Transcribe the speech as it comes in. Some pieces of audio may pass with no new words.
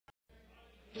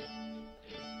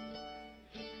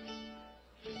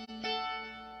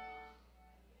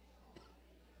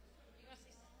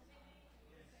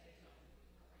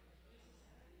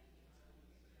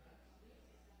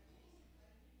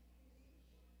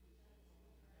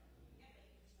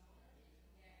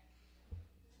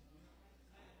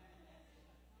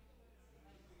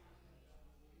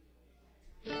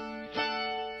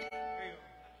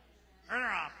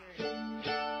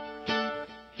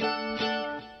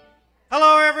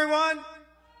Hello, everyone.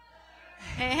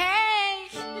 Hey, hey.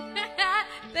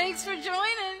 Thanks for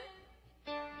joining.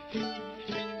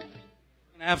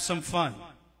 Gonna have some fun.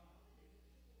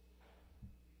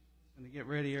 Gonna get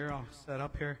ready here. I'll set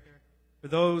up here. For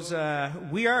those,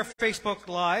 we are Facebook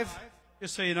Live.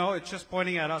 Just so you know, it's just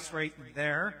pointing at us right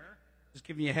there. Just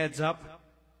giving you a heads up.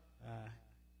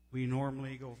 We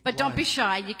normally go. But don't be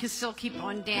shy. You can still keep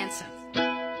on dancing.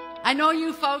 I know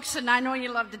you folks, and I know you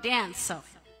love to dance, so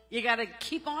you got to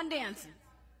keep on dancing.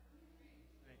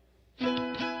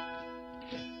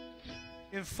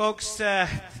 Give folks to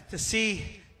see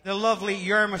the lovely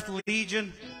Yarmouth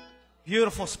Legion.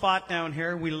 Beautiful spot down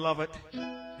here. We love it.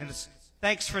 And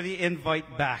thanks for the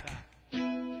invite back.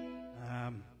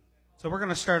 So we're going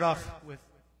to start off with...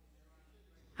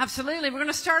 Absolutely. We're going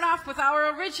to start off with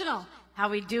our original, how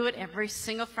we do it every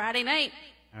single Friday night.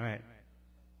 All right.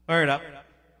 Fire it up.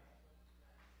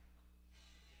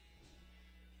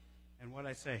 And what'd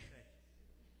I say?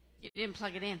 You didn't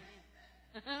plug it in.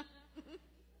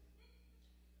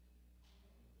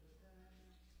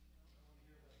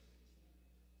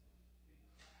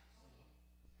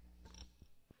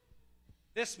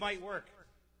 This might work.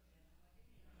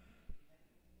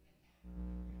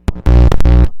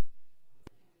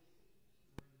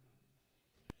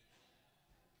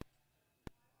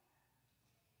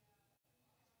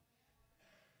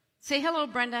 Say hello,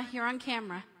 Brenda. You're on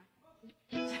camera.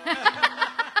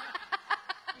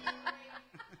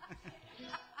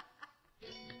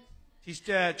 She's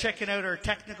checking out her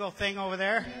technical thing over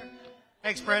there.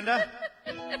 Thanks, Brenda.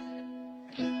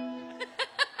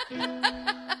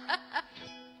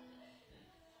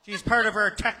 She's part of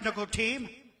our technical team.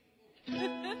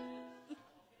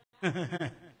 All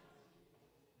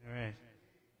right.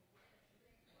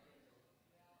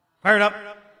 Fire it up.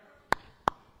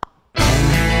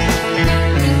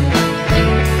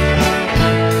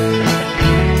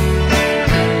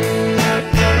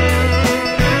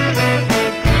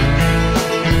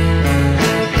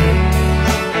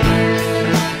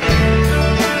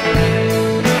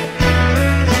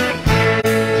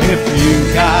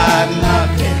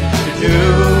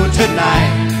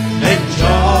 Tonight, then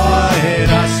join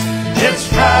us. It's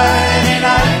Friday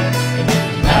night.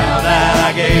 Now that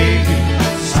I gave you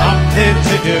something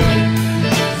to do,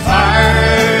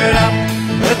 fired up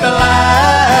with the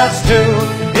last two.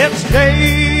 It's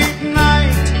date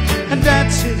night and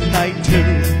dancing night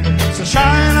too. So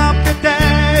shine up your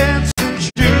dancing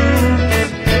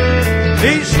shoes.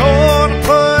 Be sure to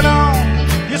put on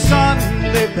your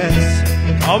Sunday best.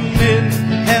 Come in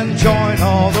and join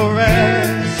all the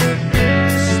rest.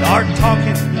 Start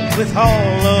talking with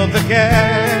all of the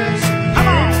guests. Come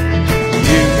on!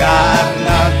 You got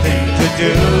nothing to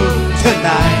do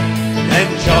tonight, then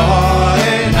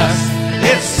join us.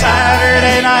 It's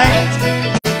Saturday night.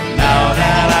 Now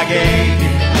that I gave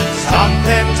you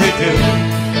something to do,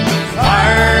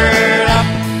 fired up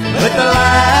with the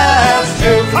last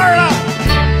two. Fired up!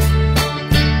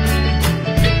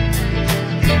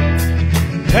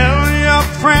 Tell your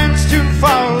friends to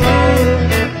follow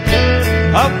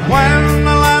up when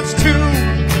the last two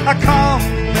are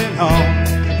coming home.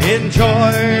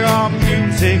 Enjoy your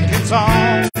music and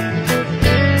song.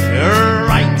 You're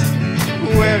right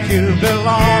where you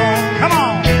belong. Come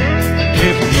on!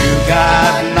 If you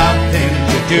got nothing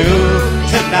to do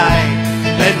tonight,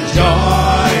 then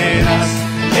join us.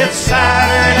 It's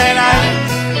Saturday night.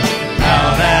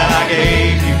 Now that I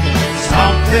gave you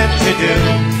something to do,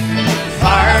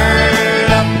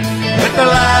 fired up with the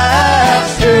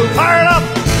last two. Fired up!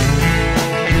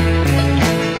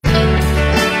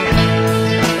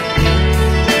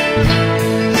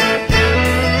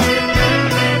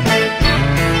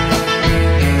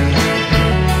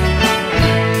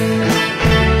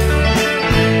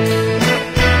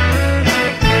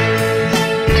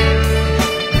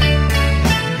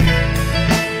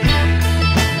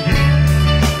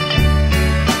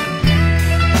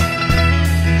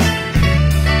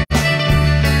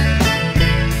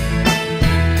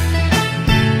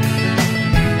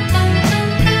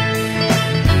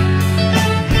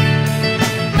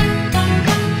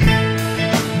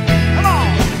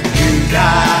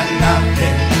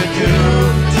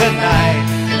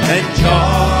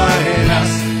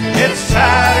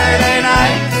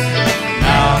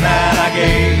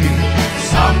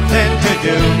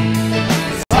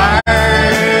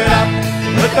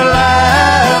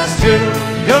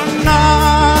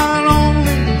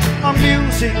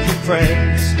 seeking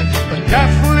friends, but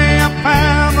definitely a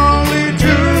family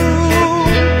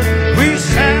too. We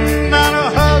send out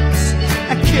our hugs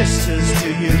and kisses to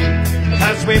you,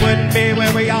 'cause we wouldn't be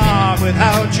where we are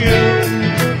without you.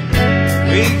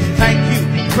 We thank you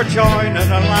for joining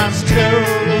the last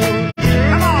two.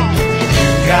 Come on!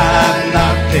 Got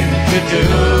nothing to do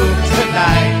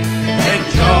tonight.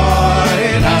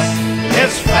 Enjoying us.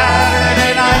 It's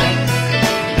Saturday night.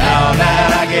 Now that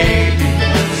I gave you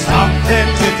something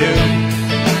to do,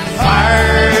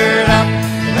 fired up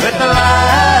with the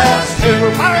last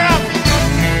two. Fire up!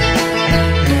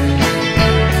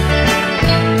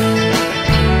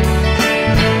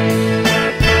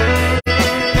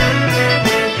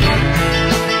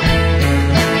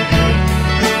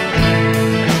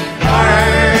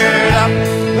 Fired up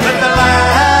with the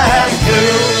last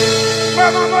two.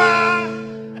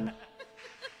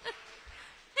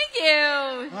 Thank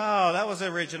you. Oh, that was the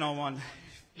original one.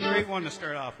 Great one to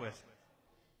start off with.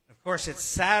 Of course, it's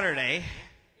Saturday,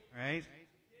 right?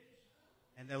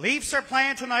 And the Leafs are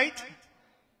playing tonight.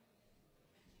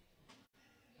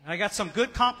 I got some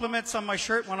good compliments on my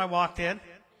shirt when I walked in.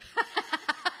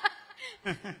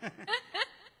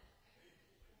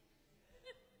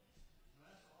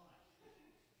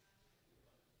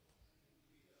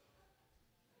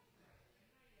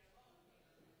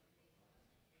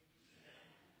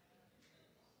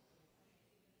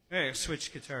 Okay,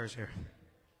 switch guitars here.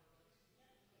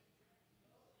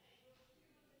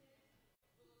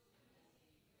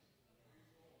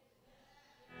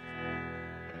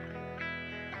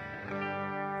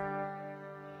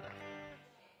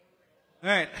 All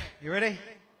right, you ready?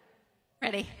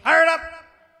 Ready. Fire it up!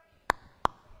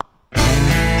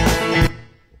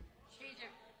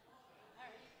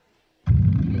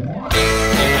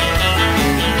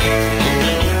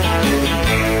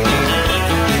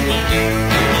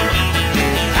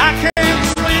 I can't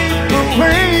sleep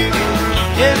away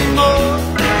anymore.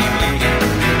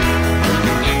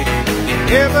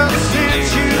 Ever since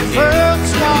you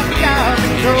first walked out the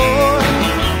door,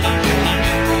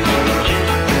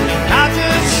 I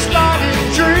just started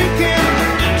drinking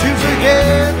to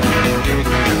forget.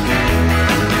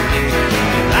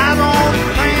 I don't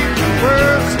think the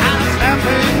worst has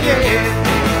happened yet.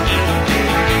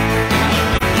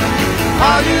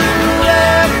 All you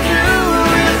ever do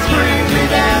is bring me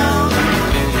down,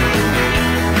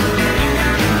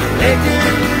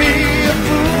 making me a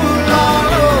fool all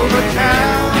over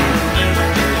town.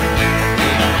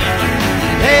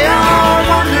 They all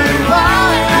wonder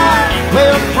why I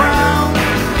wear a frown.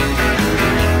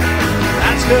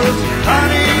 That's 'cause,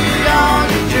 honey, all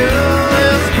you do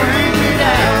is bring me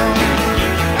down.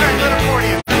 All right, good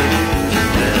accordion.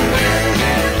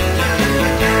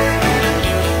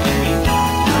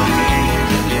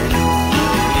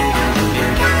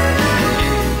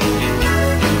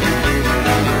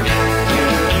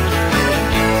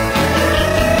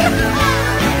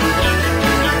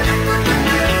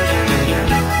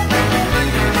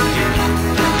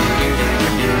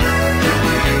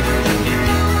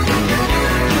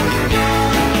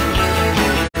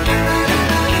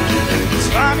 It's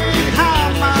funny how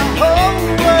my whole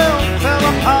world fell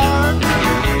apart.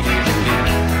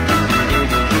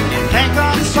 Think I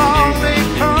saw it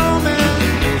coming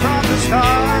from the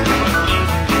start.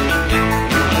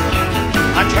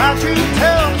 I tried to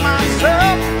tell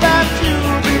myself that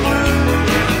you'd be blue.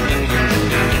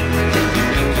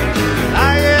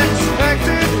 I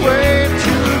expected way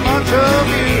too much of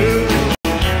you.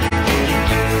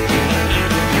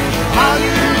 All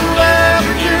you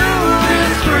ever do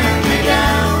is bring me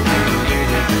down,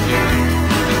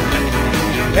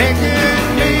 making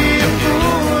me a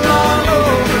fool all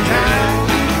over town.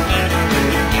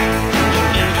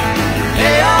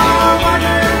 They all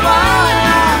wonder why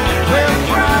I wear a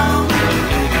frown.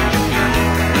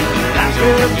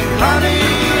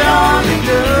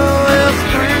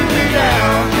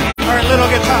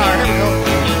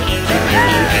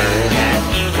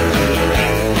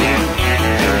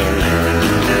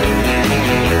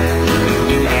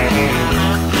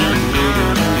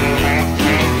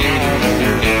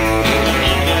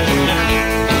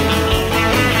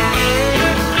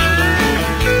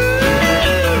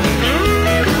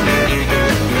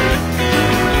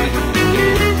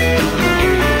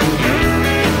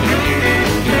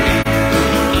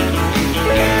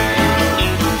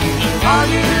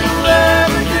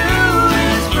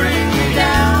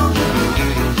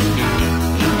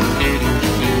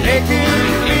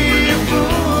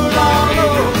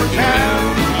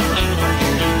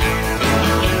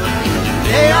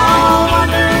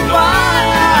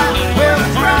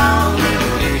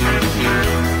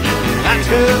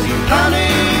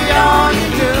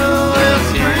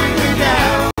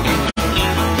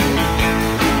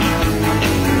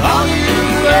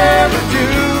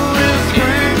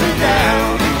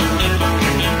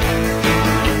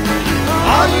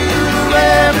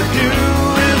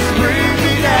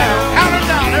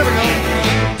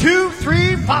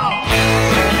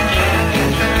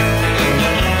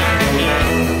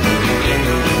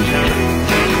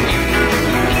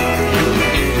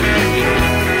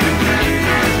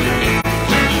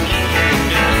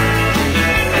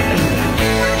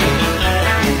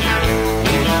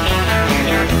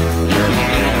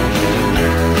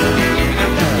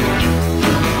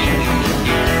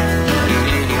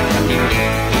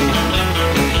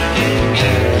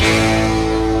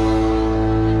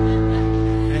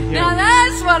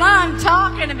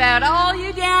 about all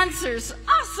you dancers.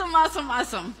 Awesome, awesome,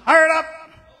 awesome. Fire it up.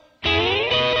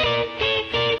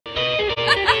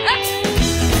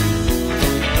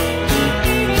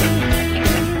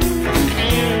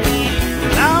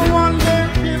 I wonder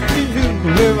if you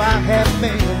knew where I have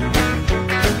been.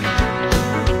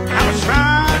 I was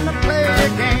trying to play a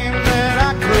game that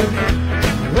I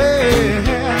couldn't win.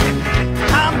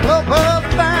 I'm up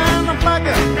and I'm back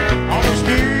on the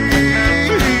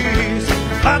streets,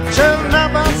 but you'll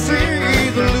never see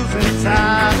the losing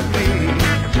side of me.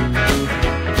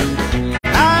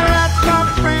 I ask my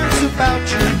friends about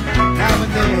you now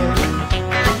and then.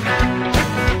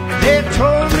 They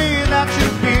told me that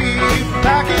you'd be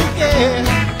back again.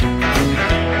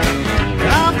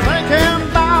 I'm thinking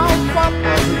about what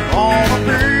was gonna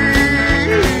be,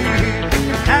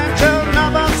 and you'll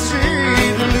never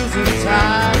see the losing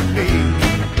side of me.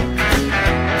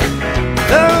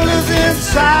 The losing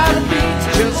side of me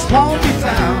just won't be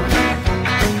found.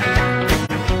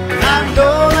 I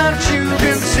know that you've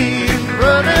been seen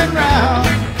running round,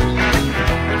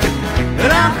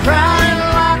 and I'm crying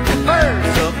like the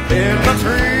birds up in the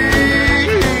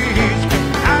trees.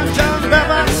 I just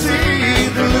never see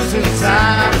the losing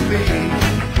side of me.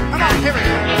 Come on, here we go.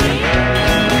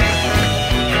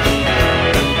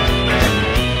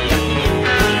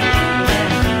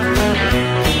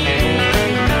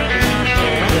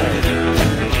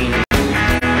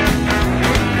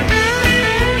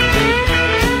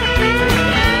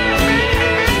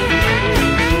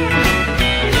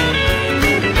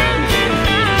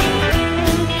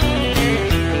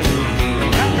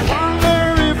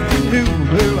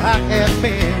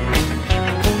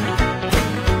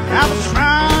 I was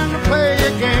trying to play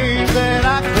a game that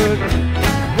I couldn't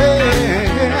win,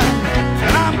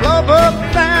 and I'm blow up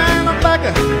and I'm back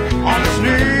on the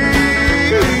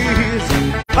knees,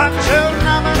 but you'll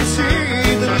never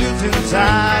see the losing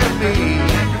side of me.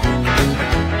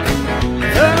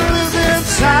 The losing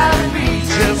side of me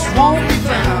just won't be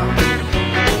found.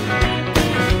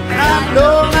 And I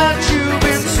know that you've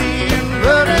been seen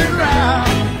running around,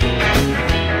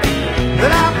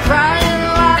 but I'm crying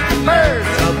like the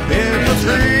birds up in the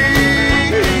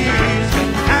trees,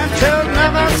 and you'll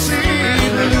never see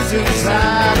the losing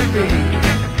side of me.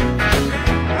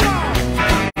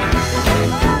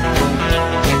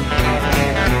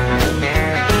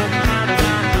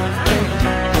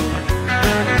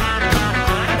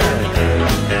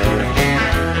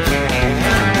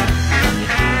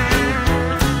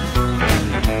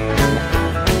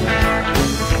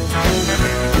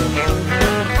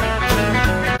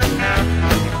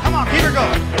 Come on, keep her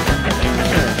going.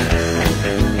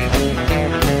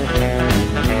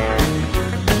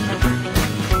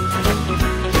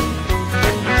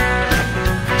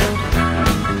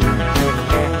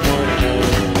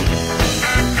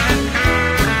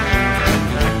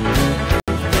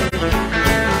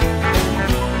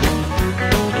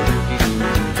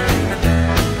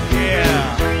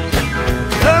 Yeah.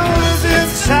 The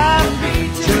losing side of me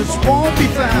just won't be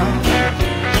found.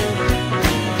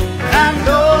 I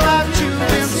know that you've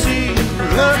been seen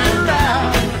running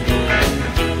around,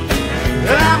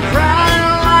 and I'm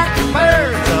crying like the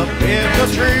birds up in the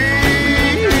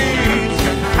trees.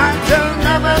 I will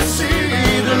never see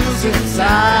the losing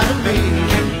side of me.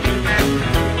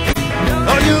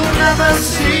 Oh, you'll never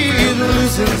see the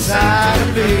losing side of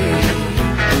me.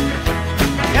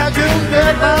 Yeah, you'll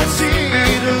never see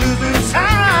the losing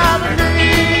side of me.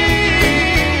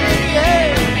 Yeah.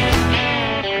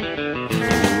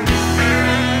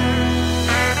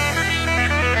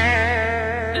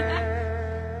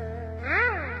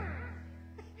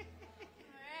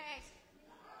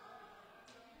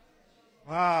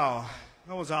 Wow,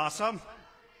 that was awesome.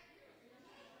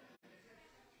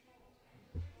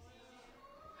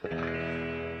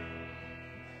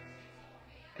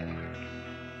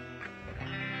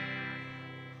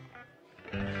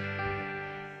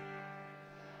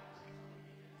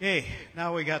 Okay,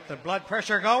 now we got the blood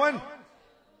pressure going.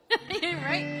 You're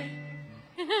right.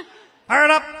 Fire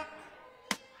it up.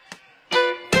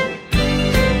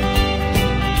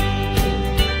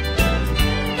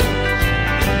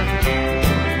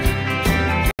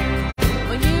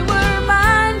 Well, you were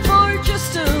mine for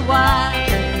just a while.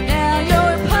 Now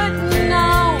you're putting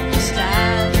on the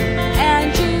style,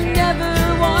 and you never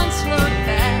once looked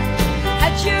back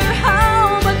at your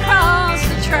home across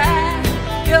the track.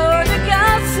 You're the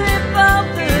gossip of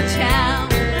the town,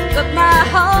 but my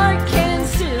heart can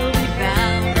still be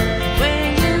found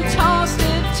when you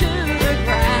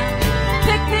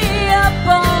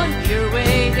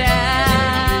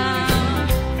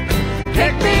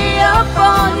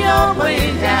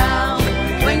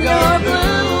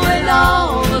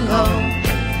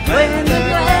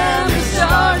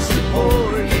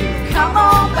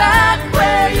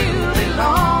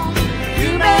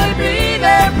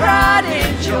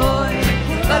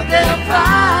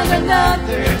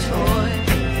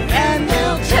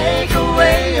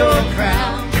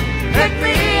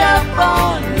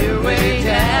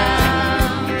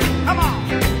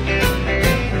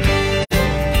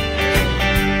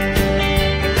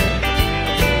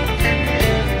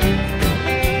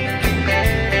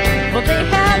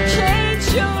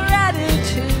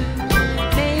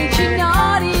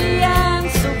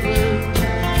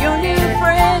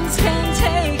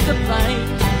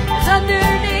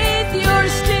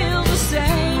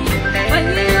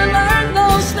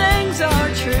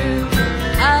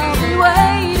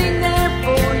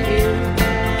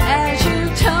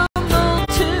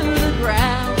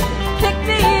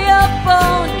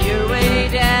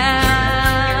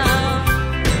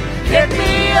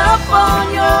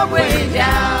on your way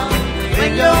down.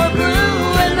 When you're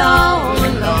blue and all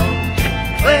alone,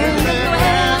 when the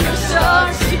glamour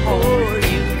starts to pour,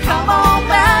 you come on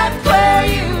back where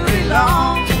you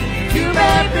belong. You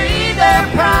may be their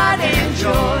pride and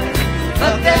joy,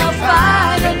 but they'll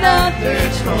find another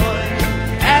toy,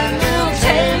 and they'll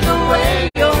take away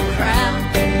your crown.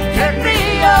 Get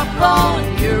me up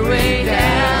on your way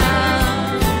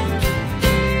down.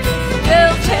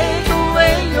 They'll take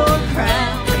away your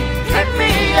crown. Get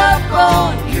me up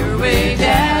on your way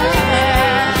down.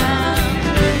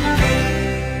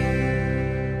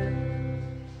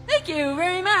 Thank you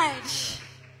very much.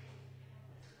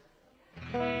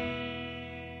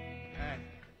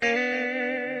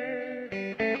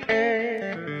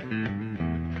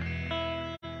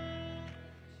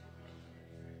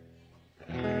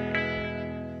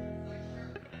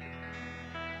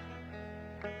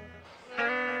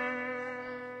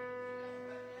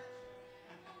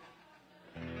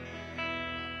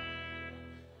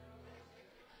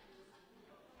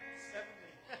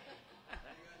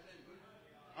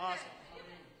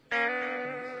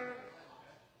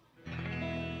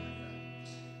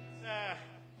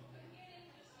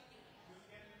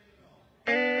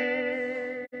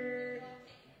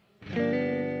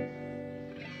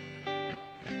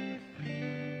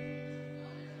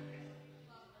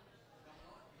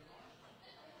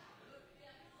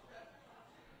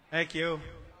 Thank you.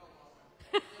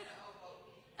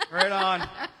 Right on.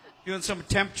 Doing some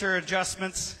temperature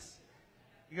adjustments.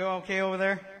 You go okay over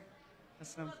there?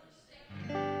 That's some...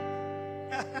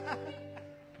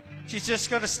 She's just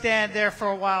going to stand there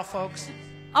for a while, folks.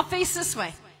 I'll face this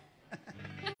way.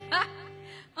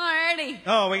 Alrighty.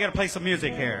 Oh, we got to play some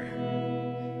music here.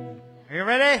 Are you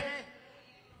ready?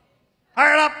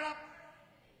 Fire it up.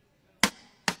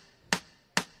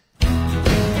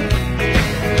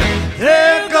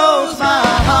 There goes my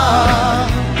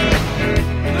heart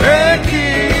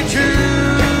breaking too.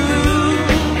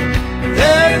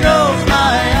 There goes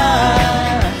my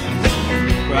eyes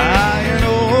crying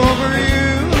over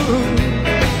you.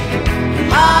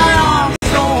 My arms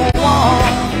don't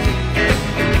want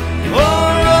for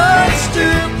us to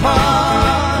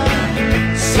part.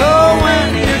 So when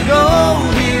you go,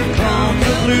 here comes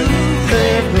the blues.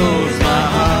 There goes my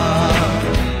heart.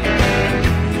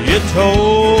 You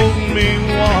told me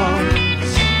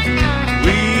once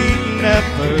we'd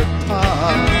never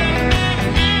part,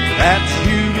 that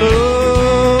you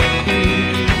love me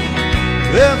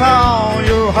with all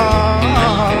your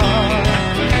heart.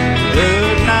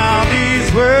 But now these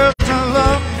words of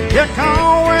love you're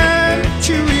going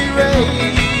to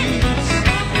erase.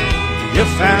 You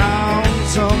found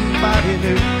somebody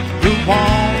new who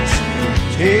wants to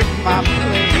take my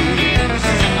place.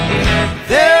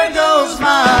 There goes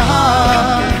my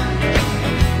heart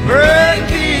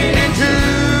breaking in two.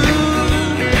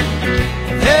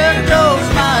 There goes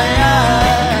my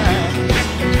eyes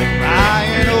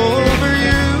crying over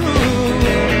you.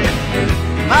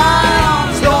 My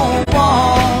arms don't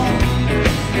want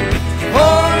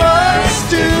for us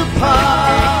to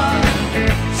part.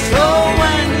 So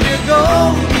when you go,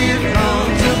 here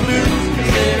comes the blues.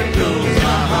 There goes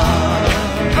my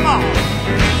heart. Come on.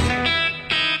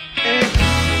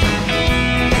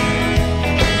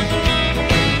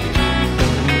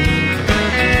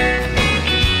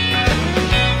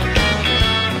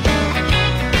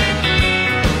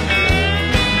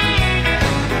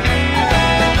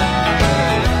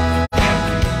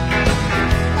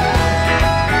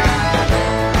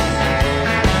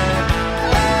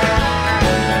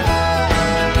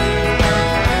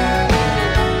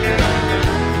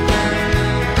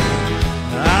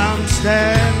 I'm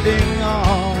standing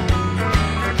on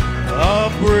a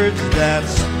bridge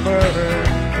that's burned.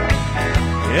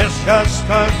 It's just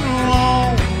a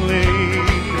lonely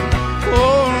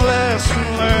lesson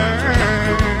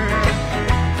learned.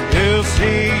 To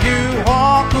see you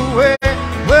walk away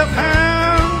with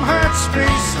him hurts me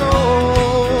so.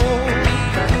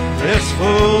 This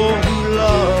fool who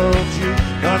loves you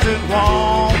doesn't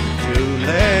want to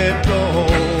let go.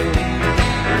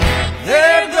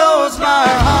 There goes my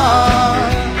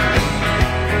heart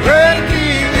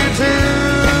breaking in two.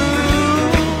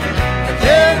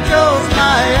 There goes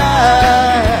my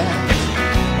eyes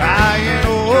crying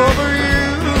over you.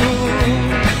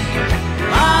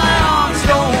 My arms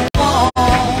don't want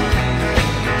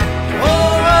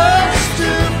for us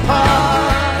to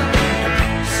part.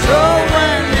 So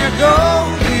when you go,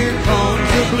 here comes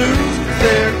the blues.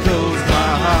 There goes my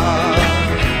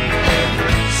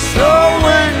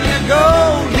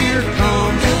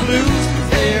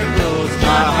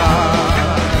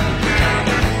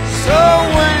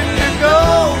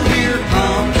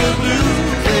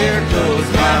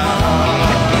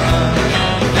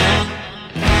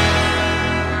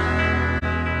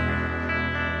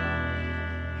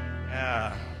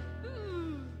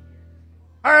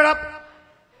Fire it up.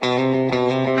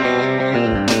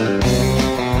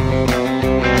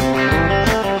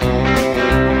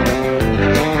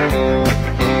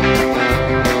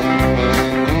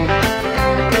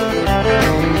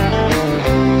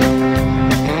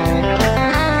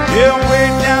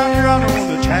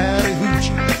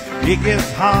 It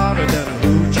gets hotter than a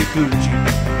hoochie coochie.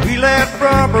 We left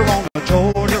rubber on the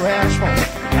Georgia asphalt.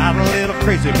 Got a little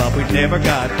crazy, but we never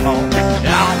got caught.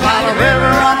 Down by the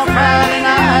river on a Friday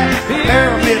night, there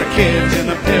were little kids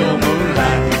in the pale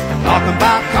moonlight, talking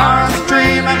about cars and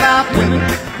dreaming about women.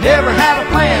 Never had a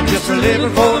plan, just a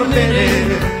living for the minute.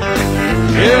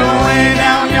 Yeah, way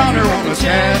down yonder on the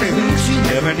Chattahoochee,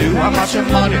 never knew how much of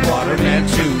money water meant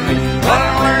to me. But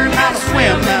I learned how to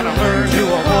swim and I learned who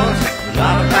I was. A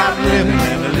lot about living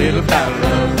and a little about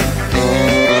love.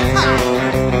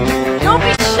 Don't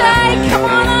be shy, come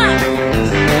on up.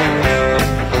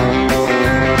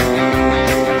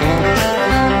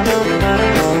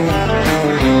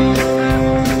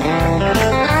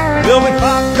 Well, we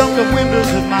popped up the windows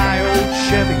in my old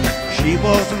Chevy. She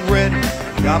wasn't ready,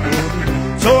 got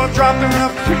wooden. So I dropped her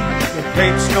up creek, the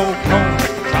great snow cone.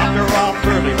 Dropped her off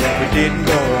early, but we didn't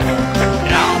go home.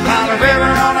 Down by the river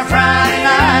on a Friday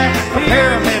night, a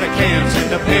pyramid of cans in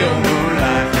the pale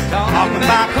moonlight, talking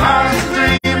about cars and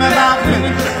dreaming about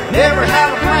women. Never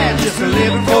had a plan, just a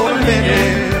living for a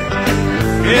minute.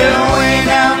 Yeah, way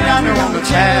down yonder on the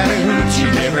Chattahoochee,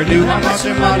 never knew how much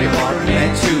the muddy water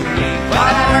meant to me.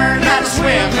 But I learned how to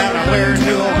swim and I learned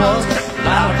who I was. A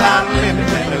lot about living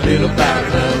and a little about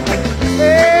love.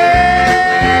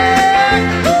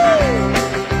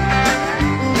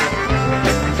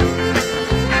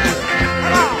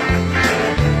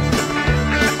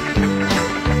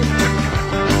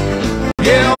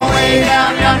 Yeah, way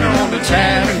down yonder on the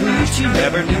Chattahoochee,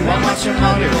 never knew how much the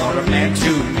muddy water meant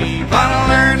to me. But I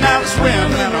learned how to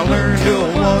swim and I learned who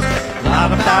I was. A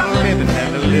lot about living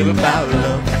and a little about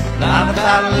love. A lot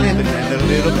about living and a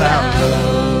little about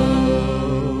love.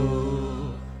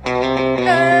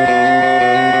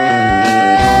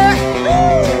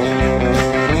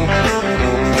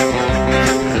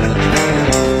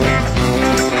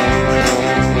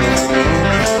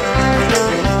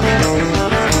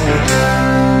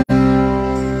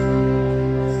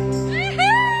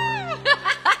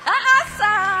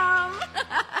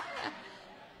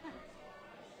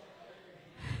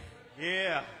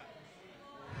 Yeah.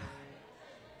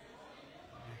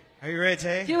 Are you ready,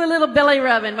 Tay? Do a little belly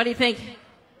rubbing. What do you think?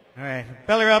 All right,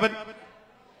 belly rubbing.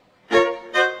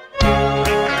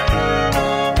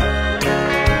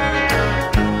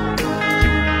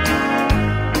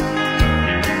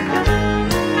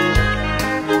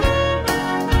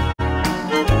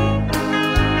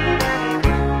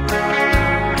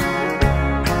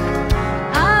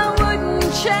 I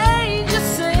wouldn't change a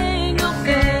single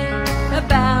thing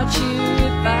about you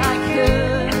if I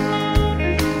could.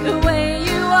 The way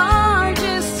you are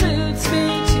just suits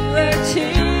me to a T.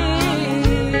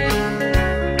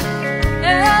 A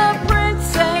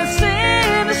princess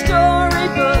in a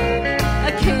storybook,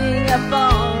 a king up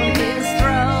on his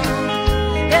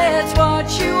throne. That's what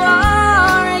you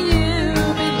are, and you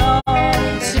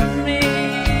belong to me.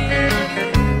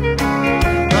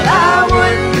 But I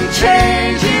wouldn't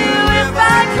change you if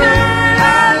I could.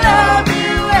 I love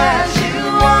you as you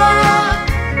are.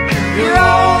 You're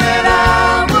all that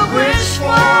I would wish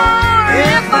for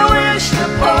if I wished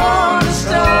upon a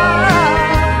star.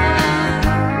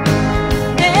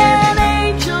 An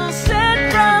angel sent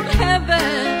from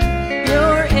heaven.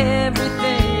 You're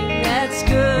everything that's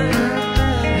good.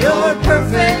 You're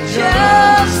perfect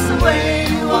just the way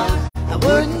you are. I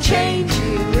wouldn't change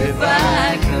you if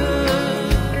I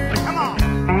could. Come on.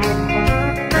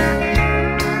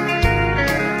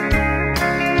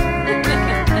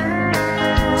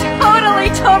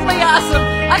 Totally awesome.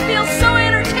 I feel so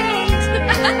entertained.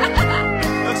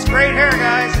 Looks great hair,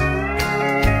 guys.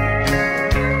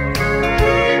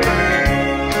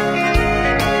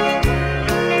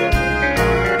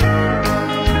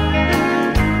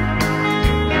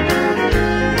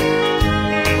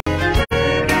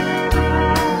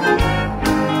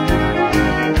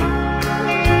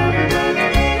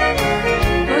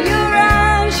 For your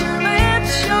eyes, your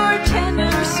lips, your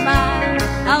tender smile,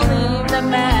 I'll leave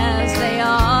them as they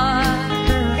are.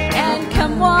 And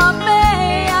come what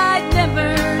may, I'd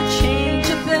never change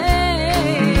a thing.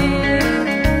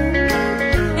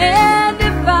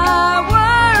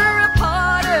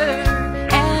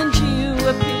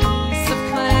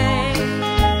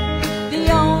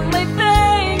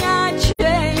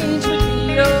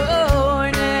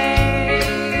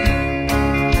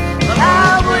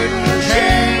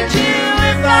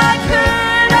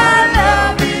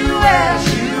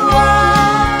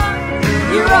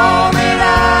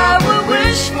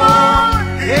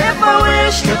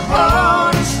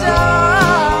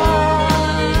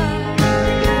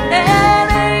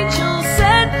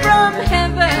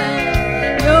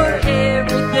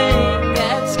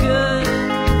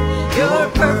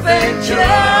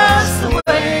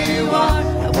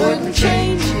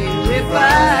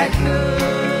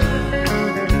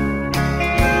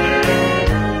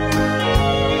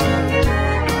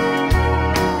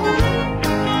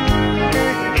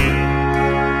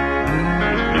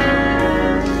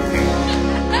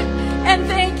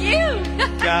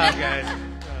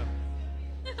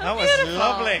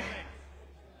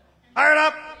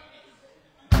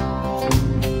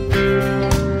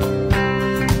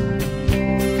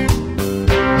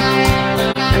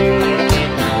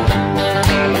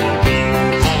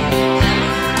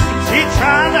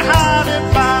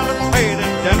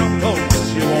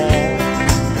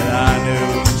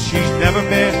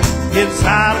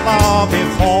 inside of all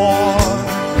before.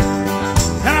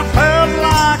 And I felt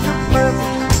like a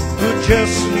pleasant who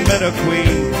just met a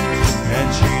queen, and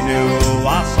she knew I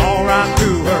saw right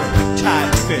through her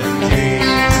tight-fitting jeans.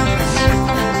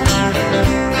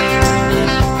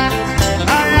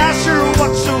 I asked her,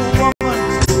 what's a woman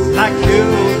like you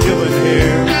doing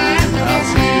here? I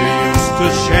see you used to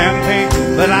champagne,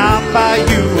 but I'll buy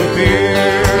you a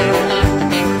beer.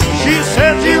 She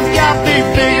said, you've got me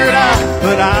figured out,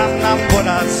 but I'm not what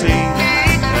I see.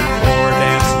 And for a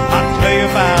dance, I'll tell you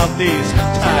about these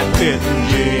tight-fitting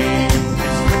jeans.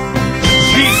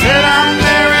 She said, I'm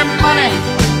wearing money,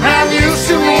 and I'm used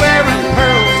to wearing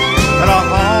pearls, but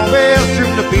I've always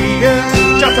dreamed of being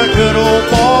just a good old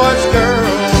boy's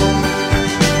girl.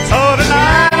 So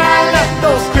tonight I left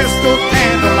those crystal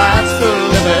candlelights to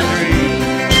live a dream.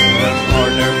 And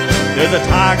partner, there's a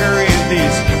tiger in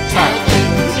these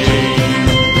tight-fitting jeans.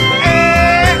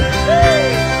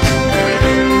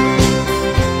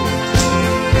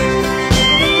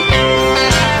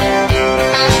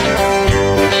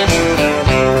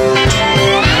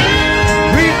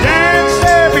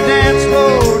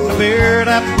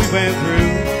 Went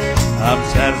through. I'm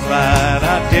satisfied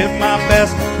I did my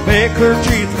best to make her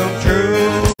dreams come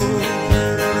true.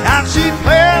 And she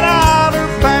played out her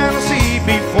fantasy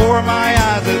before my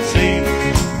eyes had seen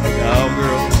a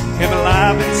cowgirl came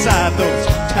alive inside those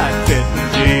tight-fitting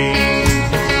jeans.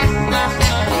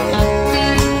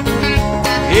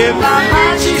 If I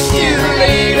find she's still a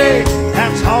lady,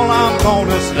 that's all I'm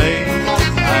gonna say.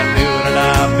 I knew that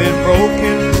I've been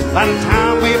broken by the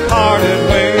time we parted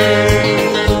ways.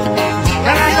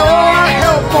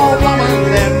 More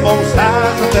woman than most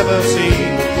eyes have ever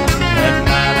seen. That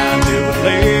night I knew a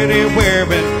lady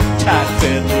wearing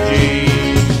tight-fitting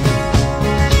jeans.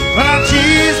 But I'm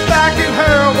she's back in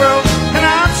her world, and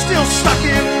I'm still stuck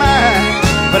in mine.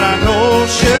 But I know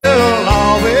she'll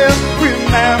always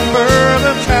remember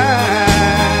the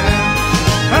time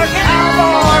a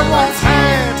cowboy once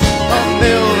had a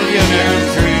millionaire's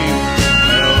dream.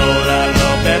 And Lord, I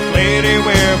love that lady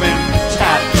wearing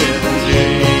tight-fitting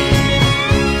jeans.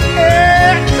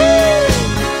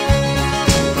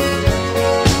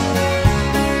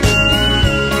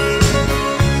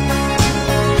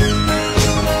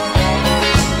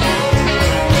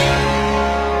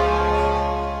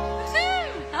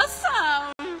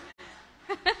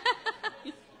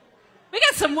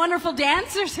 Some wonderful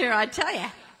dancers here, I tell you.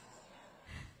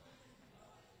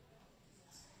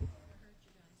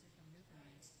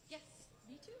 Yes,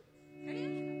 me too.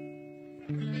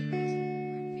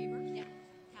 Favorite? Yeah.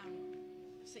 Town.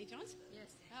 St. John's?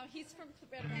 Yes. Oh, he's from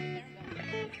right around there.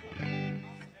 Thank you.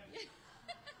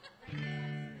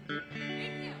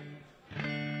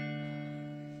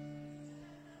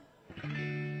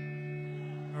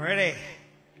 Alrighty.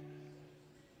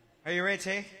 Are you ready,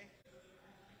 Tay?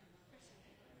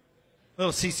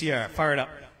 Little CCR, fire it up.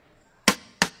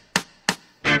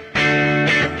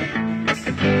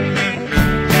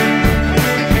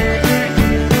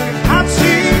 I've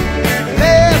seen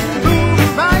that moon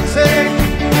rising.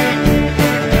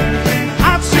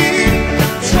 I've seen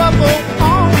trouble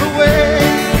on the way.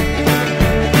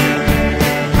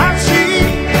 I've seen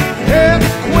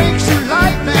earthquakes and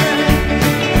lightning.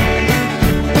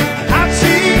 I've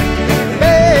seen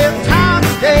bad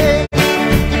times day.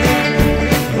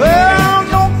 Well,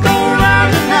 don't go around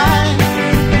tonight.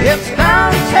 It's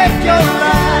bound to take your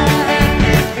life.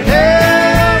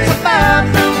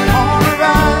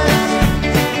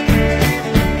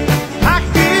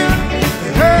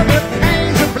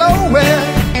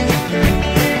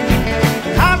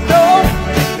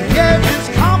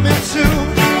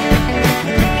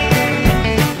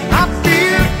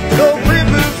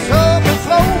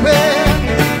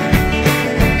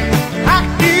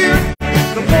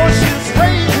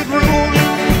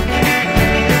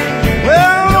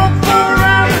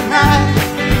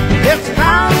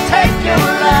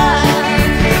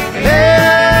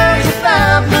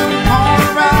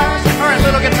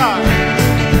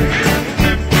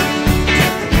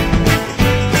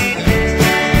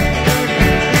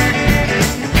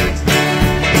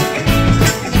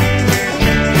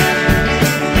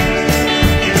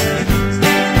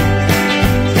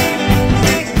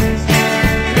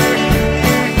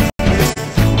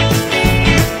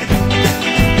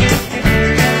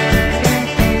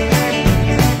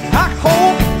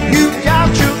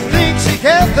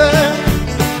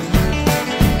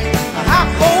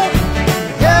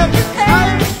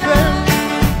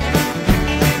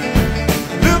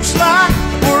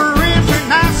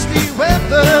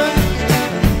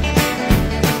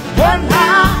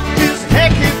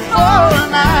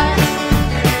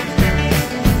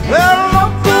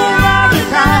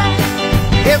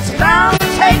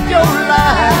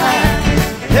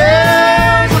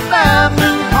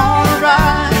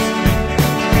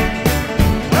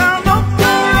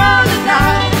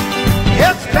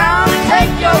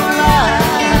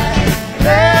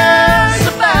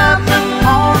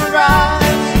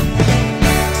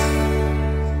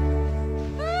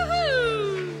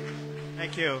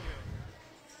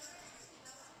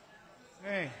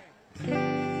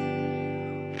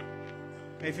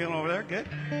 How you feeling over there? Good?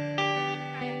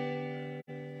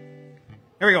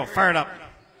 Here we go. Fire it up.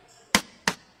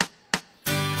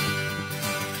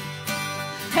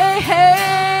 Hey,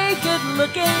 hey, good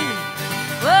looking.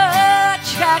 What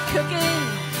you got cooking?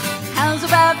 How's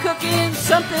about cooking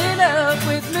something up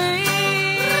with me?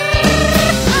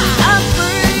 I'm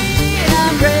free and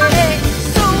I'm ready,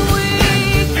 so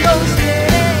we go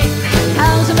steady.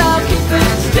 How's about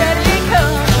keeping steady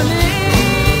company?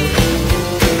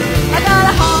 I got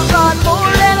a hot rod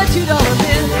more than a $2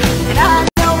 bill, and I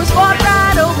know it's walk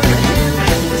right over the hill.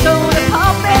 So the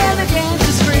pop and the dance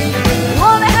is free. You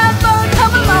wanna have fun?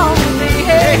 Come along with me.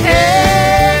 Hey,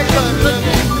 hey, good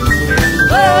looking.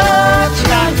 What you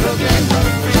got cooking?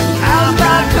 How's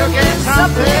about cooking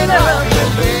something up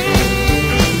with me?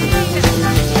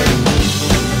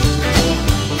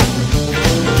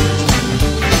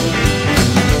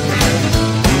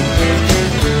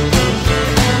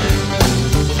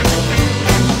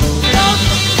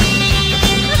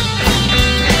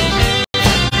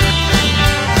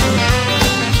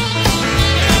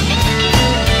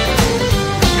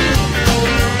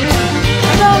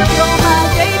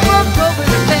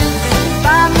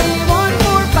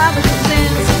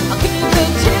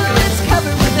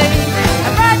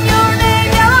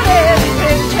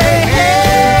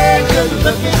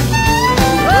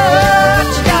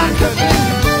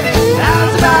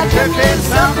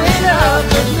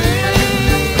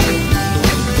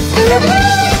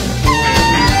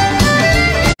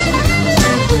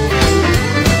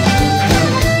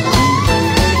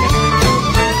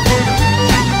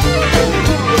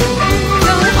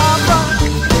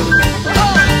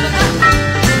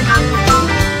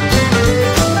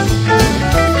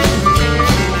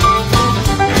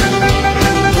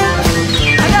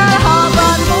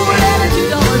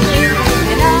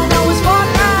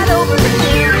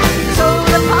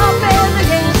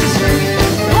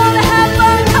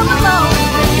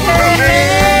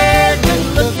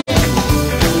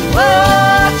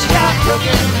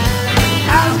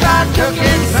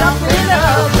 Cooking something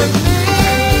up with me.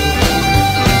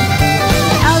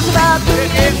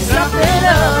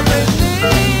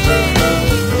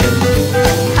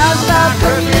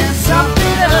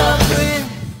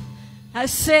 I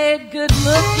said good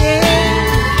looking.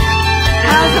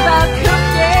 How's about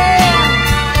cooking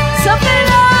something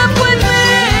up with me?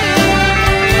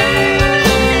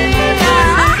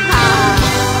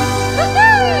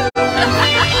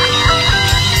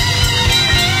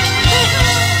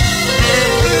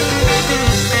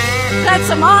 That's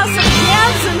some awesome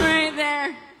dancing right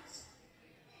there.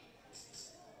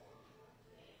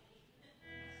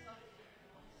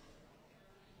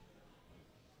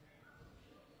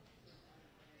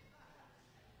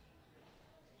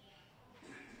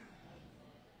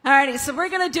 Alrighty, so we're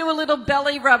going to do a little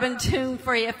belly rubbing tune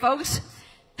for you, folks.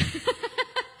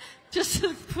 Just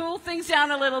to cool things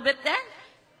down a little bit there.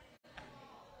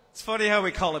 It's funny how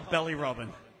we call it belly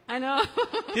rubbing. I know.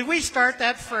 Did we start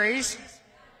that phrase?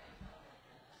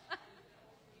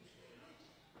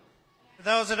 For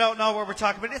those that don't know what we're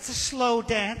talking about, it's a slow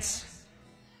dance.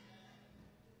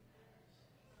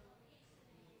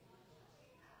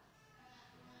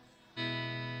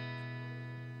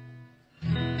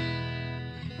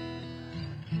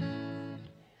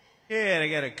 Yeah, I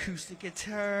got acoustic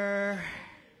guitar.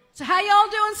 So how y'all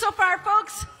doing so far,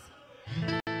 folks?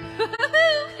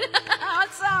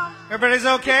 Awesome. Everybody's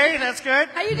okay? That's good?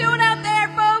 How you doing out there,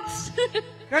 folks? You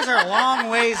guys are a long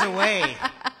ways away.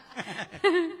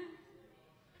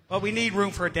 But we need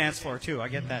room for a dance floor, too. I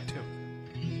get that, too.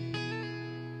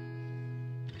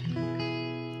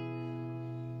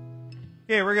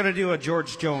 Yeah, we're going to do a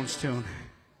George Jones tune.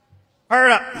 Fire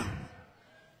it up.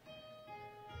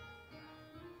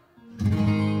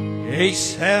 He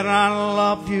said, I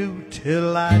love you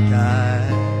till I die.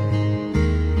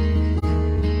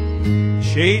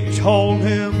 She told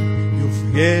him, you'll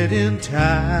forget in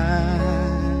time.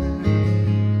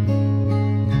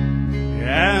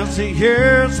 As the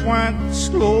years went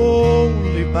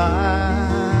slowly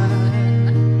by,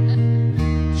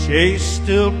 she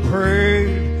still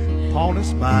preyed upon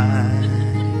his mind.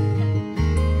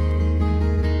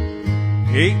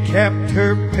 He kept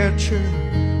her picture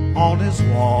on his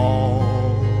wall,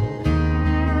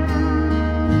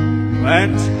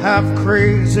 went half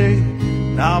crazy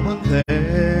now and then.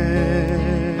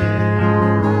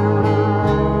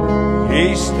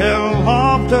 He still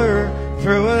loved her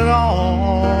through it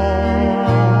all,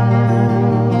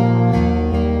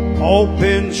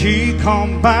 hoping she'd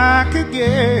come back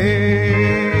again.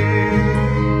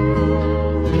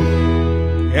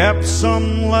 Kept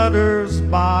some letters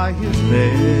by his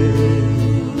bed.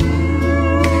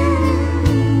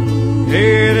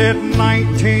 He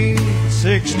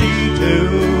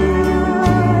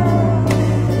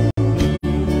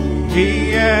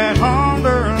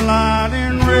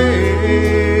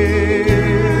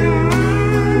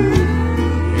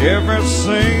every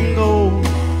single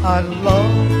I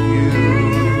love you.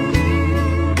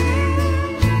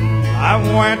 I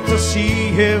went to see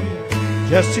him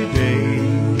just today.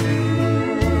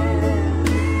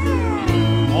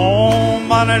 Oh,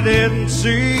 but I didn't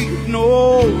see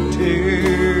no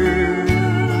tears.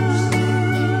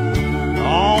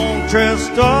 All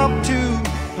dressed up to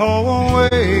go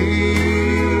away.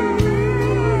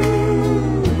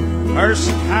 First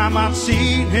time I'd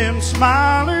seen him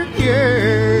smiling,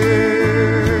 yes.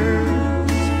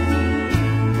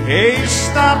 He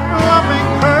stopped loving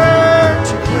her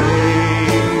today.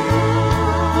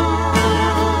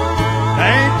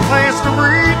 Ain't placed a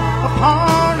wreath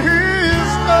upon his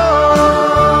door,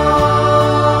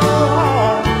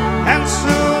 and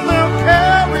soon they'll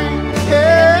carry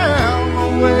him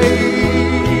away.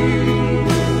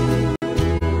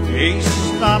 He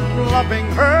stopped loving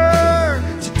her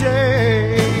today.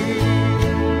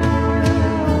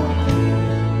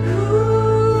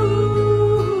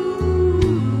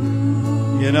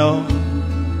 You know,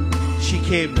 she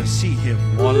came to see him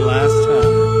one last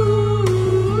time.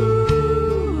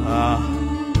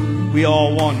 We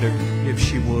all wondered if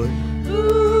she would.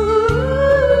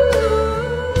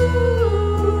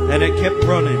 And it kept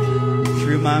running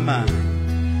through my mind.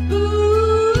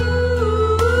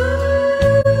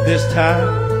 This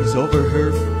time he's over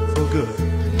her for good.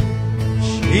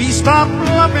 He stopped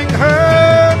loving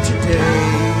her today.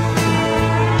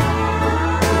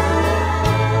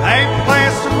 Ain't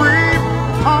placed a wreath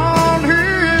on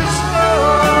his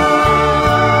door,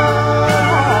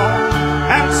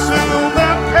 and soon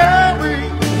they'll carry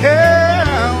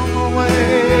him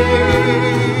away.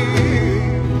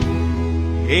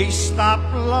 He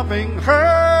stopped loving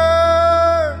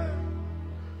her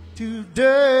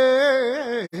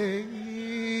today.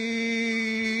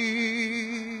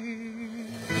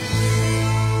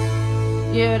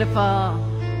 Beautiful.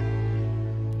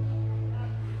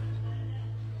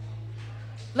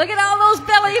 Look at all those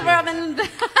belly rubbing.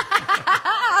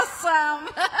 Awesome.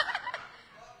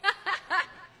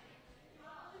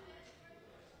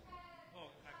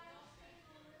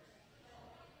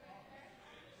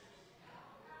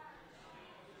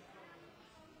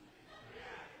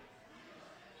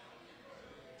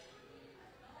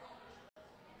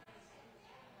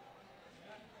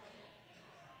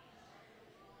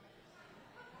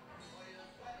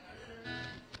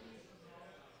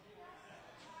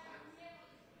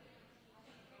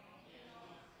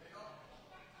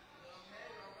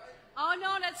 Oh,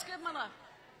 no, that's good, my love.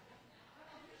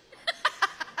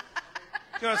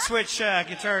 Gonna switch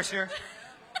guitars here.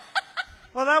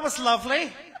 Well, that was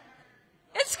lovely.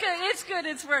 It's good, it's good,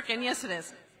 it's working. Yes, it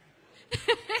is.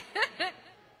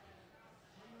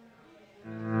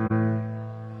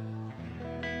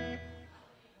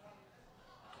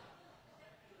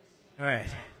 All right.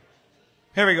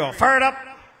 Here we go. Fire it up.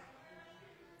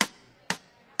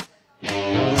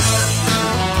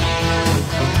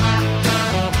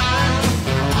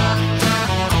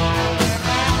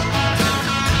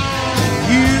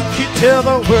 Tell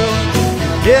the world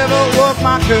never was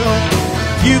my girl.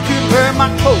 You can wear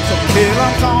my clothes until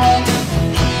I'm gone,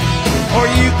 or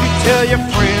you can tell your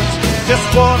friends just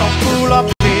what a fool I've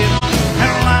been,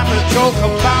 and laugh a joke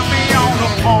about me on the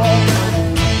phone.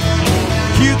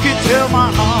 You can tell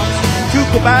my arms to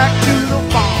go back to the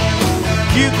farm.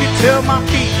 You can tell my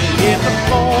feet to hit the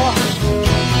floor,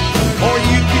 or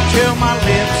you can tell my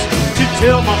lips to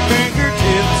tell my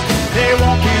fingertips they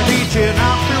won't be reaching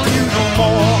out to you no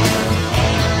more.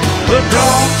 But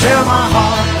don't tell my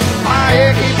heart, my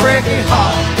achy, breaky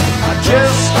heart, I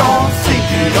just don't think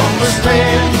you'd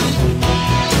understand.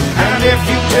 And if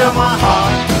you tell my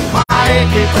heart, my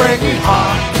achy, breaky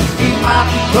heart, he might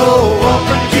blow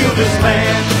up and kill this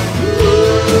man.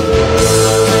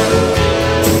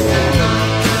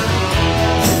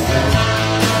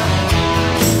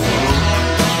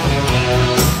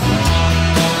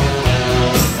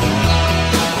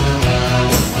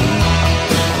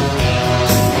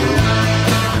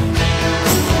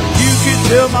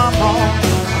 Tell my mom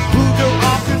who go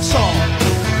off and song.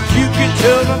 You can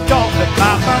tell the dog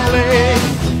about my legs.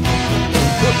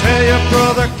 Go tell your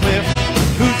brother Cliff,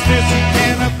 who's missing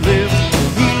and uplift.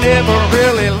 He never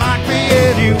really liked me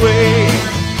anyway.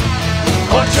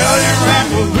 Or tell your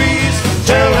Aunt Louise,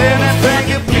 tell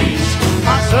anything you please.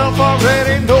 Myself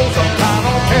already knows I'm not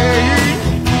okay.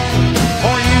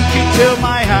 Or you can tell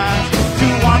my eyes to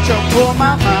watch out for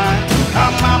my mind. I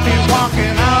might be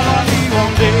walking out on me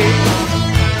one day.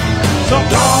 So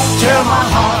don't tell my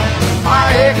heart,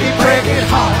 my achy, breaky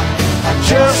heart, I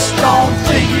just don't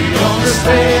think you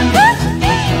understand.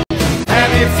 And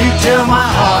if you tell my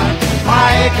heart,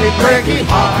 my achy, breaky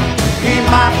heart. He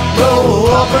might blow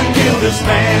up and kill this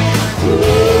man.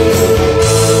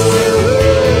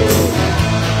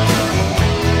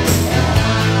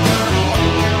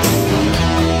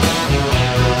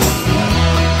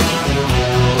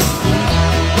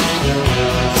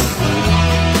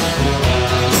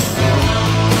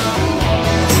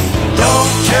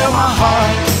 Don't tell my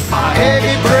heart, my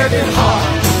achy, breaky heart,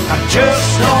 I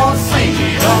just don't think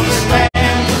he'd understand.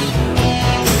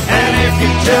 And if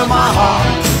you tell my heart,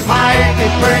 my achy,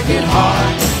 breaking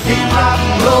heart, he might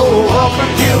blow up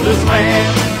and kill this man.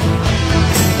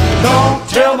 Don't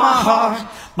tell my heart,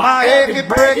 my achy,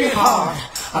 breaking heart,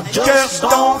 I just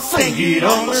don't think he'd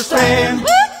understand.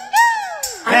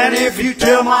 And if you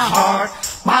tell my heart,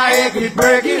 my achy,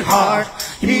 breaking heart,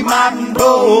 he might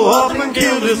blow up and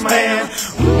kill this man.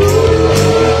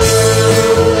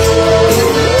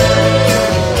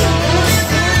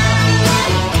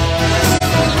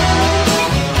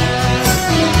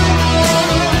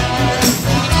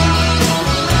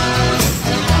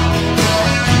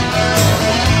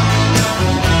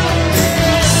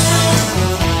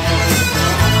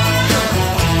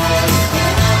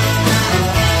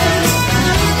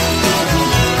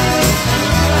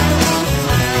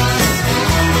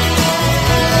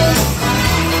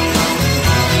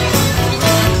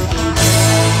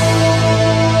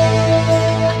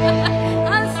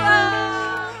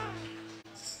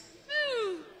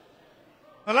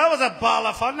 Well, that was a ball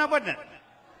of fun, now, wasn't it?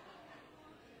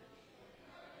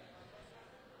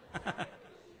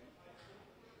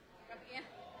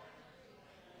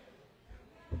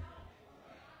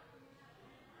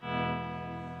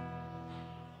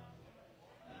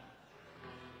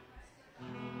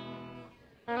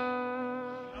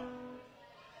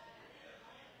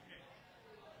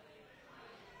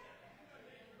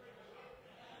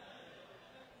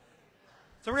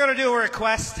 So we're going to do a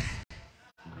request.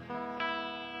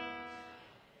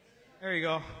 There you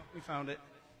go. We found it.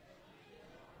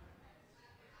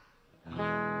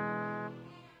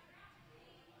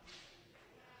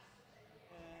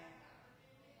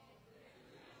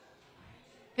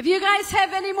 If you guys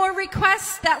have any more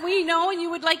requests that we know and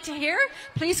you would like to hear,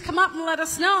 please come up and let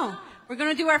us know. We're going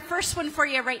to do our first one for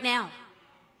you right now.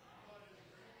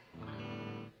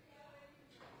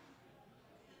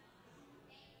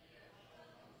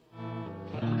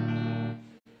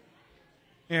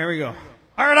 Here we go.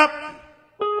 Fire it up.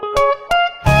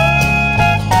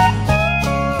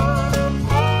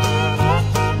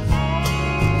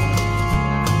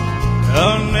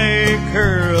 An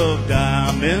acre of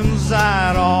diamonds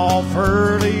I'd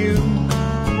offer to you,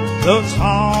 the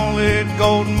solid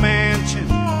gold mansion,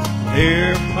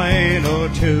 airplane or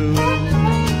two.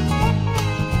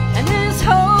 And this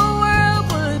whole world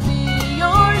would be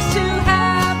yours to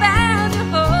have and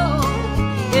hold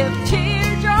if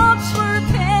teardrops were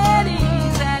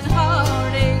pennies and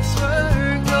heartaches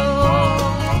were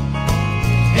gold.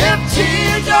 If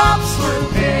teardrops were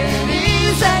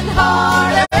pennies and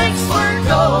heartaches were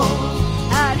gold,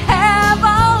 I'd have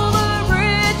all the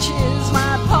riches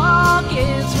my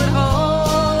pockets would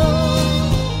hold.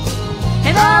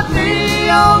 And I'd be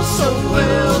oh so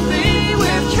wealthy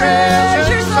with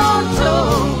treasures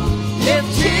untold if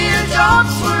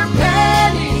teardrops were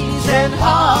pennies and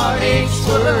heartaches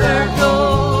were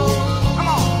gold. Come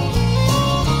on.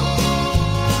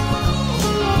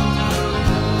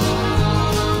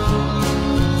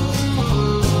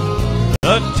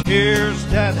 The tears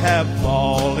that have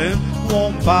fallen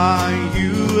won't buy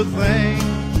you a thing.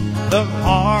 The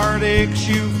heartaches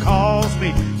you caused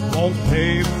me won't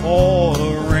pay for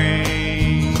the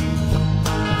rain.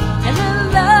 And the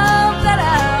love that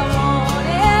I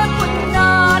wanted would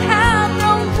not have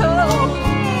grown cold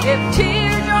if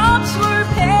teardrops were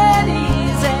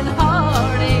pennies and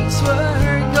heartaches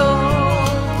were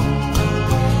gold.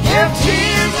 If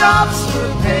teardrops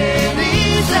were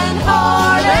pennies and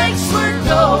heartaches were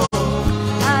gold,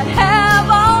 I'd have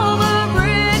all the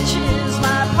riches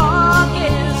my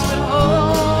pockets would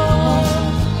hold.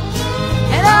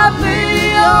 And I'd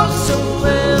be oh so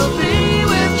wealthy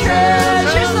with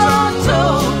treasures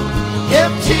untold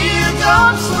if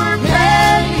teardrops were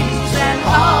pennies and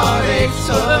heartaches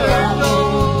were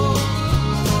gold.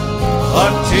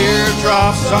 But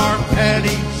teardrops aren't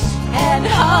pennies, And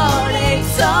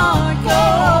heartaches aren't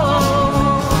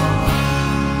gold.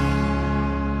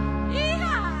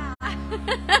 Yeah.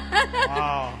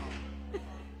 Wow.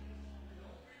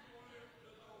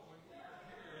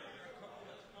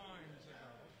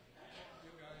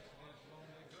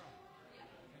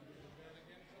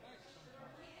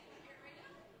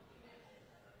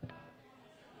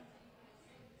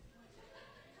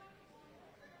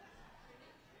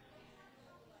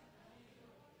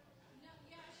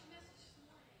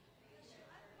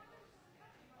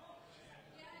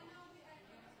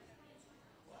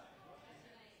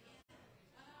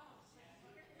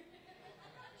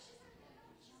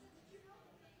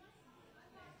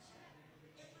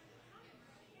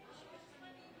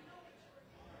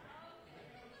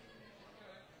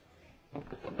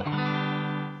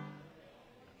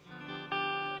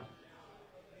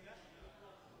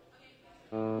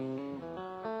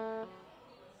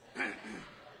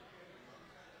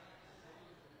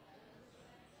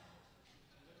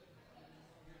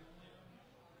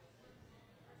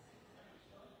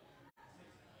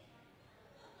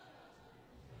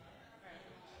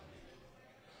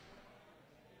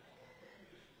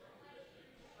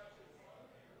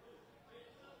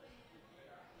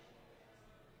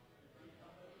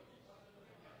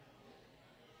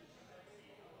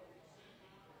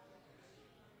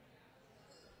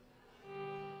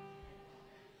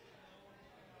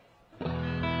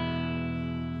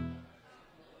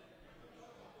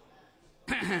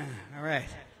 All right.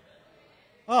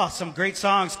 Oh, some great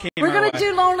songs came We're our going way. to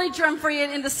do Lonely Drum for you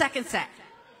in the second set.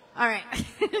 All right.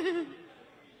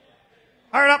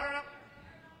 Hard up.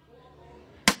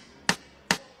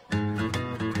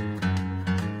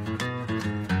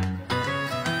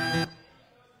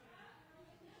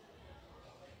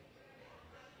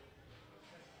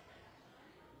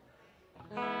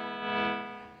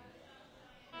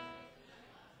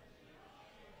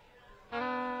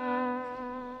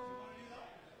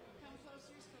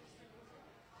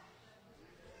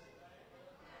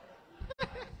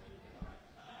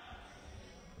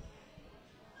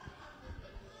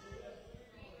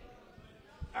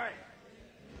 All right.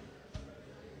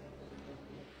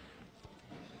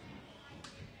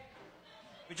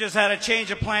 We just had a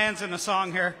change of plans in the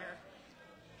song here.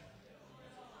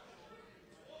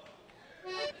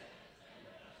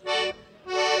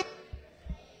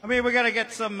 I mean, we got to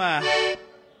get some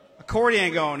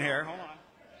accordion going here. Hold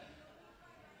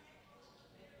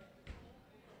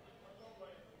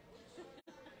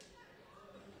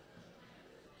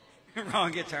on.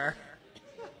 Wrong guitar.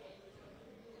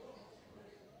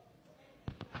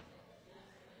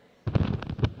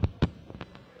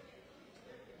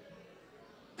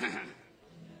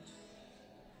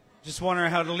 Just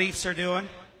wondering how the Leafs are doing.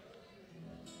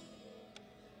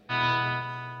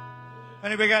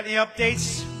 Anybody got any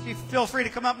updates? Feel free to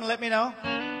come up and let me know.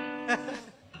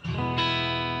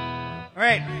 All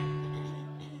right.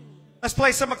 Let's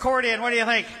play some accordion. What do you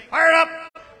think? Fire it up!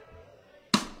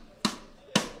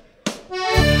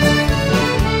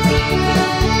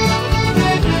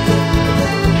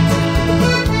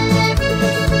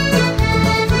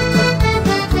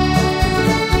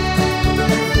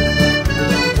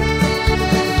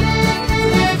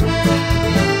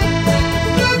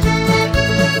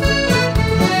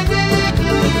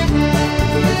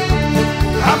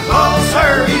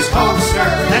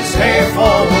 And stay for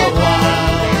a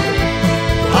while.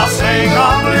 I'll sing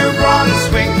on New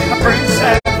Brunswick, a Prince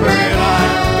Edward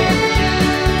Isle.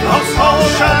 I'll Skull,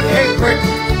 Cape Creek,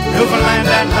 Newfoundland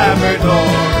and Labrador.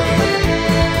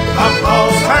 Come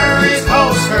closer, East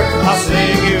Coaster, I'll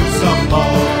sing you some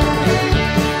more.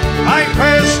 I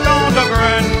fished on the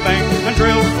Grand Bank and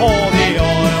drilled for the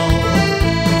oil.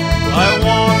 I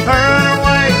wandered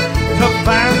away to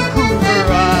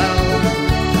Vancouver Isle.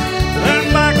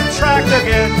 Backtracked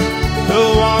again to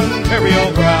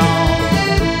Ontario ground.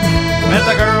 Met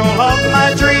the girl of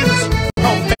my dreams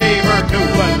from Faber,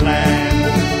 Newfoundland.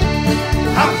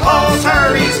 I'll close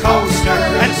her East Coaster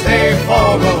and stay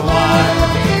for a while.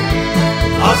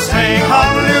 I'll sing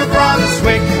on New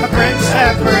Brunswick, a Prince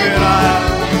Edward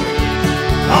Isle.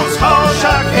 On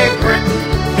Scotia, Cape Breton,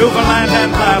 Newfoundland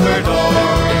and Labrador.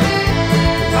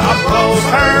 I'll close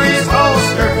her East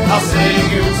Coaster, I'll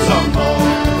sing you some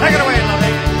more. Take it away,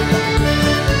 lovely.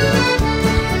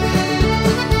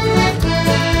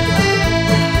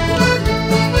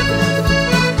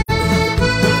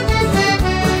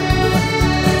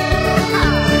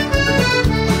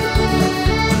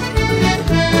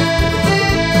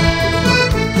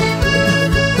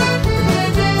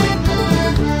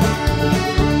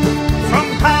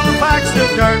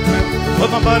 Dartmouth,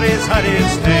 with my buddies had his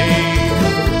stay.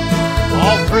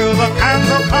 All through the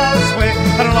Kansas Causeway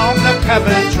and along the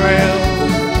Cabin Trail.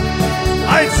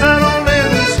 I settled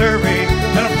in Surrey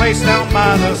in a place down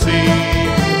by the sea,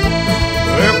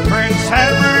 where Prince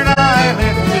Edward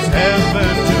Island is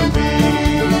heaven to me.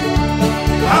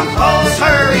 Come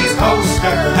closer, East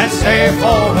Coaster, and stay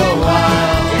for a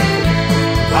while.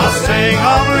 I'll sing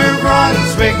on New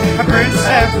Brunswick and Prince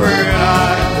Edward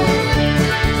Isle.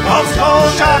 I'll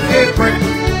Scotia, Cape Breton,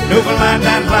 Newfoundland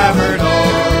and Labrador.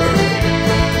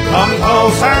 Come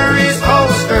closer, East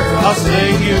Coaster, I'll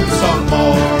sing you some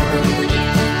more.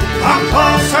 Come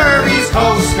closer, East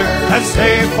Coaster, and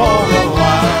stay for a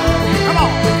while. Come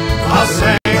on! I'll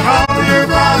sing on New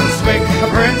Brunswick,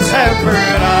 Prince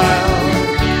Edward Isle.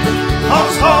 I'll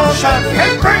Scotia,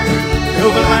 Cape Breton,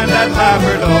 Newfoundland and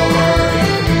Labrador.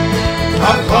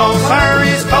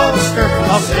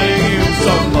 I'll sing you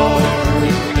some more.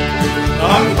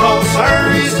 Come closer,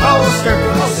 East Coaster,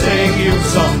 I'll sing you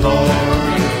some more.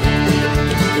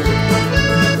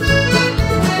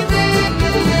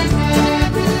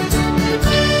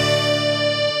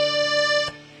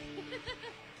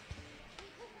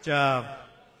 Job.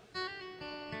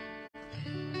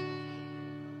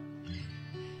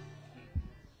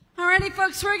 Alrighty,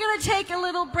 folks, we're going to take a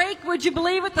little break. Would you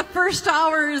believe it? The first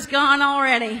hour is gone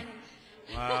already.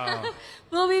 Wow.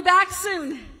 We'll be back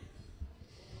soon.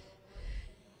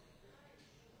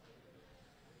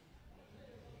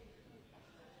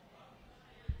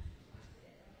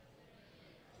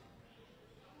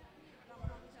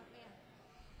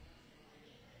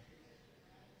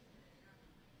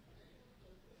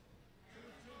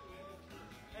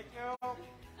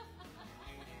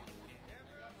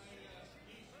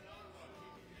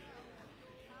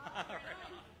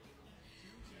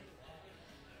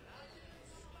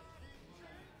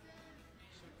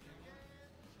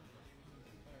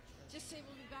 Just say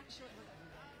we'll be back shortly.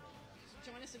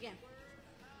 Join us again.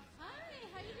 Hi,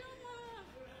 how you doing, Mama?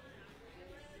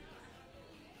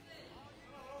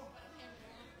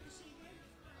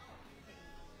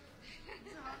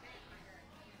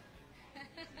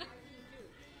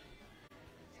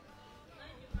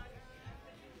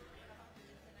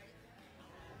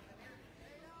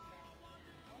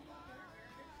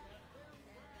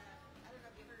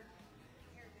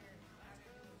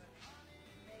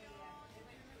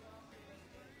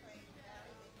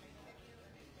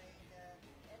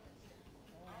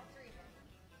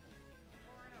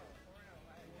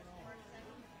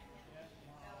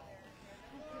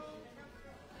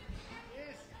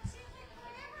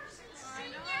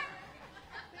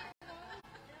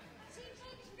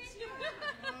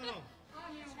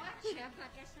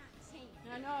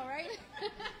 I know, right? I'm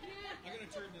going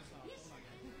to turn this off. Yes,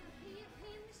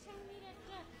 Pam was telling me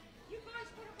that you guys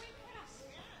put a break with us.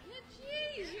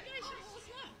 Jeez, you guys should hold us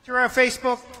up. To our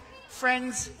Facebook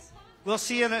friends, we'll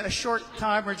see you in a short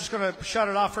time. We're just going to shut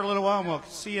it off for a little while, and we'll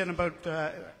see you in about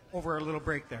over a little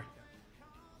break there.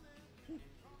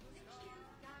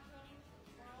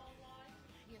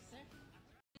 Yes,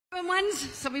 sir. Ones,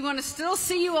 so we want to still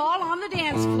see you all on the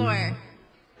dance floor.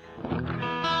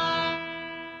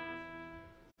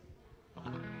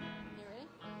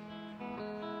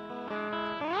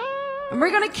 And we're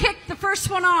going to kick the first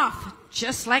one off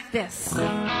just like this.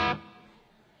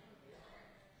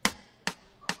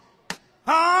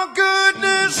 Oh,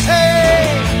 goodness,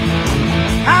 hey,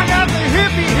 I got the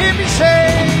hippie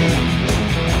shake.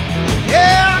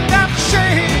 Yeah, I got the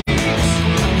shakes.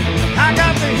 I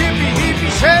got the hippie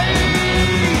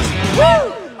shakes.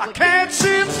 Woo! I can't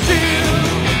sit still.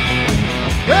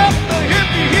 Got the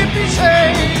hippie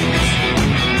shakes.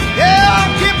 Yeah,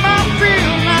 I'll get my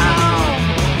feel now.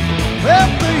 Well,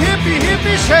 the hippie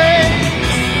shakes.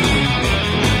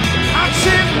 I'm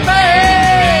sitting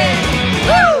back.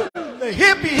 Woo! The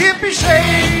hippie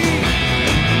shake.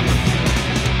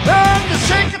 Learn to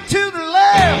shake it to the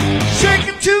left, shake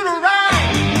it to the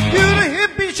right. Do the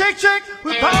hippie shake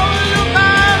with all of your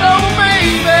might, oh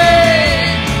baby.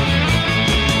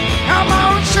 Come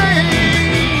on, shake.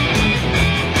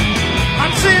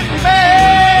 I'm sitting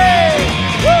back.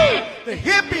 Woo! The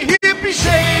hippie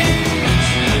shakes.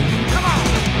 Come on.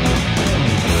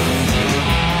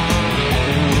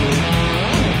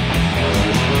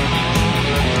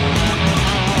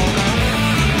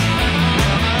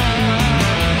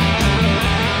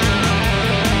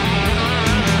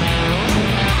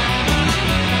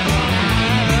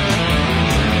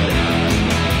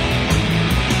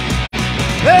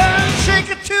 Well, shake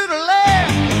it to the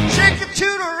left, shake it to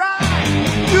the right.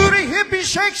 Do the hippie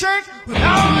shake with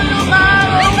all of your might,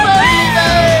 oh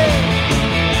baby.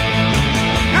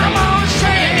 Come on,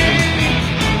 shake.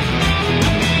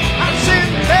 I'm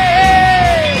sitting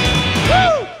there.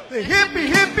 Woo! The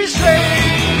hippie shake.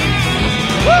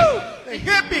 Woo! The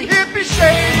hippie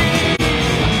shake.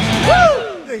 Woo!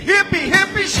 The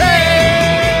hippie shake.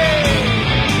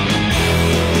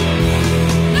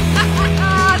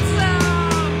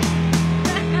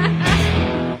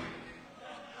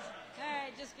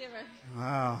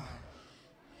 Wow.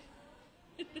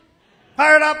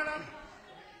 Fire it up.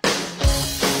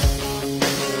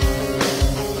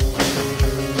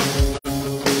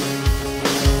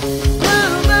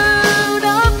 Blue moon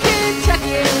of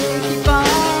Kentucky, keep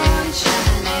on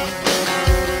shining.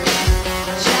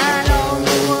 Shine on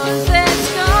the ones that's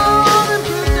gone and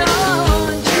proved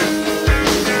untrue.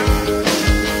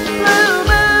 Blue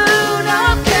moon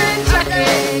of Kentucky,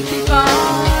 keep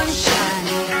on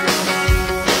shining.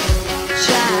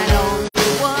 Shine on the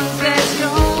ones that's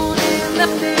gone and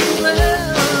left me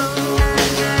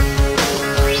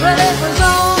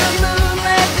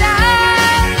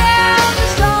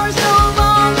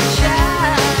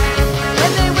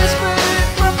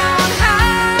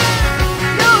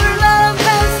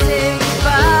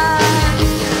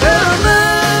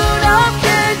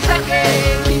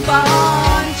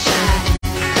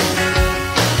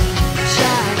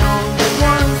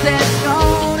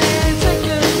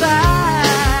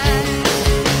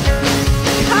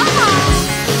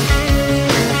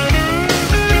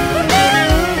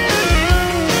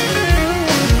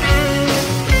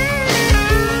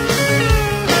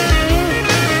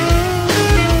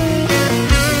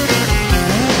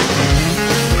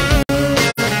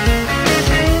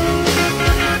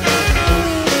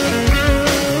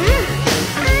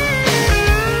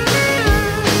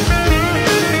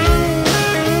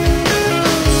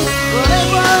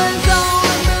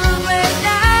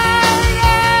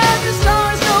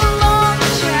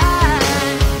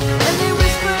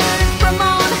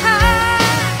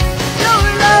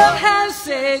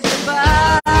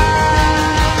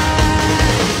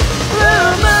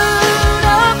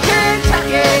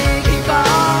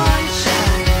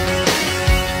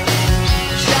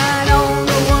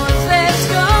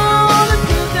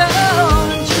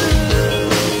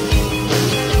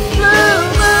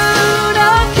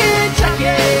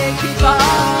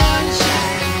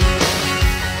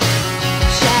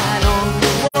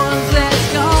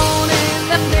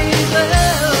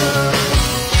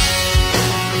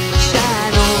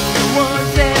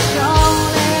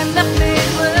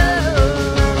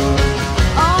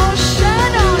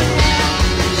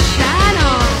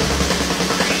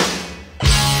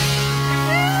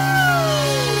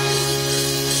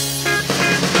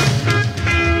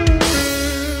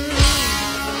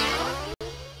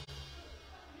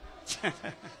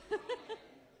Remember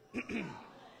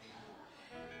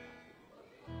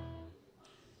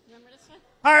this one?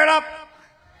 Fire it up.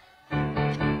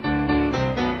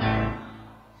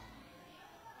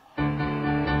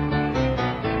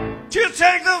 You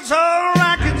take those old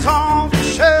rackets off the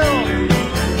shelf,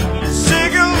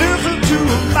 sing and listen to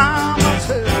it by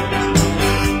myself.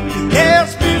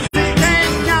 Yes, music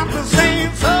ain't got the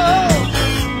same soul.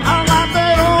 I like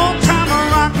that old time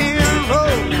of rock and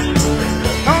roll.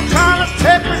 Don't try to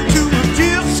take me to a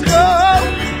disco.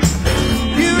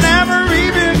 You never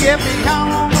even get me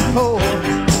out on the floor.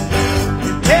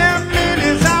 In 10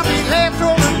 minutes I'll be left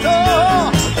on the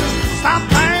door. Stop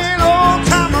playing old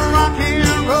time of rock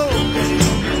and roll.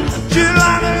 You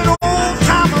like that old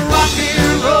time of rock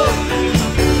and roll.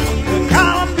 The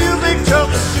kind of music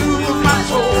just soothes my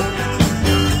soul.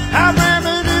 I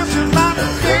reminisce about the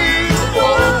days of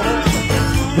old.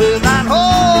 With that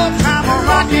old time of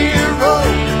rock and roll.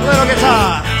 Little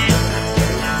guitar.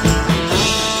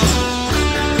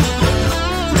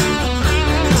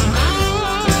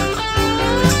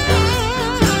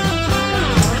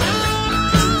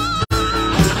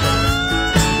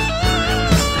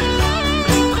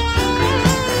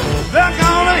 They're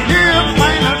gonna hear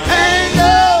playing a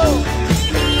tango.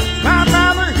 I'd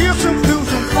rather hear some blues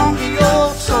and funky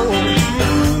old soul.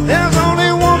 There's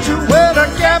only one true way to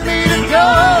get me to go.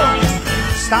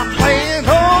 Stop playing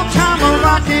old time of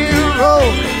rock and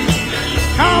roll.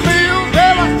 Call me a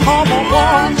rebel, call me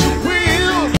one you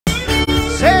will.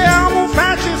 Say I'm old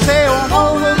fashioned, say I'm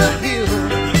over the hill.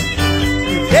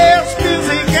 Yes,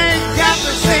 music ain't got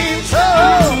the same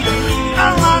soul.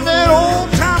 I like that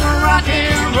old time of rock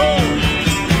and roll.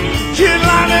 You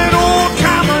like that old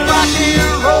time of rock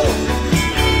and roll.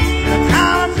 The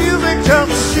kind of music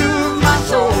just soothes my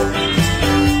soul.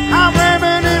 I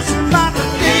reminisce about the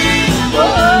days of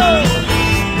old.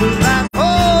 With that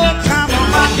old time of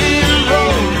rock and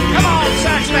roll. Come on,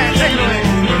 sax man, take it away.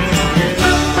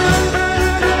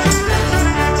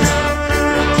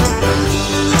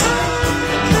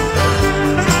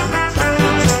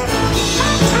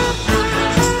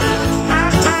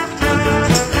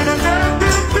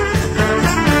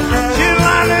 You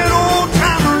like that old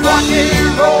time of rock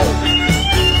and roll.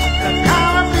 The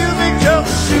kind of music just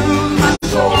soothes my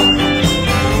soul.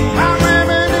 I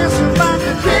reminisce about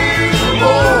the days of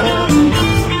old.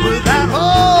 With that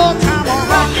old time of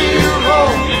rock and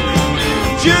roll.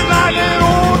 You like that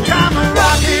old time of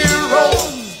rock and roll.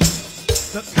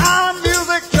 The kind of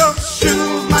music just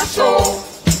soothes my soul.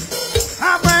 I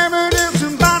reminisce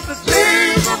about the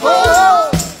days of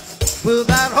old. With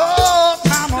that old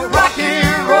time of rock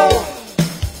and roll.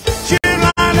 You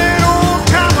like that old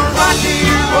time of rock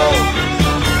and roll.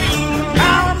 The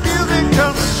kind of music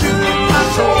just soothes my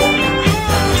soul.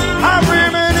 I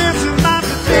reminisce about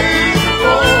the days of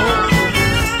old.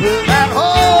 With that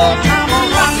old time of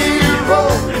rock and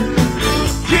roll.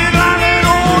 You like that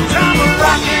old time of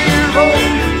rock and roll.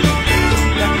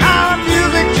 The kind of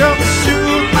music just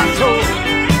soothes my soul.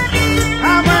 I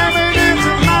reminisce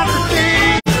about the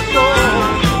days of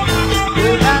old.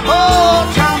 With that old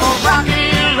time of rock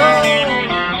and roll.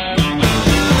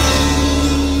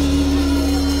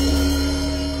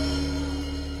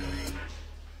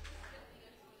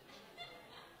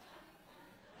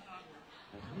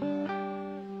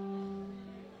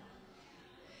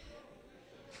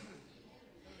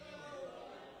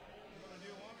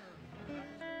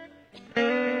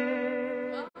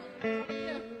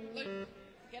 Yeah, look,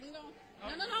 get him going.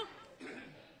 No.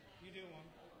 You do one.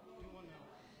 Do one now.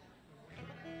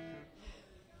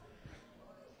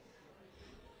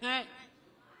 All right.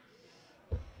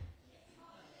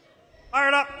 Fire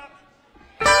it up.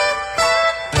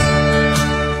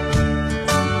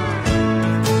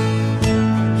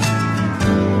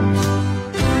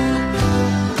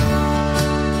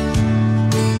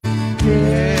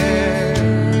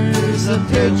 There's a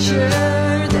picture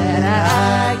that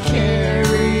I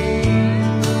carry,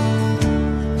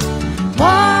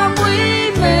 one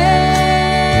we made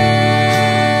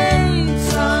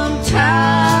some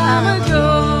time ago,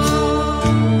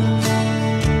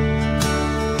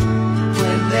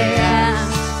 when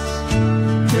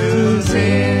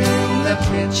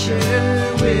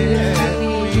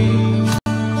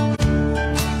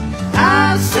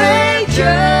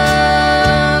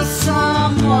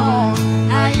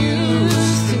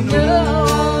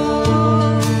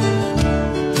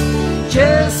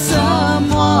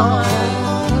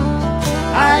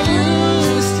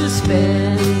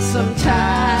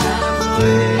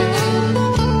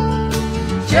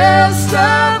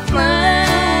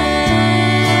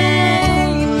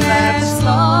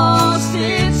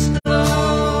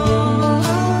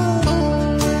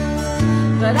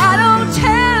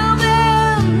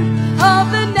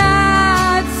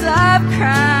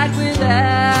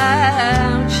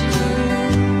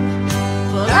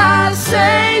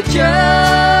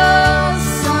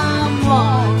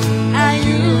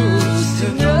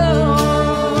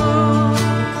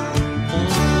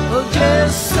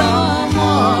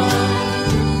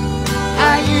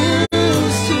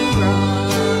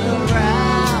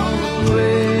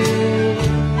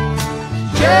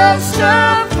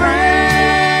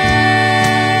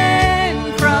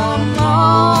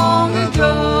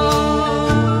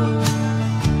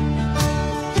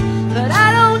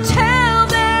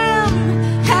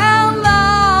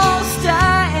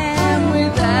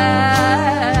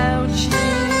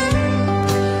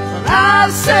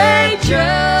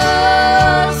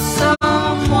just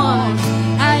someone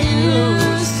I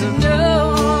used to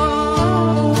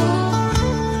know.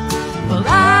 Well,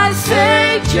 I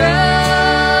say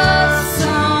just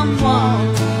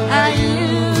someone I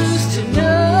used to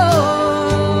know.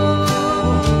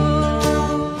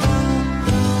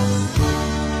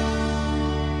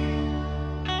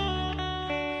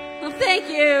 Well, thank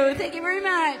you. Thank you very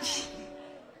much.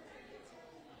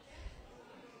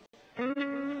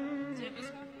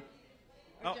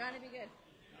 Oh. Johnny, be good.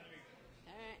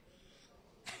 All right.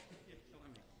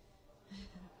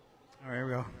 All right, here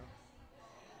we go.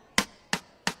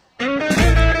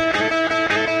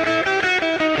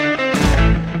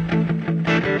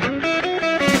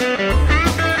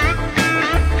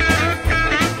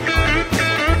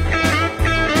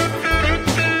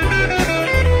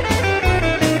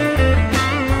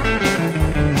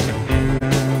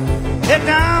 Head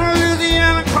down to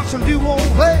Louisiana, across some new old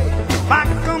way. Back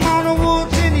come on the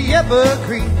woods in the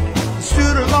evergreen.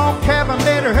 Stood a log cabin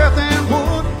made of earth and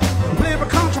wood. Played a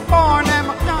country bar named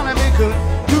McDonough be good.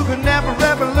 Who could never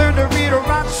ever learn to read or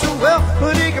write so well,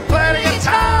 but he could play the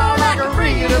guitar like a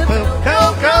reed of book.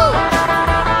 Go, go,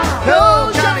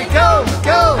 go, Johnny, go,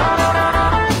 go,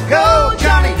 go,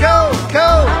 Johnny, go,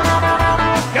 go,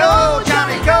 go,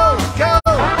 Johnny, go, go,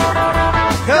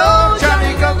 go,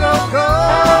 Johnny, go, go, go.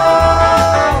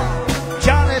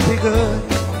 Johnny be good.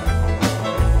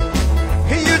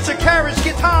 He used to carry his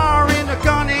guitar in a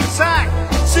gunning sack,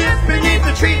 sit beneath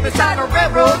the tree beside a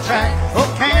railroad track. Oh,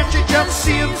 can't you just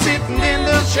see him sitting in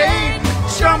the shade,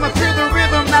 strumming through the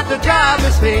rhythm that the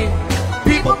drivers play?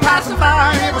 People passing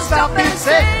by and would stop and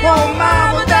say, "Oh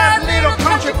my, what that little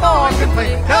country boy can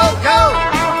play." Go, go,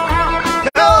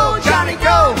 go, Johnny,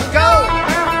 go, go,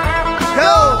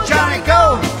 go, Johnny,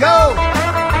 go, go,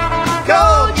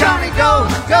 go, Johnny, go,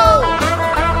 go,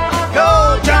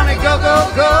 go, Johnny, go, go,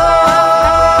 go.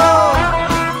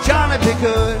 Johnny be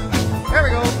good. There we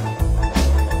go.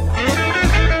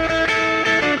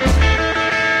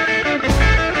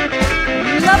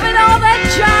 Loving all that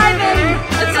jiving.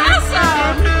 It's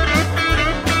awesome.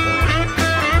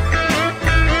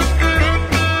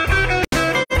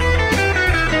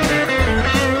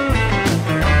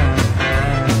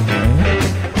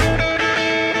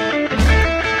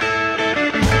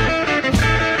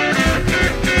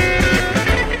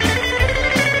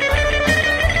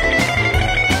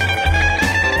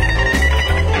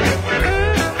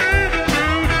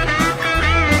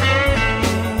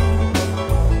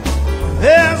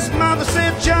 His mother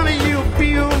said, "Johnny, you'll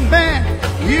be a man.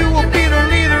 You will be the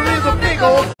leader in the big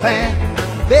old band."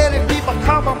 Many people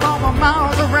come from a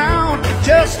miles around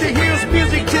just to hear his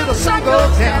music till the sun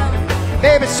goes down.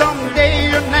 Maybe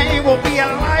someday your name will be a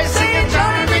light singing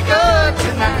Johnny be good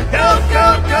tonight. Go,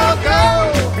 go, go, go.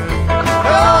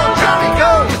 Go, Johnny,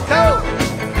 go, go.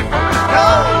 Go,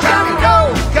 Johnny,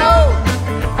 go, go.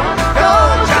 Go,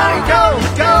 Johnny, go,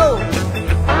 go.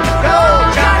 Go,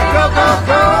 Johnny, go, go,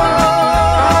 go.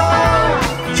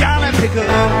 Johnny be good.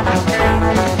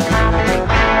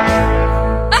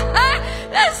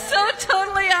 That's so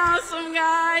totally awesome,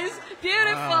 guys.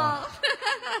 Beautiful.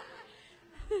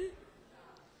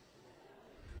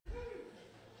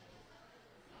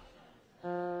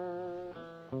 Wow.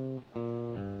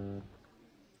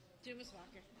 Do Miss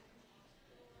Walker.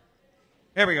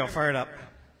 Here we go. Fire it up.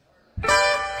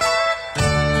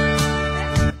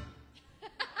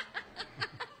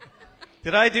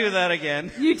 Did I do that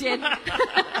again? You did.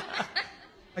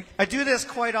 I do this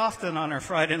quite often on our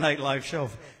Friday Night Live show.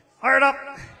 Fire it up.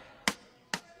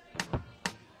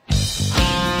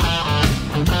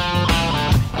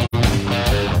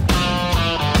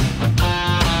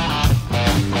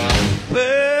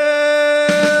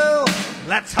 Well,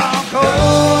 let's all go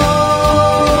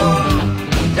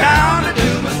down to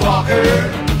Dumas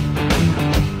Walker.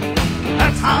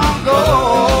 Let's all go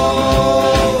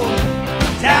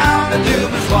down to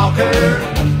Dumas Walker.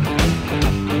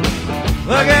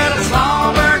 Look at the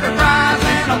Slumberger fries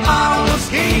and a bottle of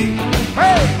whiskey.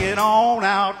 Bring it on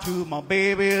out to my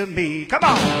baby and me. Come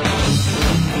on.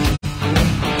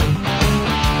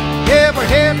 Yeah, we're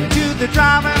heading to the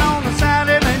driving on a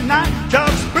Saturday night.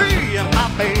 Just me and my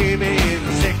baby in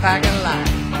the six-pack of light.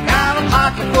 Got a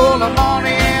pocket full of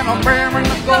money and I'm raring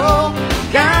to go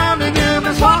down to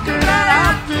Dumas Walker right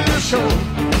after the show.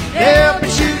 They'll be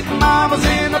shooting mamas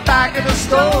in the back of the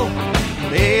store,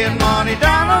 laying money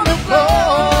down on the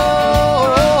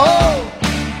floor.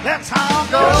 Let's all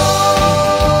go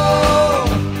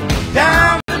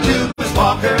down to Dumas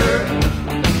Walker.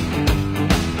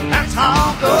 Let's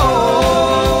all go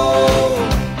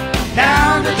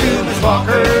down to Dumas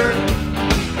Walker.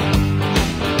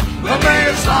 We'll bring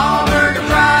a Slumberger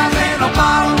fries and a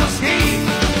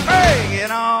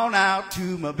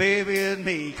my baby and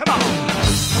me. Come on.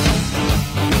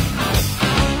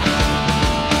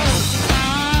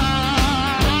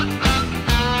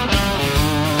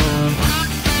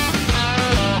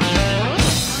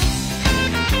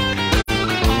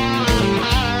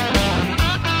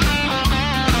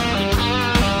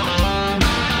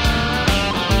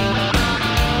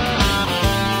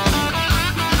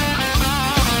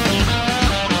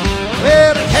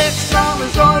 Well, it takes all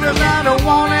his orders out of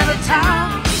one at a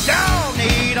time. Don't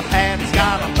need a pad, he's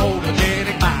got a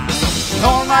photogenic mind.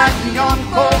 Don't like the young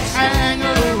folks hanging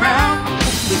around.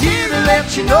 He's here to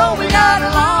let you know we got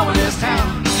along with this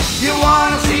town. You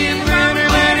wanna see him grinning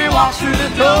when he walks through the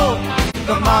door.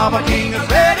 The Mama King is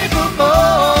ready for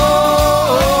more.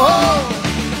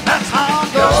 That's how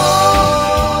it goes.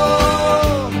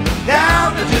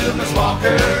 Down to Miss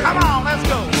Walker. Come on, let's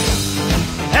go.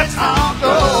 That's how it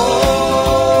goes.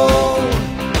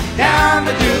 Down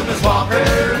to Miss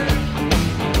Walker.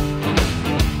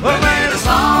 Well, with a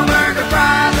Slumberger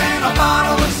fries and a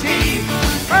bottle of tea,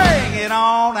 bring it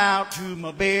on out to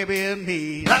my baby and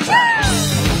me. That's right.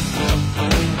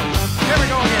 Here we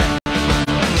go again.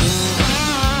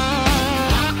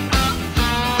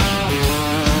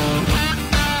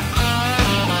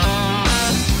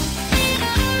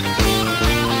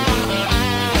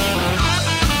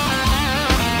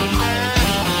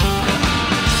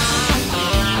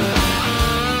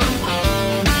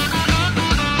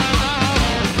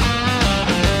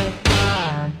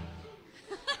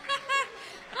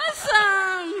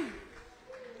 Awesome.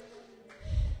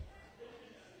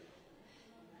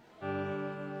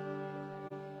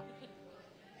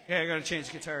 Okay, I gotta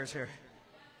change guitars here.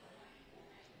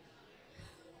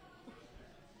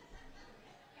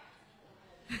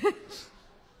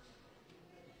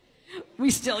 We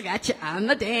still got you on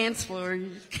the dance floor.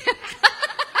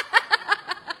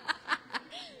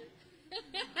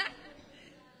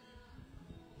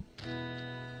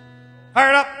 Fire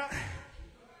it up.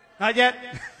 Not yet.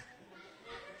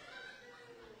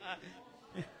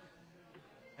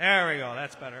 There we go.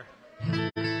 That's better.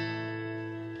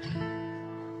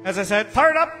 As I said,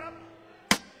 fire it up.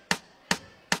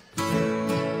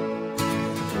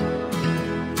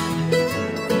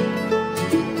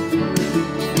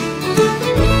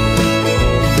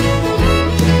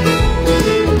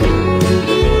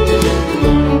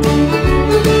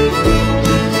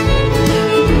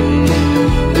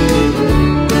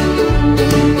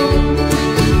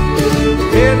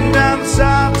 Heading down the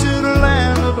south to the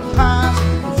land of the pines,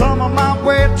 from on my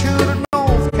way to the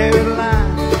North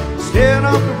Carolina. Staring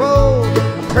up the road, I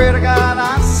pray to God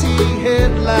I see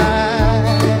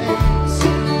headlights.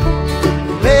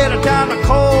 Later down the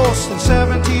coast in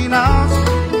 17 hours,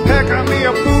 picking me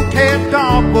a bouquet of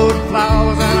dogwood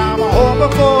flowers, and I'm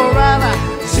hoping for a ride. I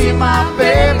see my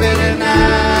baby tonight.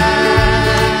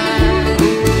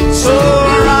 So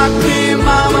rock me,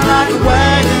 mama, like a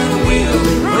wagon wheel.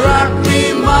 Rock me,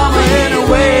 mama, any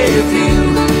way you feel.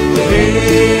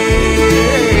 Hey,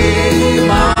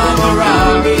 mama,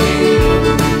 rock me.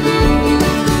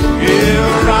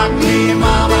 Yeah, rock me,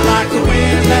 mama, like the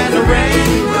wind and the rain.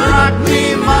 Rock me,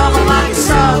 mama, like a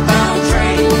southbound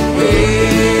train.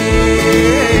 Hey,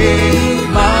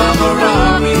 mama,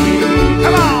 rock me.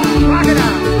 Come on, rock it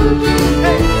out.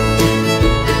 Hey.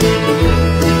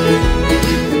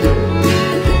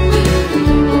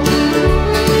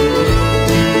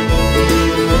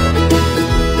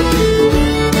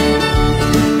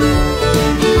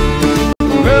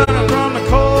 Running from the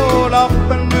cold up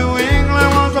in New England,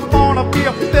 was I born to be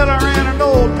a fiddler in an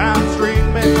old town street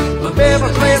band. My baby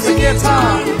plays the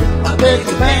guitar, I make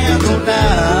the band go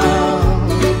down.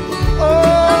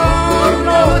 Oh,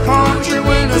 no country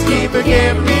winners keep it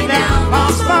getting me down.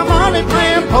 Lost my money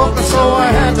playing poker, so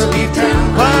I had to leave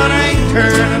town. But I ain't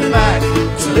turning back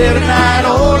to living that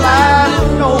old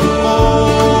life no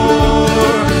more.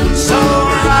 So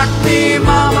rock me,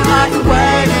 mama, like a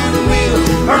wagon wheel.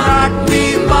 Rock me,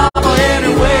 mama,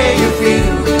 any way you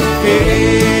feel.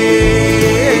 Hey,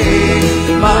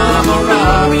 mama,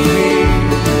 rock me.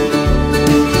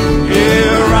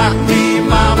 Yeah, rock me,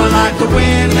 mama, like the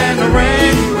wind and the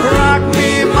rain. Rock me,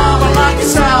 mama, like a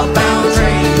southbound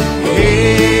train.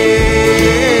 Hey,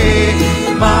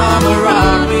 mama,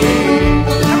 rock me.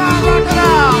 Come on, rock it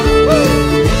out. Woo.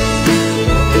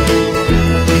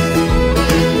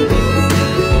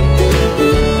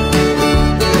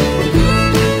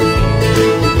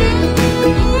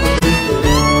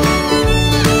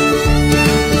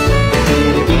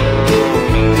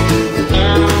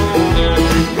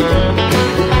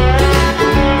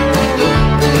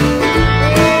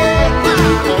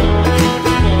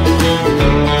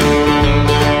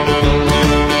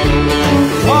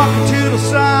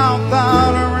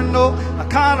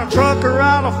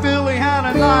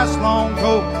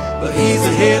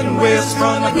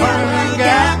 Island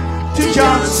Gap to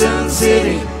Johnson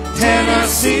City,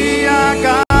 Tennessee. I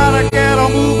gotta get a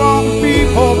move on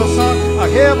before the sun. I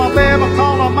hear my baby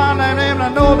calling my name and I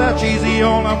know that she's the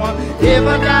only one. If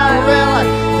I die really,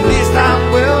 at least I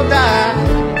will die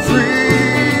free.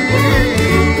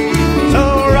 So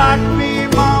rock me,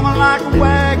 mama, like a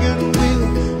wagon wheel.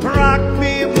 Rock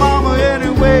me, mama,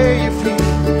 any way you feel.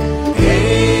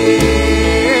 Hey,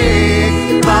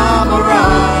 mama,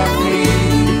 rock me.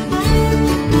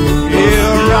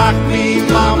 Yeah, rock me,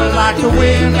 mama, like the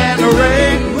wind and the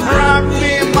rain. Rock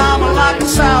me, mama, like a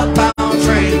southbound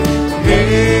train.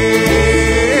 Hey,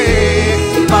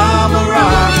 mama,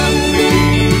 rock me.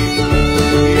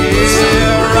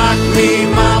 Yeah, rock me,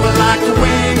 mama, like the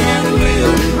wind and the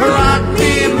wheel. Rock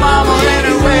me, mama,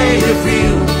 any way you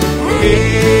feel.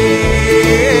 Hey,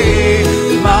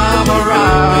 mama,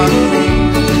 rock me.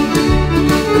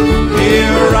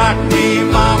 Yeah, rock me,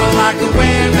 mama, like the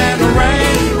wind and the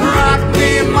rain. Rock me,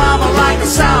 mama, like a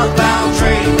southbound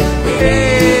train.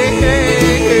 Hey,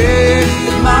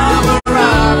 mama,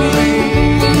 rock me.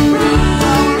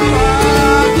 Mama,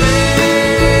 rock me.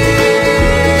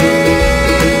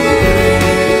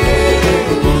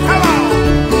 Come on.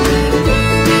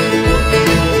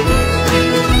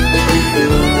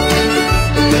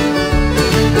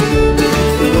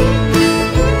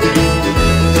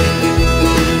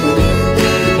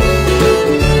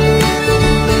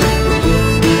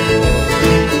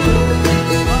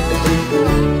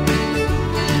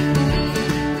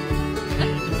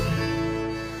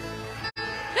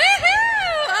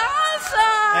 Woohoo!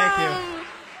 Awesome! Thank you.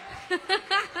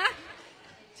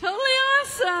 Totally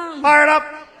awesome. Fire it up.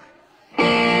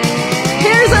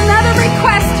 Here's another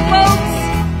request, folks.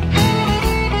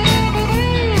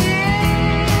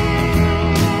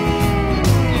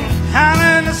 Out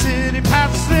in the city,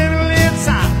 past the city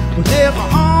inside, where there's a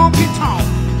honky tonk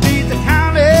beneath the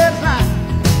county line.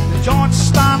 The joint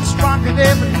starts rocking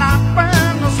every night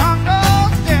when the sun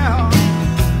goes down.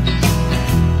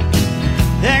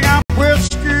 They got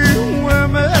whiskey,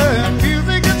 women,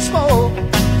 music and smoke.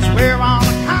 Swear on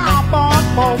the cowboy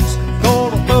folks go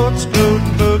to boots, good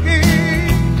boogie.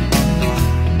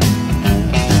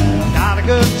 Got a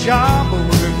good job, but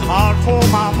work hard for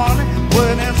my money.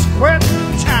 When it's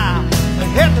quitting time, I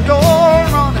hit the door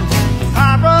running.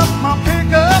 Fire up my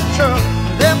pickup truck,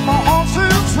 let my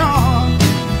horses run.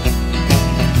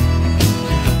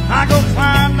 I go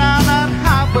flying down that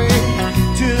highway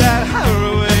to that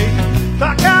highway.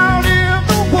 Back out in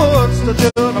the woods to do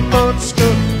the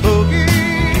boots-good boogie.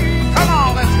 Come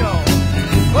on, let's go.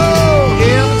 Whoa,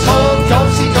 here's old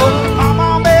do-si-do. Come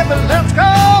on, baby, let's go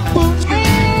boots-good.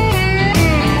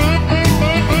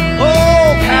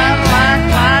 Oh, Cadillac,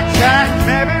 blackjack,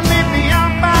 baby, meet me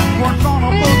out back. We're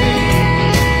gonna boogie.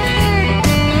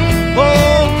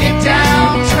 Oh, get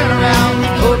down, turn around,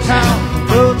 go town,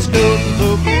 boots-good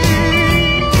boogie.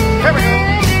 Here we go.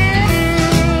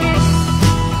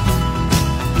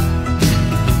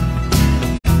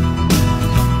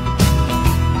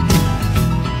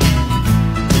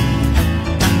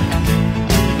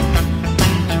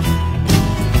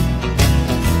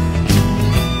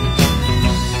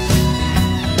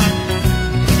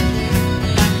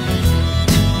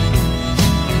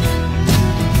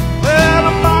 Well,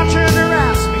 a bartender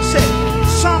asked me, said,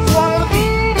 "Son, what'll it be?"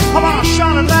 I'm on a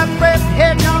shot of that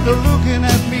redhead yonder looking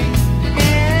at me.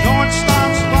 Joint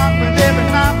starts rocking every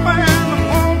night when the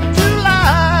 4th of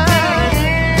July.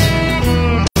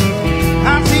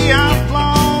 I see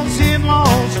outlaws,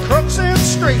 in-laws, crooks and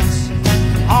streets,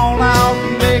 all out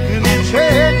making it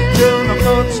shake, doing the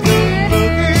boots-good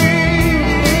boogie.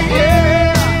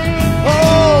 Yeah.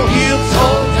 Oh, here's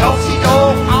old do-si-do.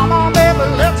 Come on, baby,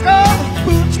 let's go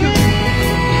boots-good.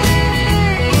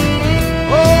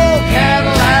 Oh,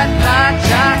 Cadillac,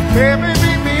 blackjack, baby,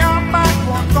 meet me on back.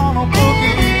 We're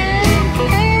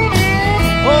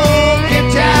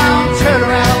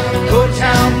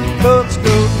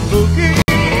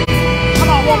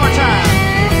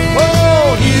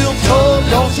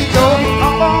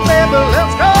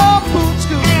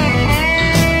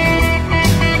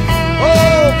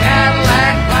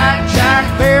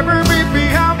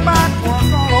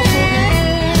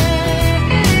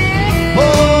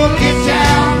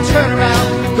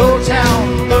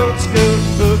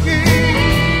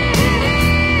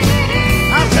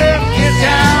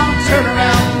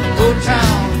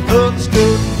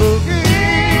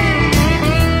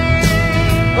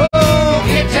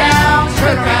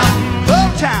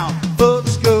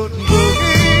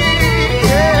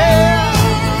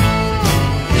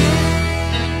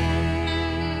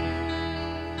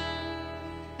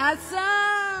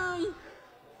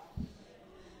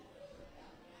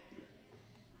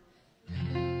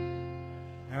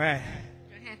All right.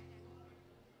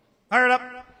 Fire it up.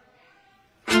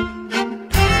 Take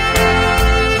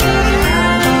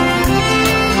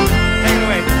it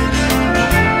away.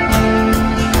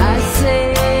 I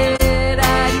said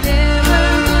I'd never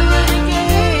do it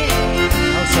again.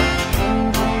 Oh, sorry.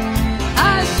 I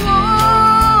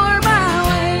swore by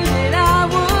way that I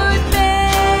would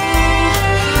bend,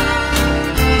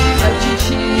 but you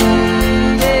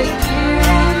cheated, dear,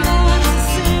 and that's a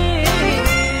sin.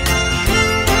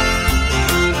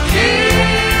 Here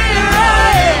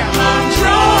I am, I'm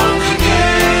drunk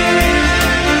again.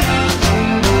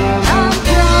 I'm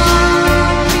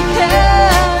drunk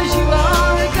because you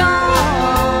are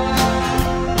gone.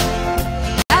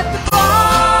 At the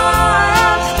bar,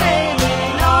 I'm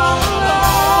standing all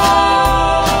alone,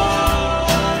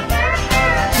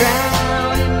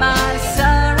 drowning my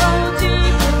sorrow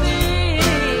deep within.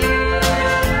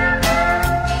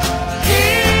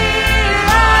 Here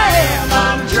I am,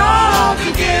 I'm drunk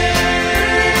again.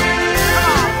 Come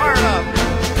on, fire it up.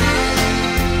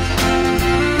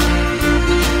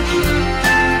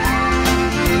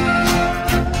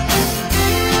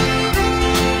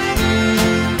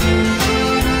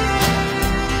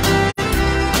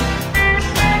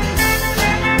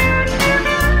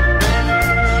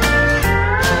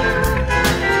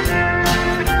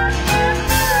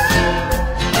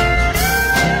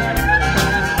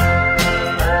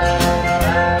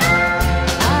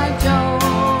 I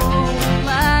don't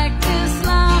like this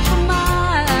life of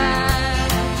mine.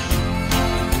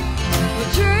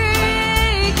 We're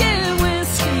drinking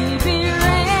whiskey, beer,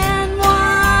 and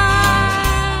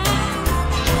wine.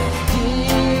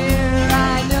 Dear, I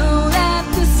know that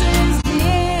this is the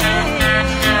end.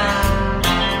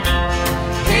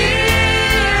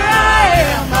 Here I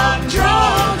am, I'm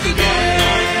drunk again.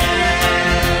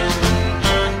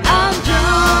 I'm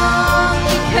drunk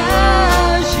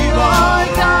because you are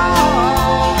gone.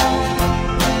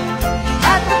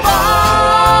 At the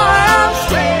bar, I'm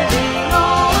standing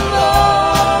all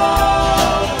alone,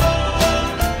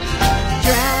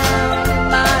 drowning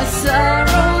my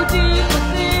sorrow deep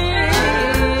within.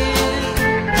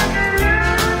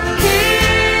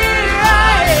 Here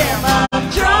I am, I'm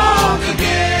drunk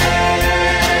again.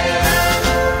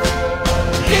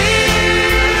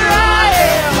 Here I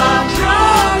am, I'm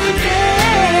drunk again.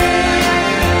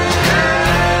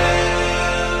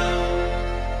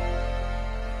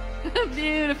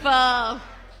 Beautiful.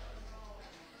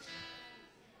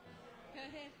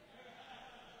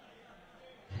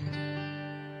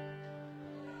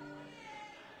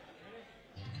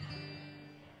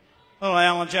 Little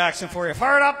Alan Jackson for you.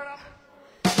 Fire it up.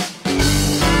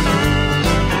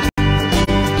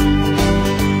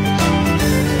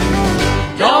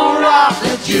 Don't rock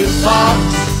the jukebox.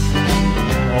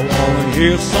 I wanna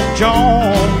hear some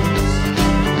Jones.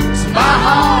 So my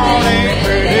heart ain't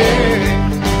ready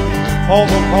for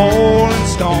the Rolling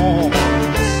Stones.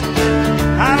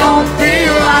 I don't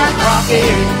feel like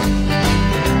rocking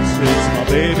since my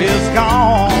baby's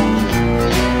gone.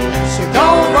 So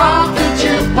don't rock the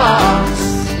jukebox.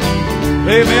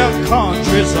 Play me a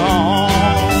country song.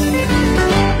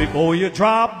 Before you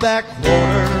drop that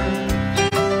quarter,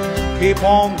 keep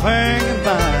on thinking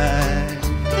back.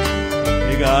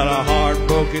 You got a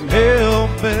heartbroken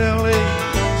hillbilly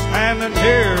standing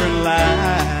here in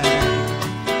line.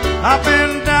 I've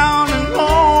been down and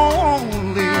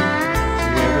lonely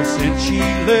ever since she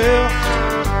left.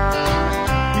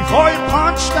 Before you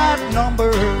punch that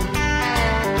number,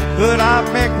 could I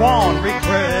make one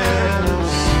request?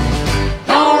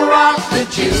 Don't rock the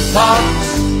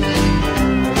jukebox.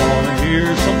 I wanna hear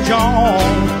some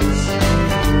Jones.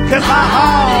 'Cause my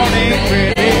heart ain't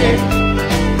ready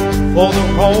for the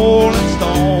Rolling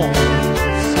Stones.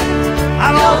 I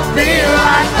don't feel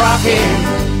like rocking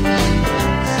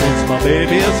since my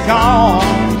baby is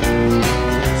gone.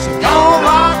 So don't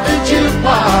rock the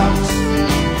jukebox.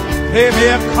 Play me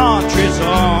a country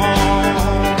song.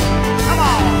 Come on.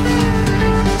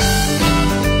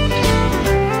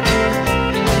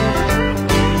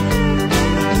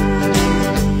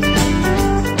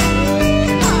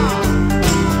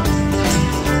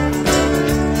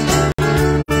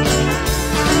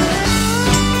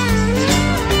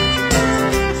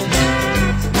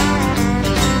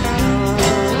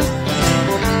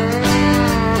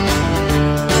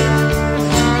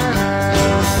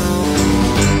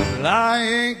 I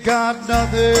ain't got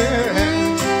nothing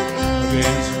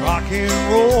against rock and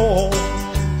roll,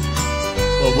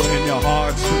 but when your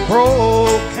heart's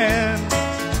broken,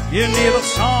 you need a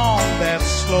song that's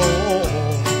slow.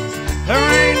 There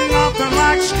ain't nothing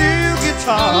like steel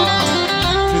guitar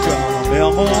to drown a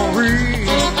memory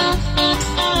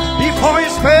before you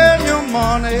spend your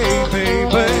money,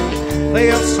 baby, play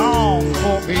a song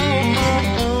for me.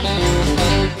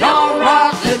 Don't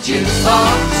rock the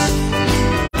jukebox.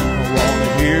 I wanna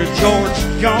hear George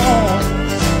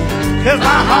Jones, 'cause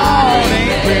my heart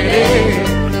ain't ready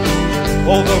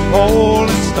for the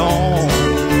Rolling Stones.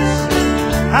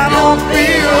 I don't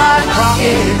feel like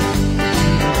rocking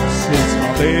since my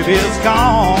baby's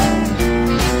gone.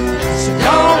 So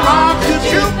don't rock the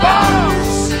jukebox,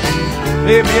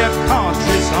 maybe a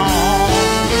country song.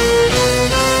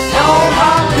 Don't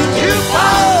rock the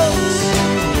jukebox,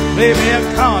 maybe a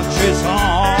country song.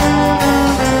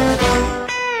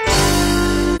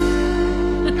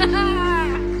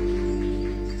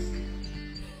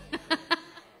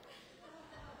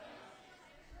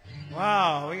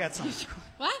 Wow, we got some.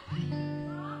 What?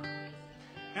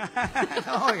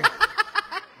 Oh, yeah.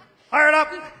 Fire it up.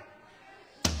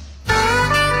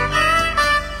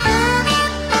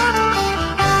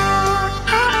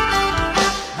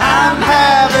 I'm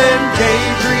having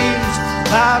daydreams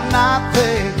about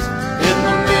nothing in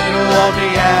the middle of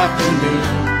the afternoon,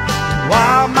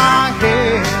 while my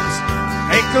hands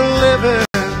make a living,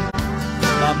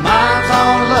 my mind's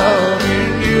on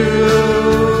loving you.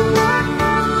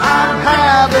 I'm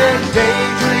having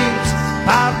daydreams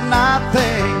about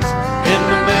nothing in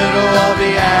the middle of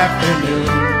the afternoon.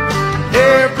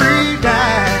 Every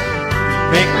night,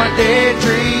 make my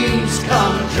daydreams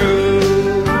come true.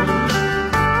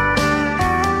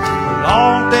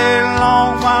 All day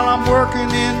long while I'm working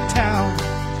in town,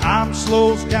 time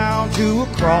slows down to a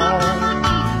crawl.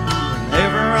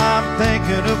 Whenever I'm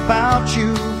thinking about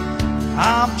you,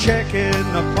 I'm checking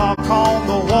the clock on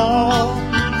the wall.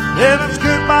 Then it's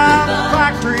goodbye to the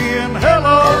factory and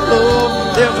hello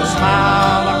love. There's a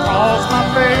smile across my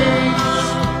face,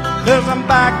 'cause I'm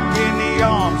back in the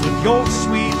arms of your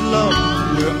sweet love,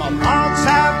 where my thoughts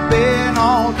have been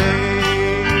all day.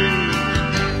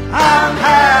 I'm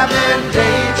having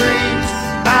daydreams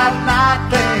about night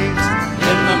things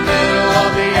in the middle of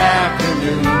the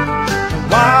afternoon,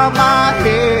 while my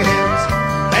hands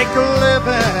make a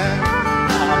living,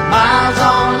 my mind's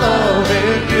on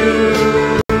loving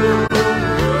you.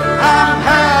 I'm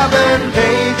having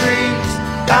daydreams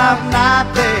about night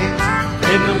things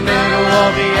in the middle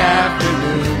of the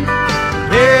afternoon.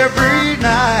 Every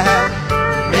night,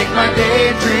 make my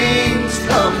daydreams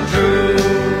come true.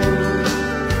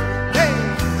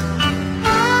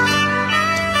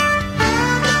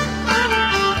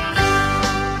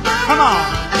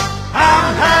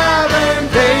 I'm having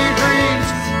daydreams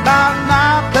about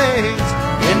night things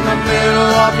in the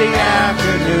middle of the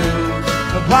afternoon,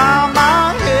 while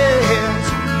my hands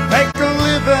make a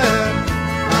living,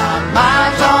 my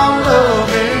mind's on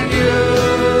loving you.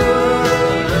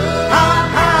 I'm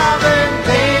having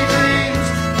daydreams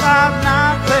about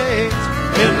night things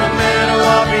in the middle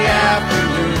of the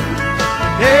afternoon.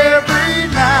 Every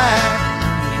night,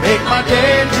 make my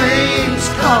daydreams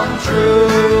come true.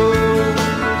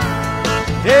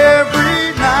 Every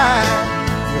night,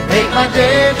 make my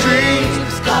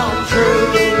daydreams come true.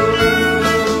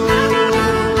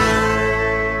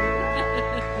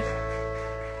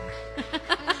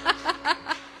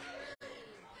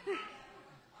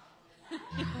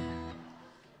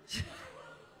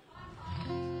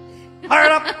 Fire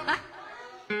it up.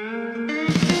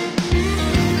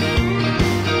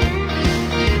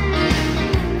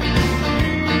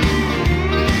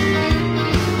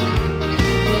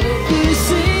 You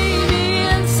see me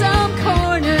in some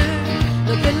corner,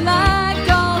 looking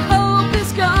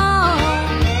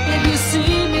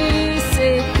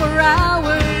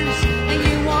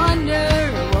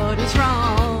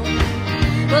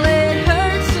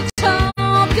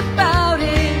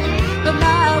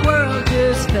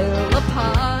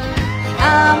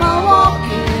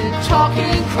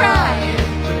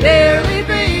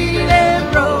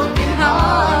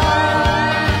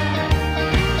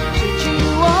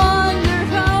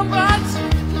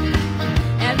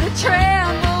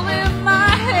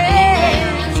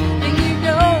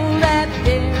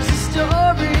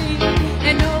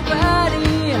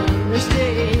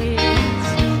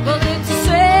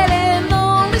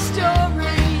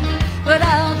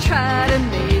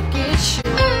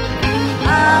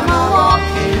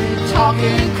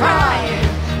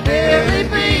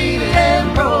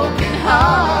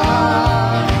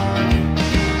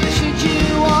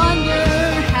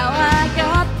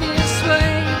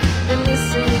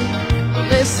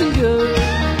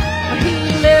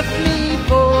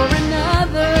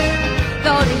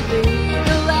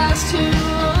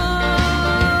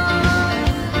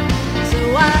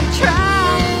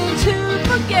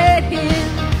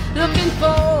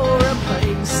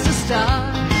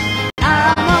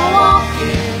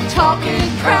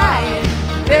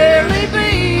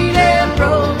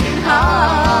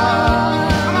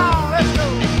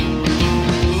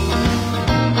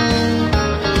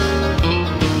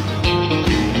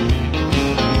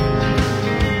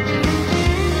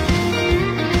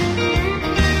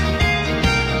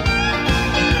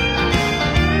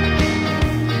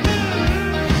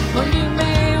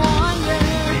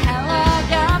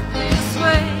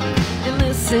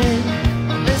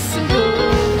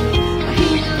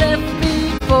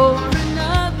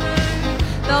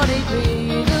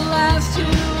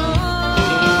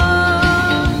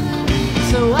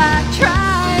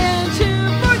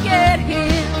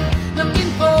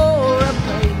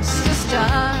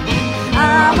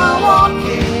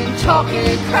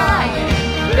talking, crying,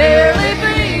 barely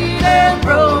breathing,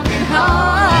 broken heart.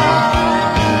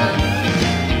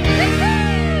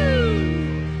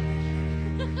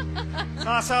 It's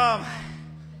awesome.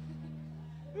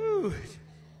 Woo.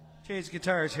 Change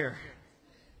guitars here.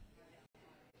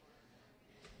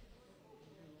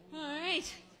 All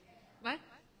right. What?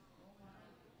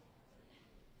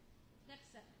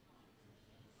 Next set.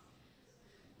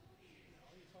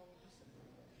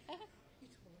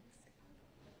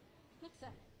 Next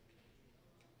set.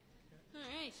 All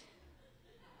right.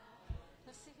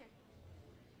 Let's see here.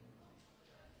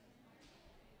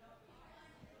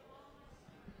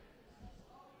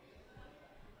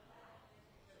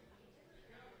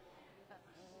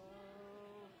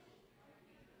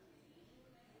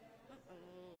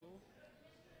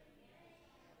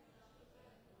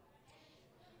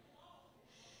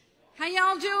 How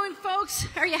y'all doing, folks?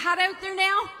 Are you hot out there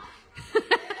now?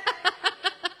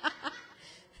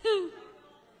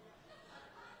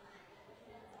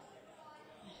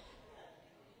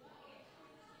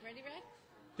 Ready, Red?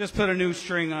 Just put a new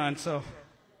string on, so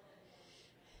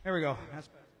there we go. That's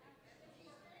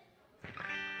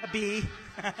a B.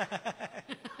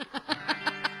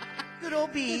 Good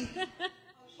old B.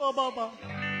 Bo, bo, bo.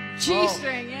 G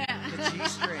string, yeah. The G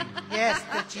string. Yes,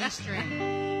 the G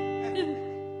string.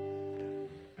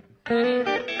 All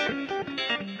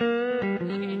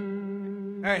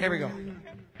right, here we go.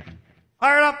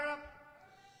 Fire it up.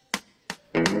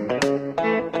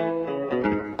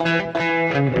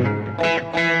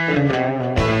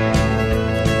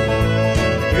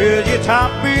 Well, you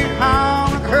taught me how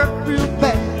to hurt real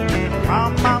bad, cry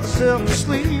myself to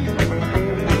sleep.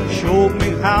 Showed me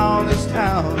how this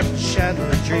town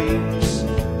shattered dreams.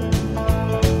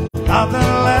 Taught the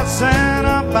lesson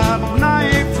about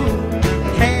night food.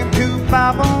 Came to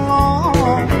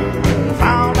Babylon.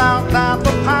 Found out that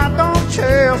the pie don't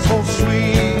taste so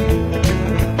sweet.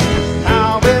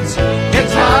 Now it's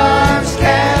guitars,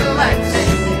 Cadillacs,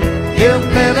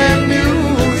 hillbilly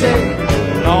music,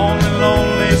 lonely,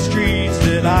 lonely streets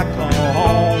that I call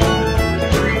home.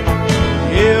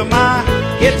 Hear my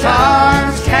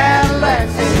guitars,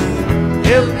 Cadillacs,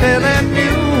 hillbilly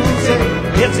music,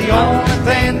 it's the only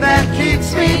thing that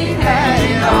keeps me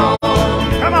hanging on.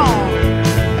 Come on.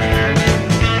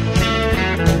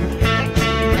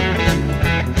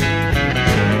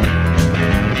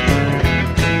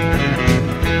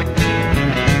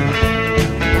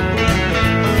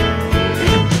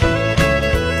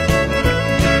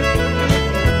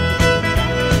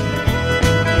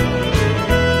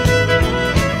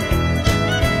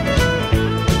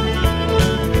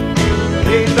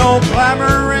 Ain't no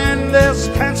glamour in this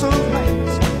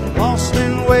Pennsylvania, lost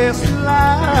in waste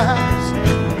lives.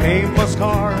 Painful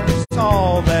scars,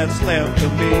 all that's left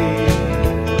of me.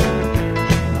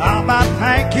 I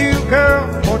thank you, girl,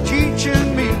 for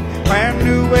teaching me brand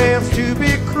new ways to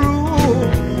be cruel.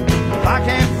 If I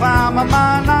can't find my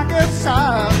mind, I guess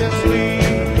I'll just leave.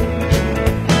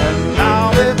 And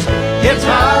now it's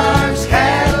guitars,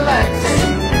 Cadillacs,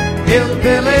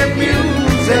 hillbilly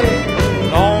music,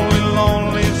 lonely,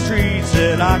 lonely streets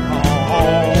that I call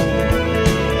home.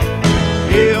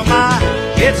 Hear my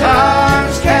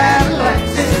guitars,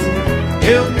 Cadillacs,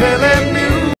 hillbilly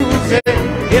music,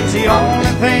 it's the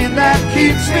only thing that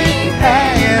keeps me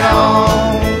hanging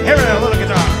on. Here we go, a little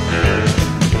guitar.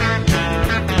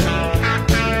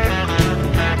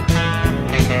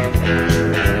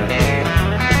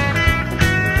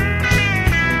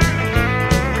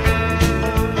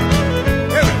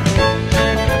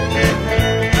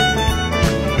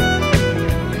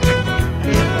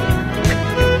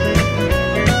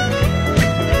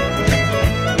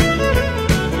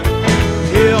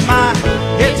 Hear my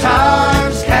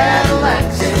guitars,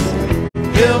 Cadillacs,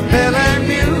 hillbilly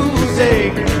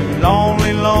music,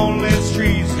 lonely, lonely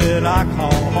streets that I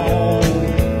call home.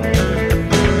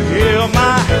 Hear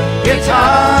my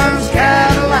guitars,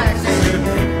 Cadillacs,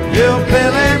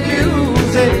 hillbilly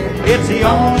music, it's the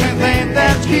only thing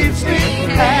that keeps me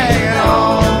hanging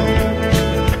on.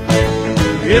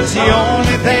 It's the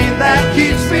only thing that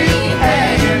keeps me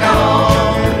hanging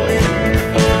on.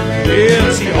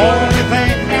 It's the only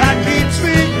thing that keeps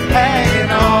me hanging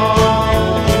on.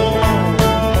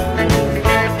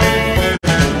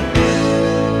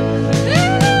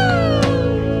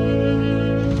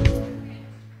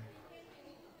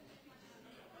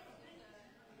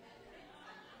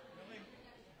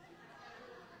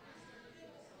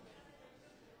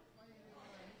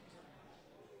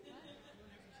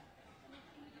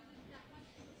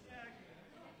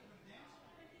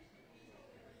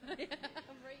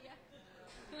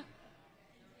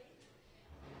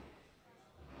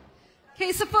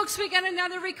 Okay, so folks, we got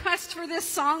another request for this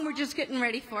song. We're just getting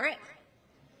ready for it.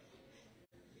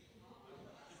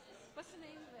 What's the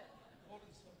name of it?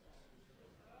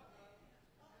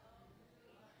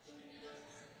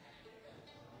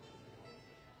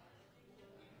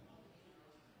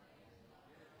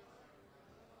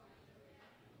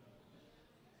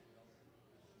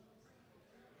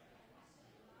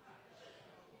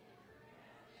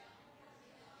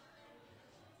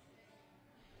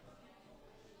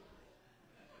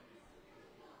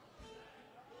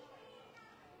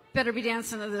 Better be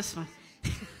dancing to this one.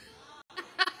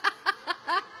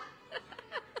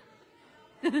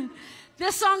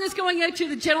 This song is going out to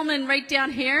the gentleman right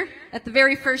down here at the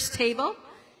very first table.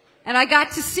 And I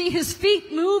got to see his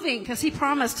feet moving because he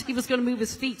promised he was going to move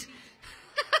his feet.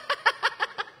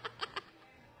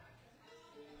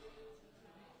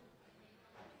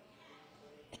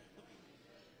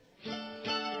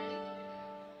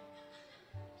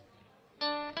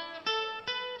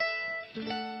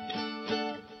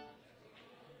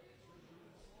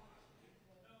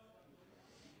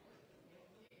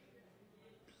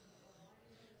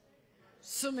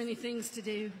 So many things to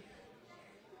do.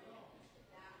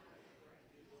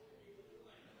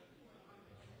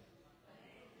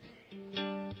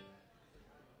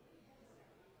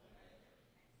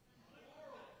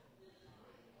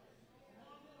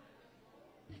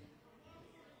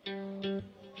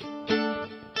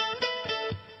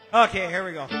 Okay, here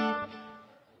we go.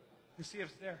 Let's see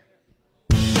if it's there.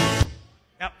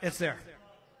 Yep, it's there.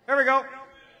 Here we go.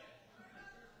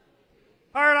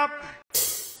 Fire it up.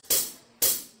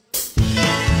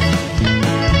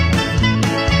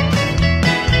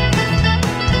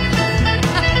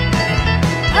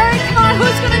 All right, come on,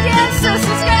 who's going to dance this?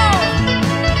 Let's go.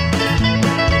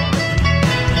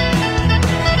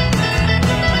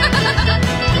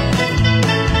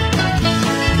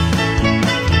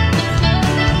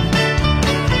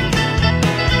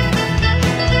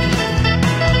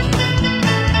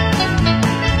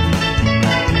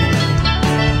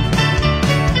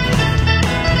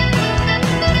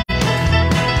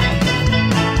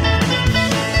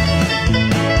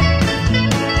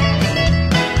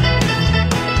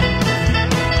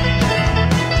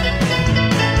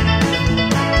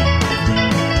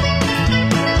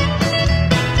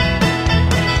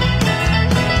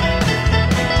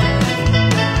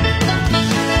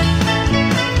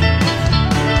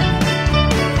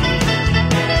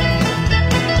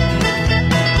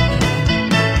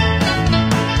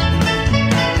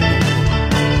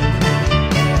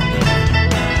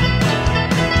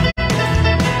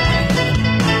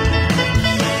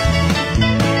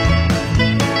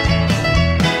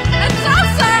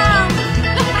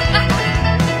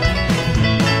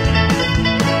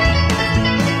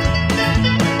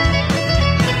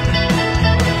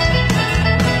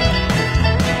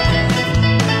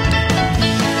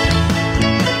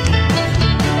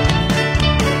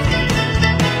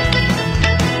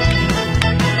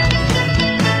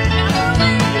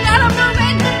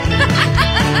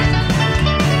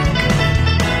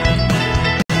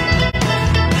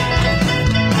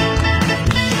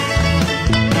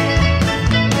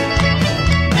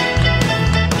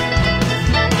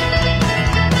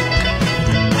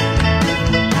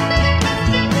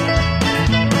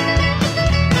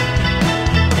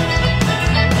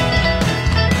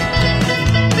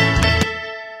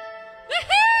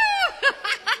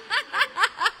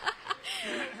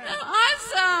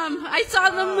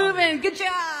 Good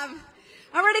job.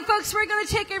 All righty, folks, we're going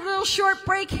to take a little short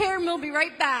break here, and we'll be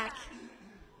right back.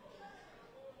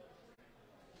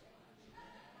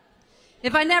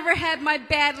 If I never had my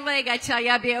bad leg, I tell you,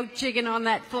 I'd be out jigging on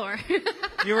that floor.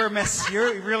 You were miss.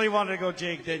 You really wanted to go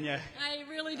jig, didn't you? I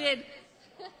really did.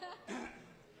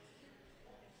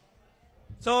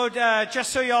 So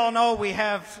just so you all know, we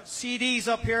have CDs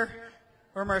up here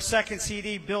from our second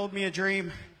CD, Build Me a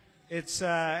Dream. It's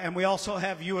and we also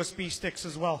have USB sticks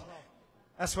as well.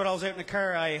 That's what I was out in the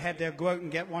car. I had to go out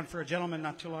and get one for a gentleman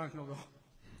not too long ago.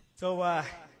 So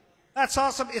that's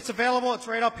awesome. It's available. It's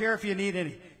right up here if you need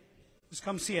any. Just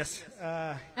come see us.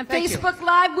 And Facebook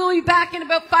Live, we'll be back in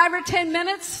about 5 or 10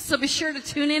 minutes, so be sure to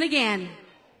tune in again.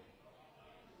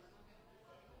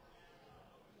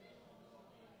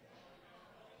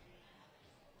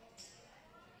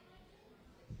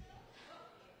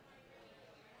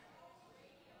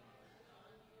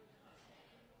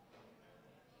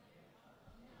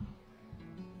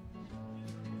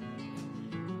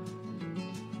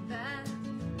 Back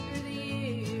through the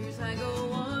years, I go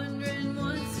wandering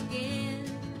once again.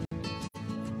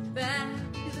 Back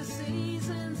to the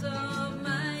seasons of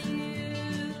my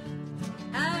youth.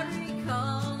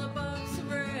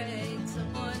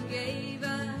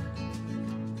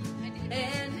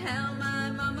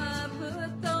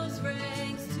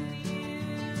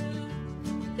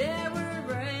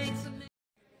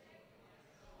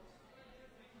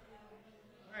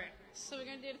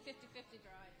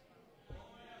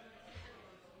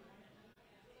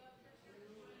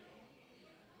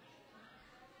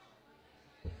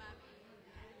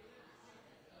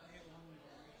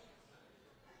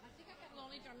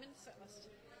 set list.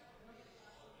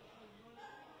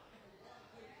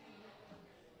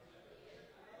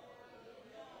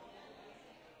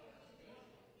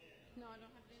 No, I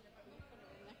don't have to do that. I'm going to put it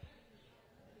in there.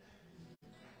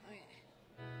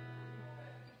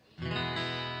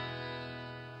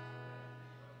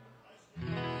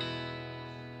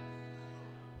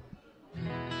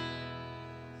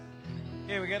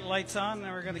 Okay, we got lights on,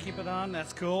 and we're going to keep it on.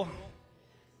 That's cool.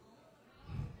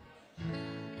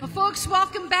 Well, folks,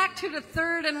 welcome back to the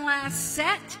third and last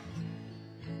set.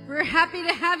 We're happy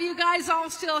to have you guys all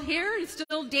still here and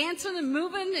still dancing and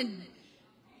moving and,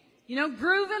 you know,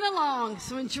 grooving along.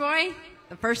 So enjoy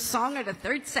the first song of the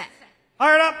third set.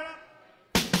 Fire it up!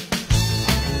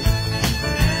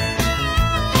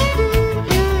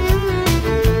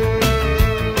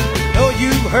 Know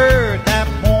you heard that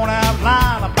worn out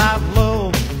line about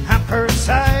love at first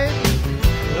sight.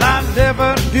 Well, I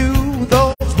never knew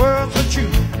those words were true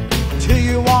till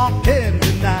you walked in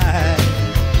tonight.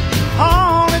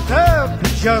 All it took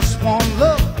was just one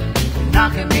look,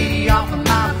 knocking me off of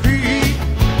my feet.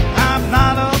 I'm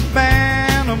not a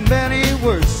man of many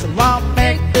words, so I'll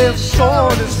make this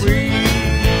short and sweet.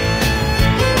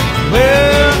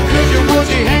 Well, could you, would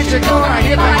you, ain't you gonna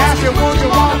hit my ass? You, would you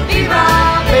wanna be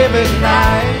my baby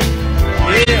tonight?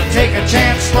 Yeah, take a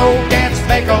chance, slow dance,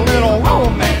 make a little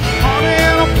romance. Honey,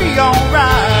 it'll be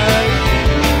alright.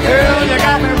 Girl, you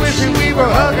got me wishing we were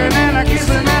hugging and a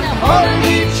kissing and holding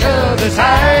each other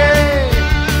tight.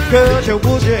 Could you,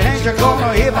 would you, ain't you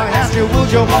gonna hit my ass? You,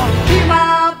 would you wanna be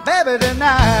my baby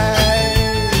tonight?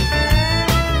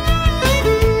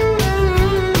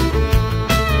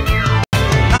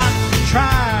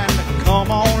 Trying to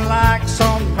come on like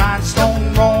some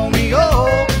rhinestone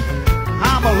Romeo.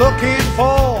 I'm looking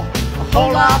for a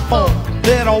whole lot more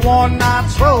than a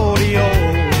one-night rodeo.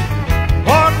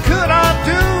 What could I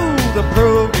do to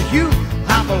prove to you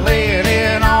I'm laying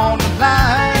it on the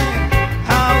line?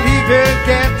 I'll even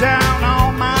get down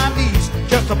on my knees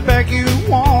just to beg you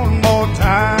one more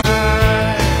time.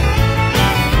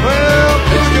 Well,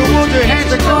 could you, would you, ain't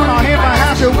you gonna hit my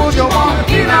house? You, would you wanna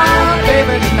be my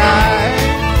baby tonight?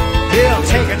 Yeah,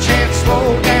 take a chance,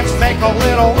 slow dance, make a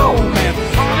little romance.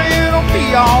 Honey, it'll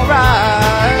be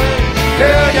alright.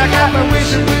 Girl, you got me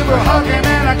wishing we were hugging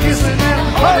and a kissing and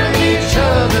holding each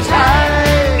other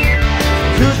tight.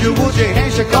 Could you, would you,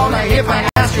 ain't you gonna hit my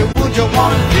house? You, would you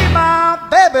wanna be my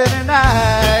baby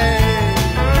tonight?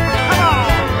 Come on.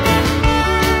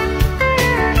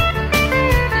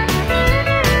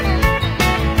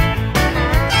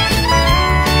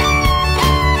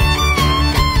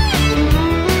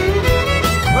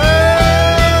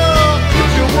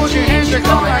 You're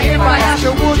gonna hit my house,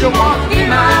 or would you wanna be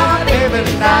my baby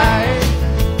tonight?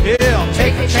 Yeah,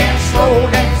 take a chance, slow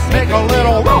dance, make a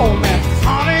little romance.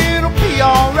 Honey, it'll be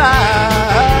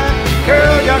alright.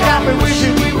 Girl, you got me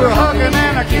wishing we were hugging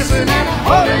and a kissing and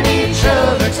holding each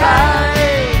other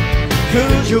tight.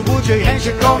 Could you, would you, ain't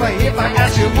you gonna hit my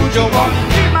house, or would you wanna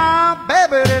be my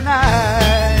baby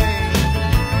tonight?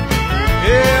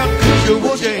 Yeah, could you,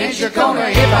 would you, ain't you gonna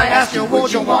hit my house, or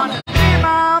would you wanna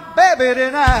my baby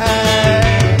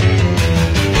tonight?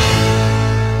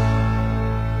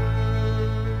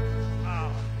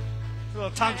 Wow. A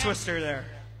little tongue twister there.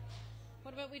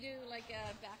 What about we do like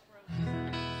a back row?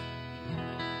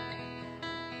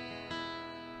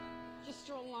 Just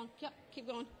stroll along. Yep, keep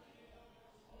going.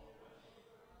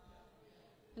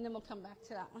 And then we'll come back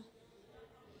to that one.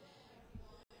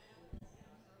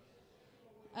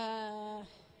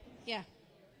 Yeah.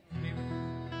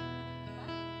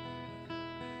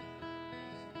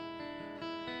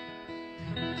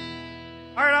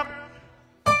 Fire it up!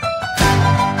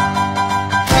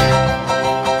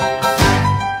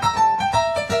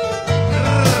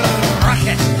 Rock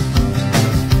it.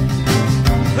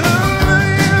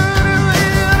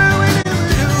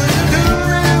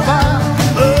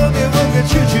 Boogie,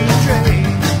 choo-choo train.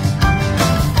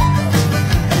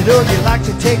 You know you like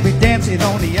to take me dancing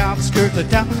on the outskirts of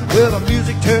town, with the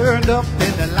music turned up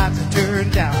and the lights are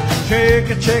turned down. Shake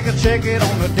it, shake it, shake it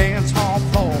on the dance hall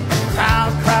floor.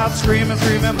 Crowd screaming,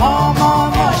 screaming, more,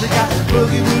 more, more. She got the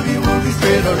boogie, woogie, woogie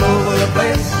spread all over the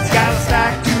place. She got a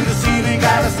stack to the ceiling,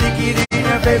 got a stick it in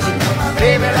her face. And my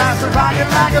baby likes to rock it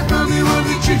like a boogie,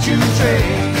 woogie, choo-choo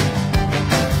train.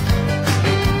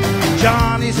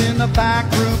 Johnny's in the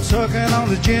back room sucking on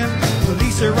the gin.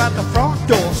 Lisa at the front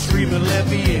door screaming, let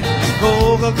me in.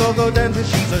 Go, go, go, go dancing,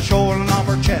 she's a showing off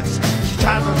her chest. She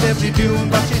tries to let me do,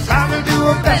 but she's trying to do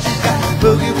her best. She's got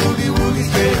boogie, woogie, woogie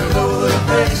spread all over the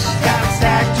place. She's got a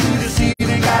stack to the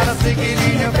ceiling, got a stick it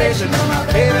in her face. And my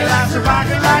baby likes to rock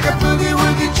it like a boogie,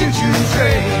 woogie, choo-choo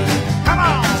train. Come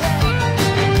on!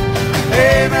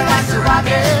 Baby likes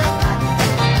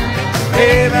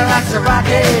Baby likes to rock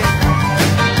it.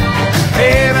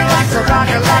 Baby likes to rock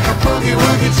it like a boogie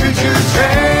woogie choo-choo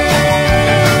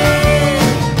train.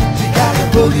 She got a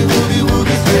boogie woogie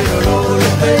woogie spread all over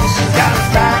the place. She's got a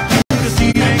stack to the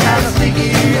ceiling, got a sneaky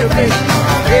in her face.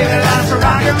 Baby likes to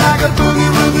rock it like a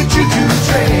boogie woogie choo-choo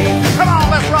train. Come on,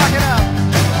 let's rock it up.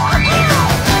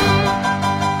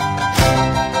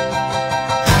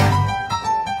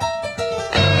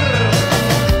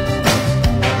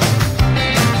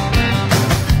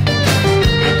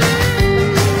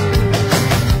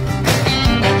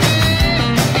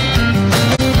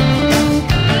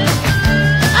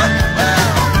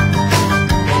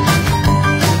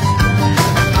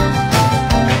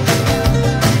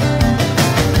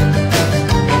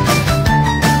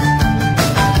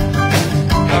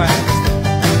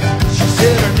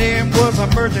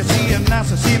 Emergency and now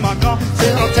to see my gun.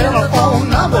 Said her telephone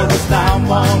number was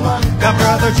 911. Got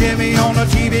brother Jimmy on the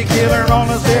TV, killer on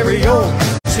the stereo.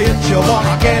 Said you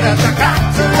wanna get at the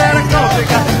cops and let it go. She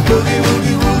got boogie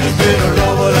woogie woogie spread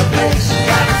all over the place. She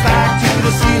got a stack to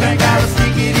the ceiling, got a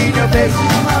stick it in your face.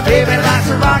 Baby likes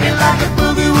to rock it like a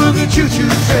boogie woogie choo choo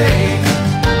train.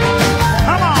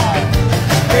 Come on,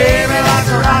 baby likes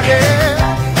to rock it.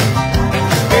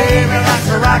 Baby likes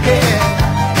to rock it.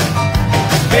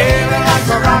 Baby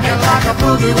likes to rock it like a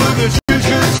boogie woogie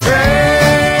choo-choo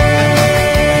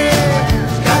train.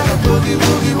 She's got a boogie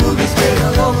woogie woogie spread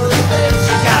all over the place.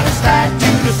 She's got a stack to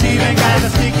the ceiling, got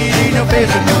a stick it in her face.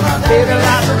 And my baby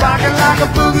likes to rock it like a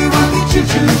boogie woogie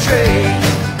choo-choo train.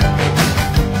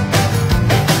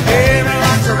 Baby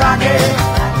likes to rock it.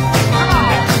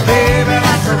 Baby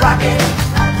likes to rock it.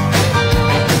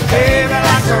 Baby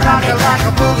likes to rock it like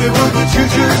a boogie woogie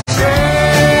choo-choo train.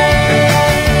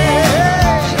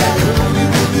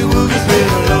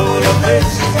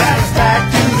 Got a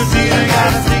stack to the ceiling, got a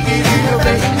stick it in your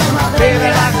face. Baby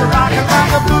likes to rock it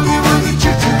like a boogie woogie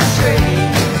choo-choo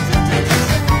train.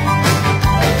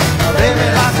 Baby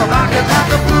likes to rock it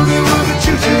like a boogie woogie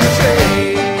choo-choo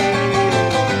train.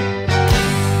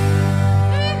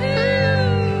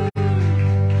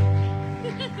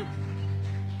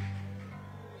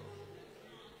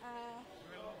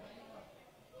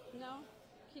 No,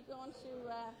 keep going to.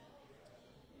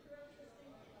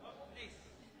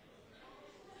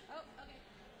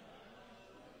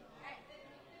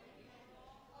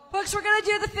 Folks, we're going to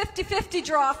do the 50-50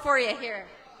 draw for you here.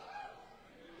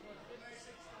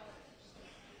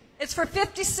 It's for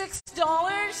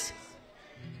 $56.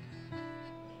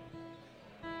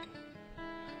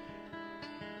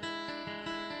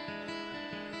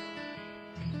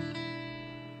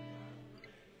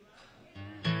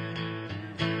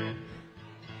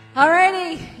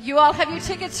 Alrighty, you all have your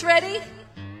tickets ready?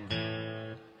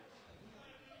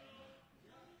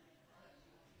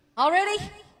 All ready?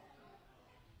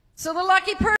 So the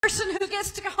lucky person who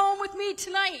gets to go home with me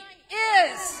tonight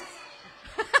is...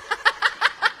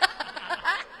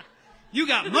 You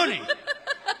got money.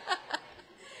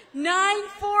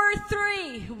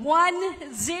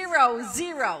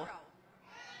 943100.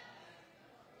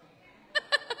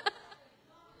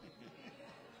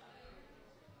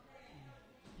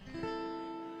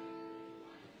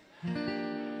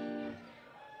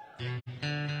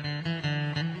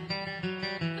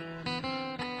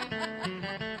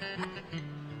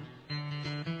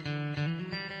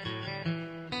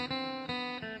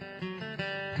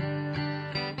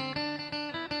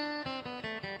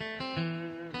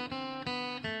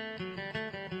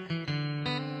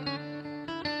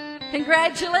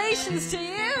 Congratulations to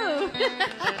you.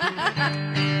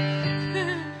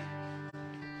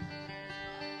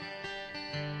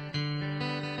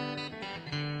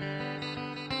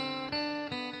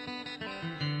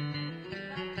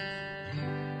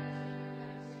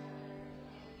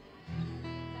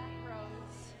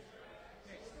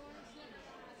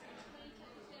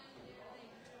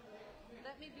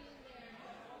 Let me be in there.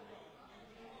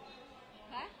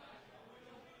 Huh?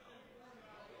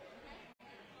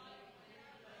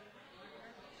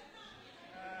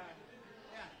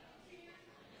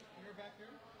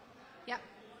 Yep.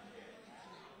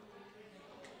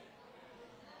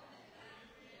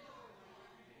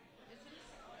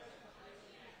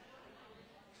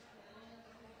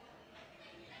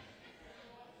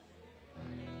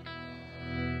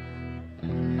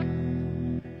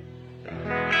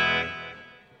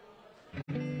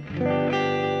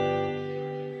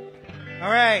 All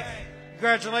right,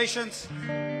 congratulations.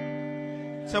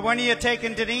 So when are you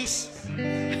taking Denise?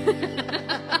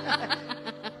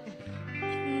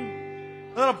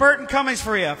 Little Burton Cummings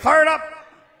for you. Fire it up.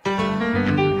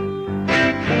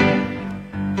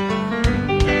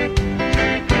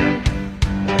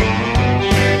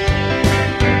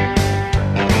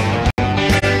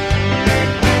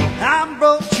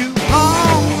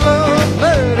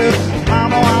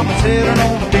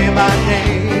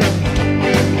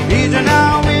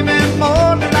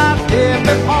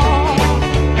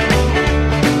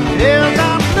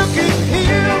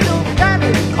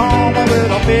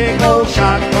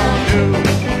 do.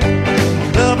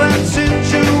 Loving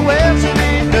situation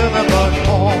ain't nothing but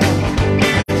more.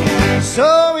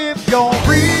 So if you're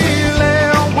really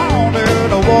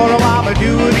wondering what I'm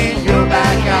doing in your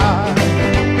backyard,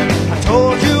 I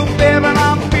told you, baby,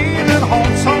 I'm feeling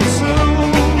home so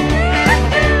soon.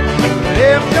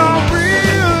 If you're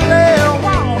really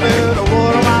wondering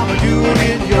what I'm doing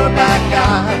in your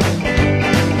backyard,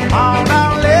 on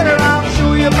down later I'll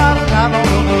show you about it out on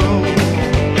the road.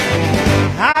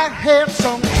 I had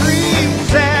some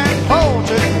dreams and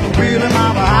fortune, really,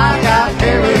 mama, I got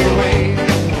carried away.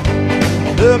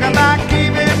 Looking back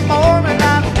even more than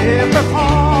I did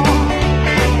before.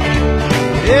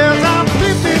 Yes, I'm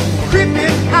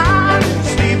creeping high,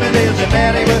 sleeping is a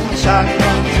daddy with a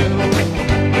shotgun too.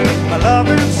 My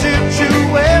loving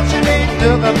situation ain't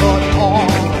nothing but porn.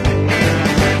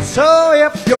 So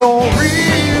if you're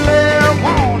really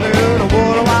wondering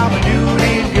what I'm doing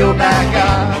in your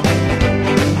backyard,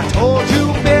 I told you,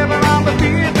 baby, I'm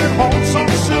leaving home so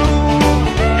soon.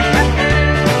 But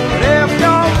if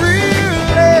you're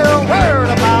really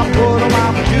worried about what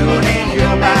I'm doing in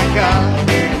your backyard,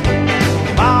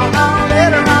 come on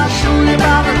later, I'll show you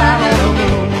about the light on the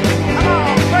moon. Come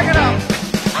on, break it up.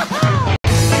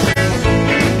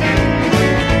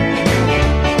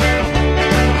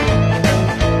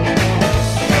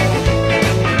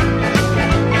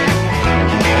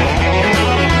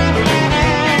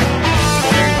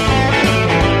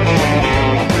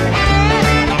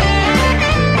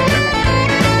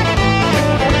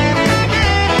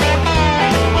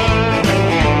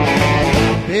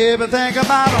 Baby, think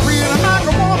about it real and not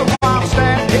the water while I'm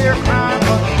standing here crying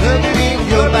for nothing in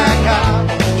your backyard.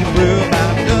 You worry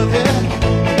about nothing,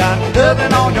 got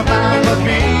nothing on your mind but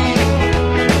me.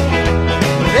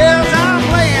 But as I'm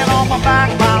laying on my back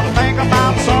while I think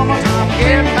about summertime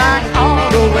getting back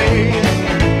all the way,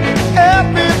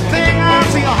 everything I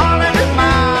see honey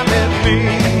reminded me.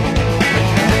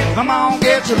 Come on,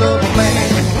 get your little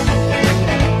man.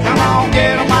 Come on,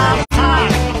 get 'em out of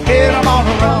time, get 'em on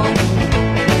the run.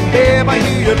 Babe, I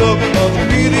hear you looking, but you're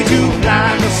really too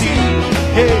blind to see.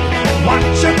 Hey, what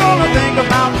you gonna think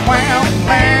about wham,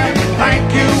 man?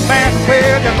 Thank you, man,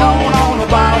 where you're going on the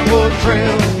Wildwood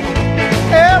Trail.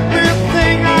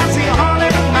 Everything I see,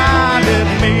 honey, reminded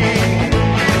me.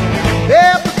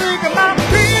 Everything about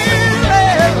really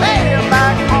laying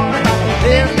back on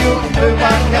in your blue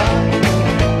backyard.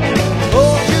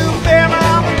 Oh, you, baby,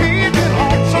 I'm leaving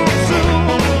home so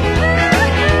soon.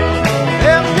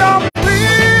 If you're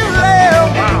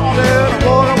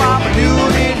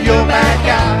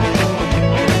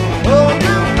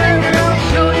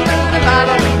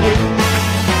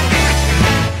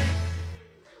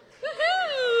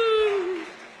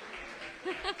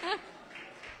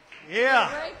yeah.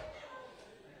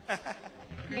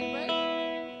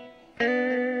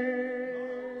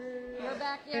 Your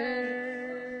backyard.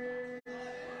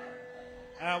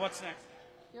 What's next?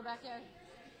 Your backyard.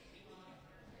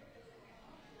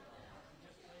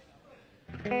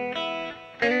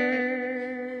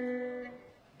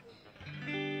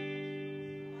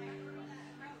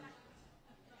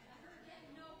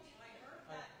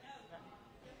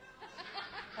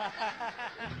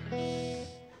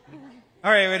 All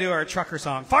right, we do our trucker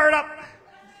song. Fire it up!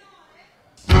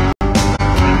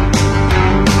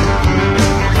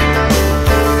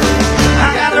 I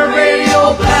got the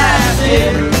radio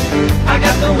blasted, I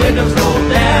got the windows rolled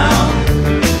down,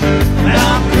 and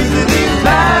I'm cruising these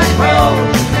back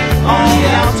roads on the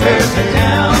outskirts of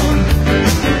town.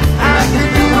 I can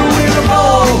feel the wind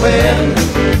blowing,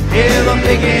 hear them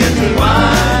begin to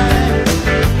whine,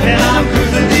 and I'm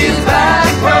cruising these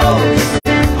back roads,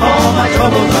 all my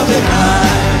troubles are behind.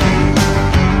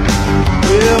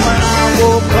 Well, when I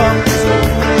woke up this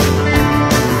morning,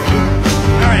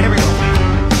 All right, here we go.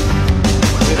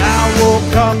 when I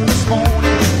woke up this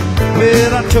morning,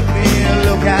 well, I took me a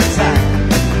look outside.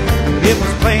 It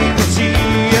was plain to see,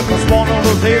 it was one of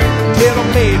those there, little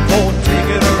paid for to take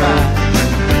it a ride.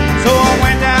 So I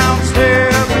went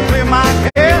downstairs and cleared my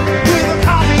head with a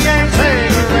coffee and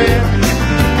cigarette.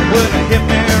 When it hit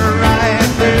me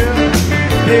right there,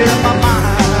 yeah, my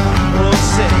mind was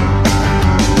set.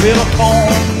 With a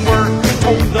phone work and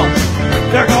told them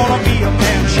they're gonna be a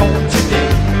man show today.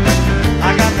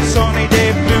 I got the sunny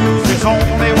day blues, there's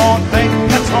only one thing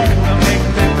that's gonna make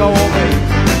them go away.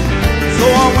 So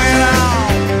I went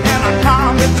out and I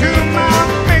climbed into my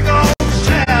big old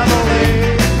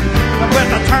Chevrolet. But when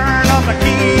I turned up the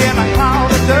key and a cloud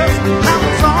of dust, I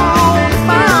was on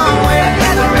my way. I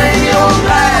got the radio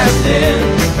blasted,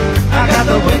 I got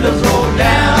the windows rolled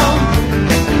down,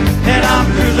 and I'm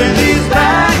cruising these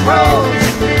back roads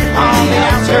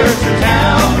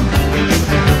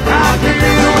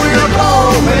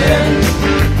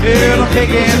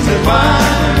picking to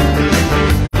wine.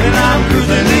 And I'm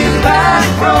cruising these back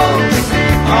roads,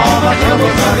 all my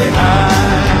troubles are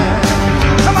behind.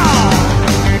 Come on!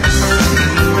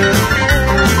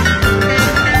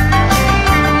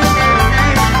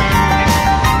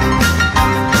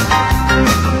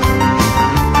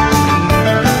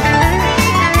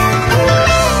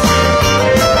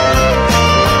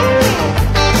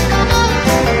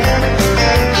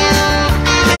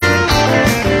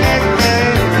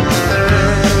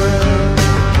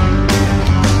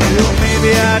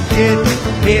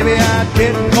 Maybe I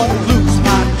didn't want to lose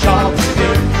my job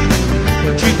today,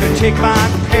 but you can take my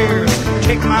cares,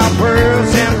 take my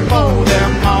words and throw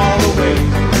them all away.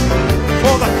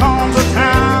 For the comes a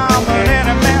time when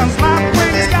any man's life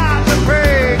brings got to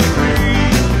break free.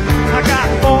 I got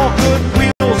 4 good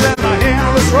wheels and my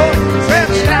endless road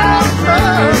stretched out in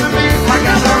front of me. I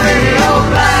got the radio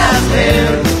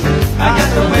blasting, I got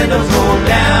the windows rolled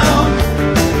down,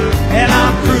 and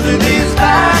I'm cruising these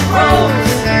back roads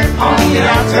on the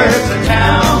outskirts of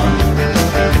town.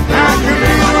 I can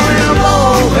feel the wind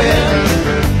blowing,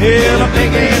 hear the big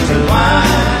engine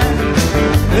whine.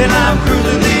 Then I'm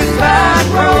cruising these back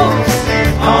roads,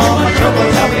 all my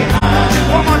troubles are behind.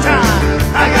 One more time.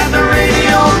 I got the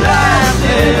radio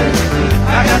blasting,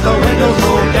 I got the windows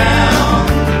rolled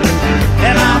down,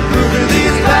 and I'm cruising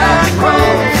these back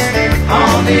roads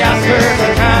on the outskirts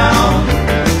of town.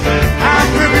 I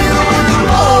can feel the wind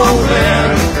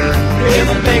blowing, hear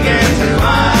the big engine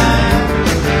whine.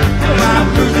 And I'm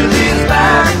cruising these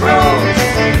back roads,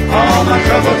 all my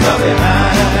troubles are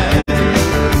behind.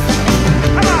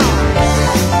 Come on!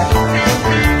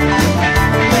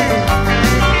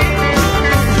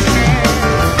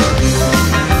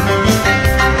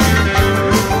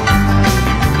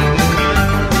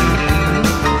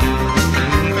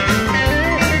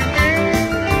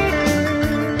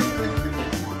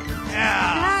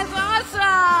 That's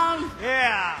awesome.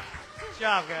 Yeah. Good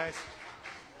job, guys.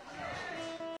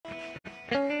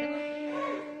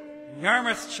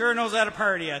 Yarmouth sure knows how to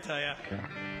party, I tell you.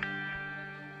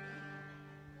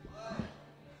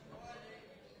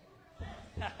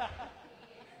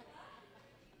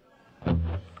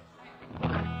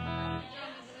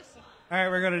 All right,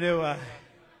 we're going to do...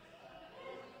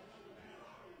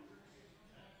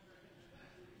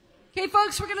 Okay,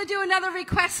 folks, we're going to do another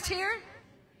request here.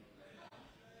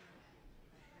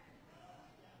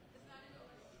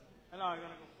 Hello, I'm going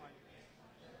to go find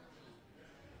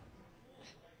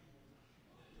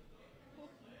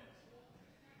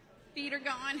it. Feet are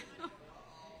gone.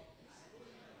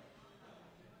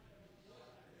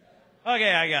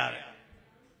 Okay, I got it.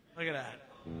 Look at that.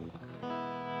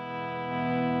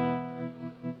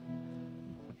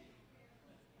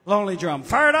 Lonely drum.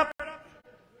 Fire it up.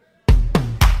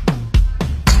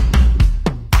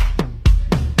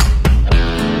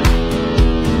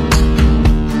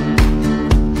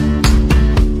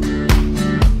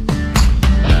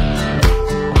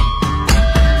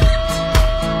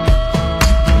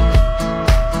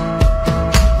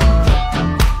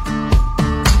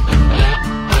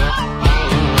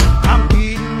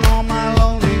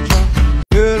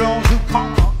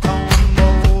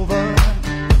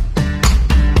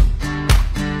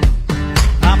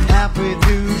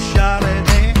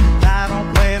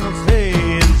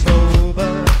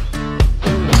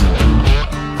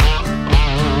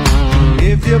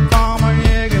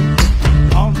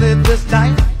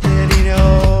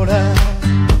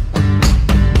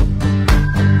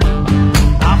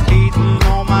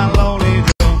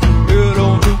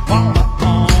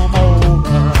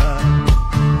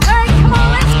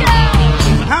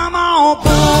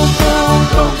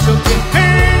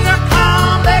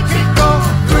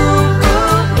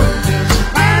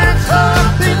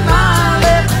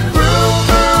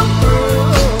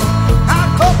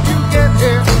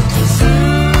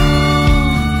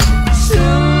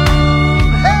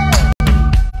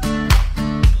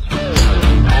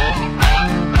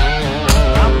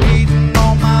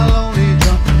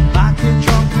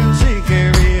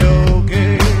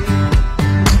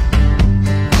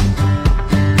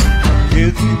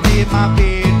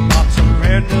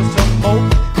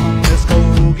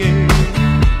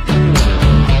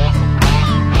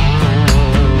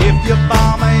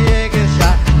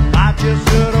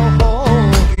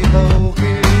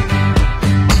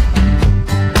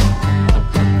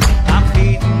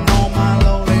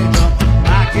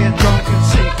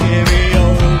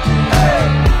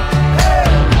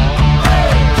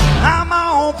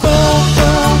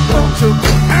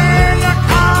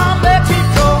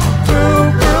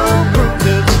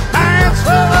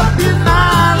 Up in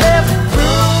my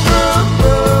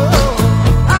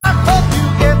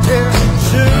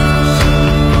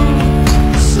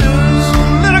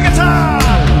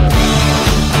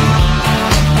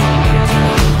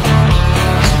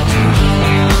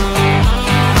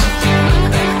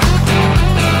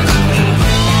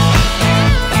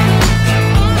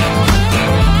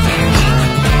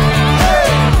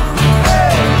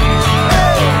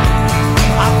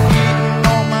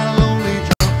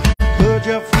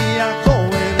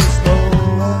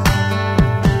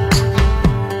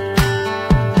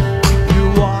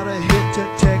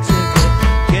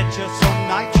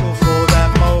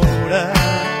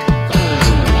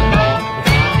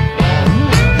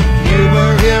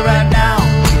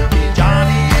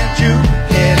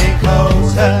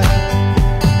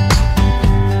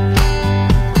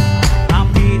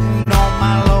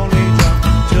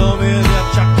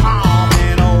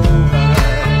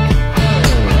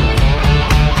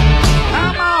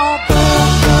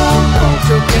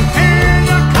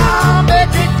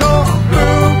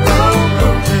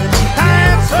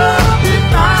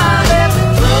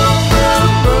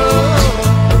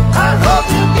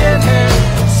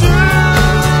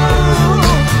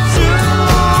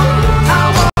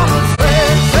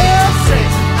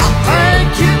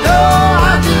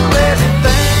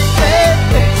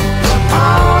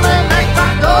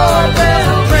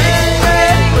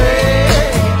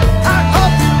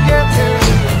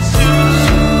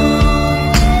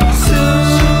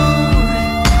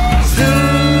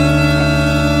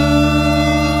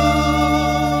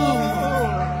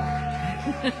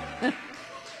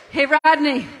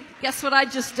Rodney, guess what I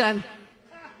just done?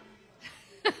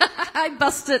 I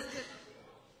busted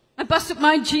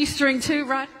my G-string too,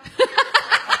 Rod.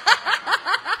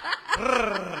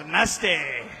 Nasty.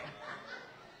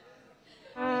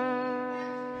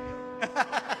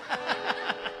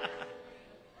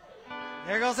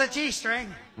 There goes the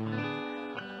G-string.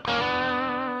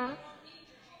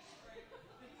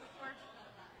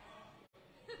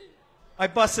 I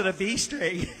busted a B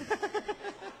string.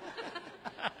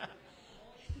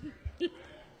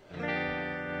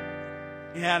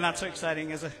 Yeah, not so exciting,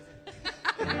 is it?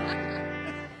 What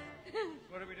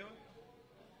are we doing?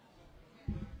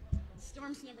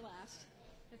 Storms never last.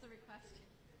 It's a request.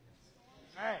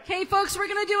 All right. Okay, folks, we're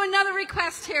going to do another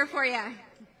request here for you.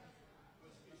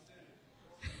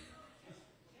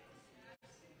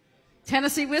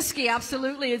 Tennessee whiskey,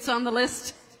 absolutely. It's on the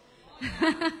list.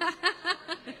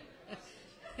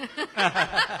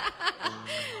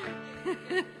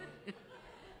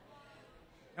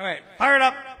 All right, fire it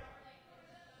up.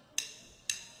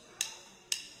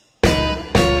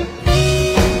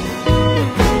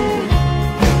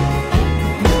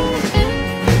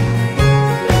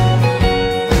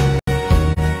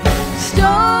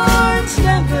 Storms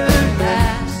never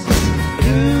last.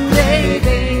 Do they,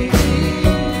 baby?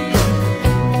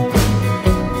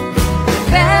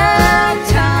 Bad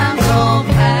times all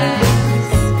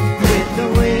pass with the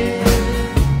wind.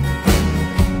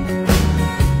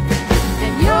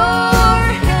 And your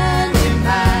hand in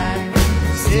mine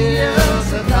seals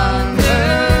the thunder.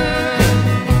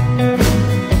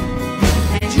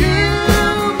 And you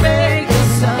make the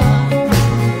sun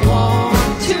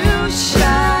want to shine.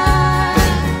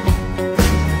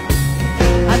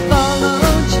 I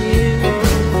followed you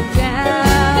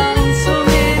down so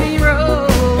many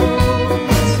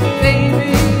roads,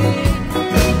 baby.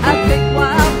 I picked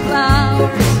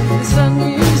wildflowers, the sun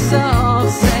you saw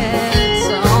sad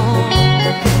song.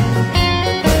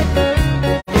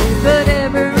 But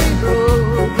every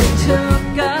road we took,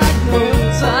 God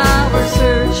knows our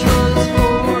search was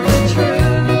for the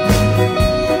truth.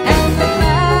 And the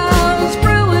clouds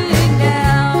brewing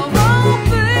now won't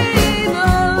be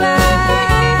the last.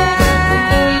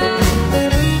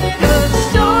 'Cause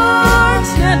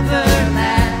storms never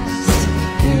last,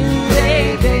 do they,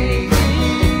 baby?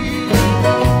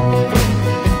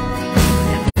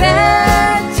 And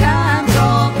bad times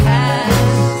all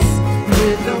pass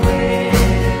with the wind.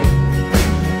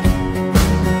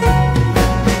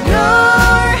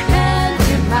 Your hand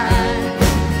in mine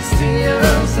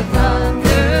steals the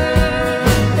thunder.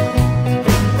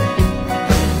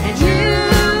 And you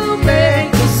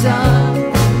make the sun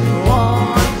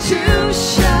want to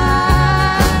shine.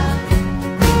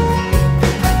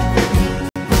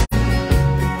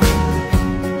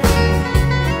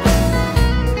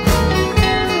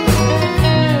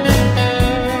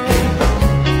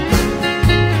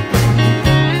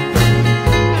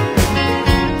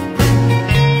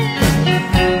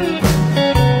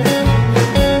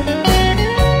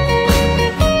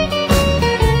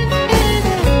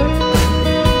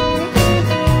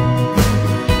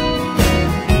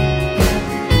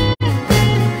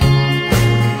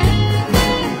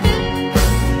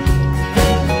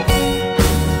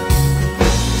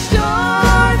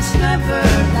 Storms never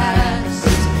last,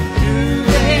 do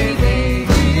they,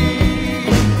 baby?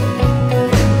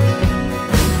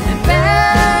 And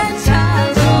bad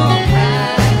times all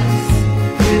pass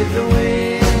with the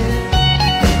wind.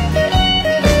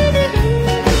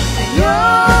 And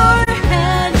your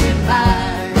hand in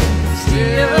mine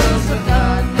steals the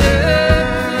thunder.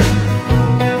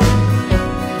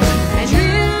 And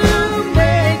you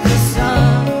make the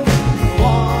sun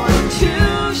want to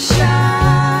shine.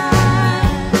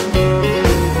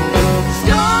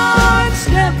 Storms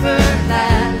never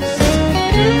last,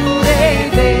 do they,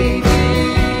 baby?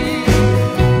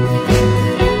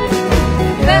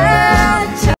 Bad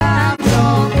times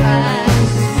all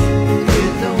pass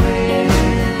with the wind.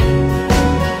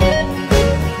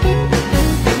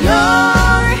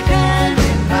 Your hand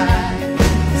in mine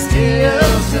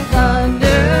steals the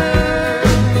thunder.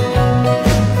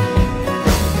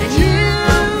 And you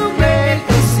make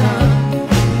the sun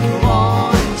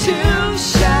want to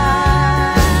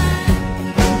shine.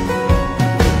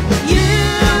 You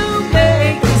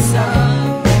make the sun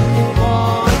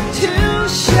want to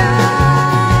shine.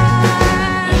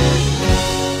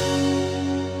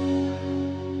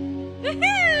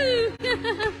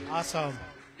 Woohoo! Awesome.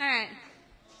 All right.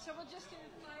 So we'll just do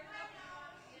fire up.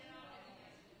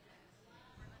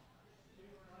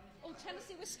 Oh,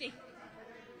 Tennessee whiskey.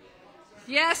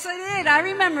 Yes, I did. I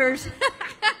remembered.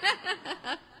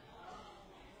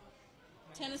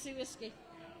 Tennessee whiskey.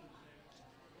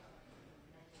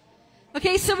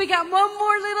 Okay, so we got one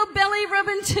more little belly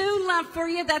rubbing tune left for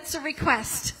you. That's a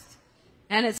request.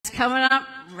 And it's coming up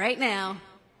right now.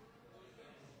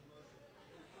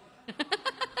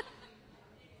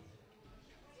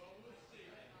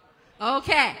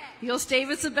 Okay, you'll stay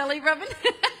with the belly rubbing?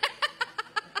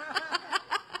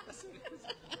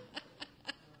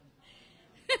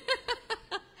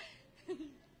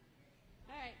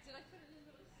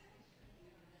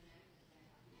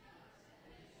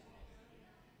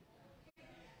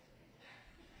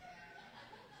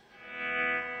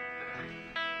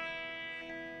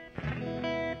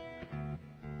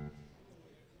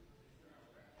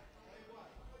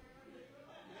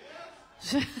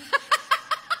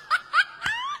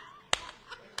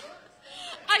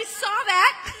 I saw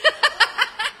that.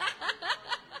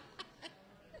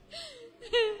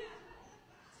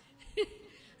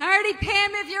 Alrighty,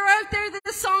 Pam, if you're out there,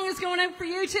 this song is going out for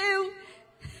you too.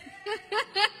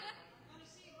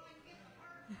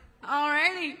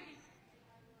 Alrighty.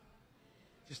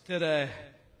 Just did a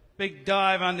big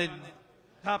dive on the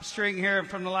top string here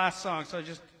from the last song, so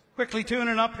just quickly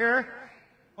tuning up here.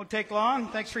 Won't take long.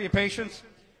 Thanks for your patience.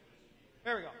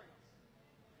 There we go.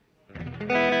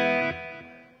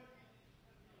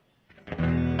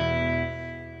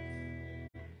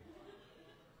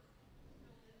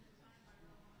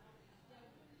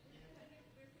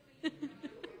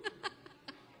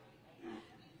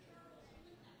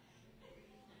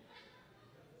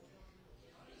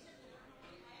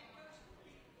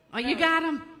 Oh, you got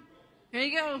him. Here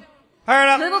you go. Hurry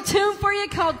up. Little tune for you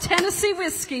called Tennessee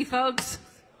Whiskey, folks.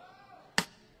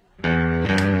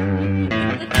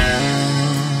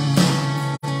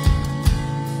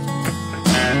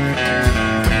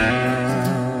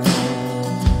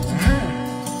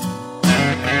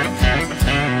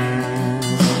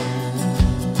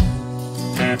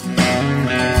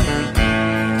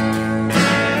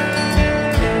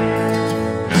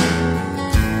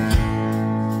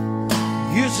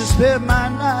 Used to spend my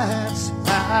nights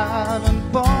out in the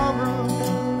ballroom.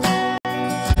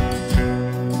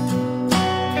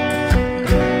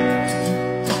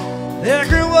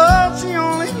 Liquor was the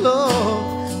only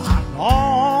love I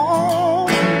know.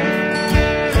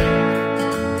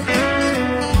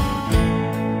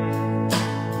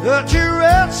 But you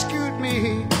rescued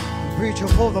me, reaching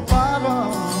for the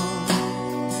bottom.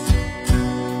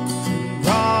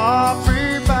 Brought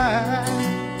me back.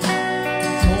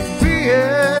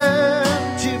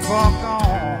 Too far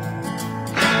gone.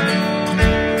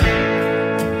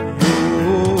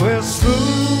 Oh, it's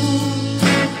smooth,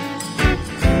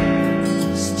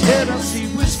 it's Tennessee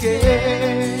whiskey.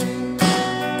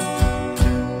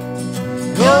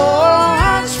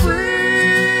 Oh, it's free,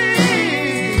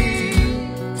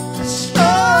 it's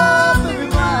strawberry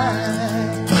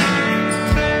wine.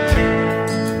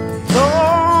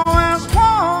 Oh, it's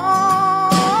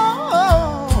warm,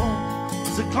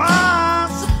 it's a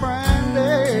glass of brandy.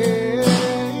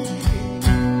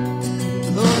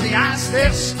 Oh, the ice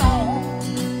that's stone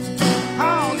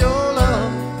on your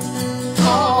love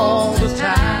all the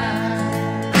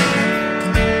time.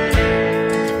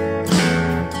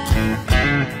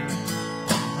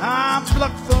 I'm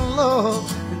plucked for love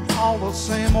in all the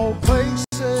same old places.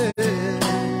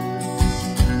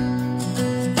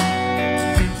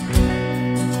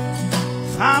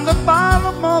 Find the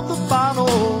bottom of the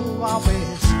bottle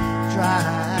always dry.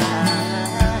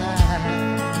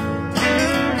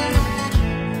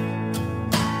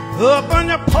 Up when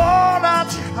you poured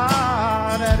out your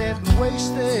heart and it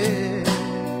wasted.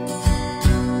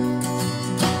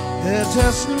 There's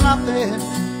just nothing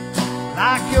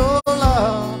like your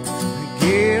love that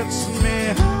gets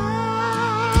me high.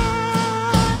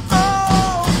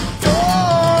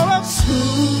 Oh, it's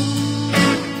smooth,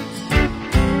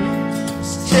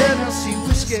 it's Tennessee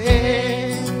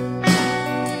whiskey.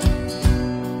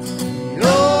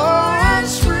 Oh,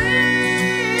 it's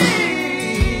free,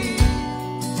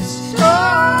 it's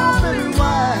strawberry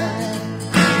wine.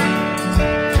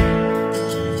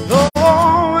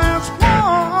 Oh, it's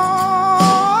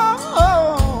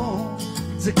warm,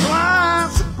 it's a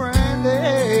glass of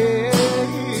brandy.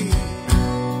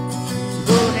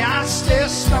 Oh, the ice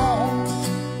stays stone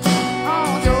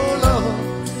on your love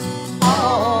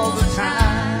all the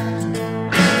time.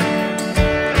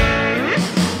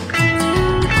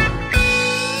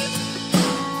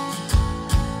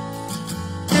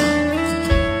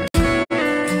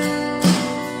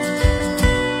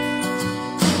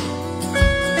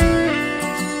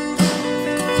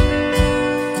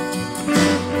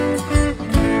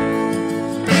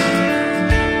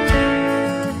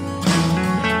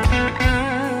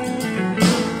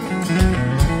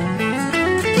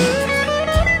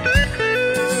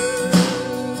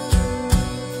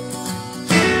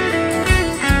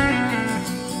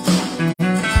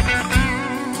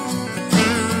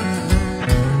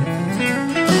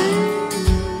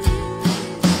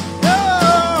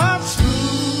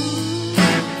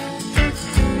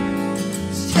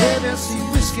 Tennessee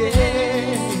whiskey.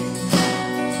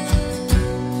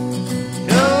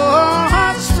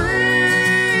 On the street,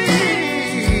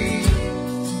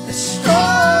 it's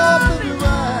strawberry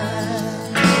wine.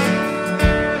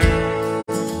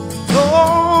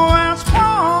 Oh, and it's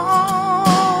warm,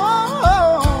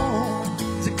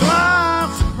 it's a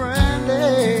glass of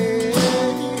brandy.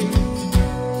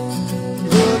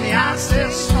 Oh, the ice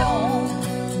is stone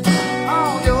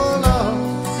on your love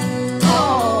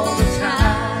all the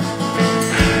time.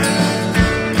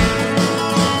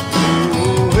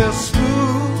 Oh, it's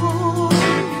smooth,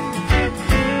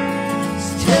 it's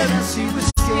Tennessee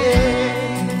whiskey.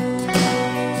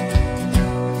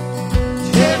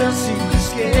 Tennessee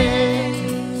whiskey.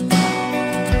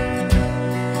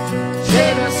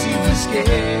 Tennessee whiskey.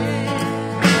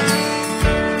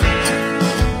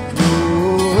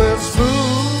 Oh, it's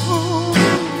smooth,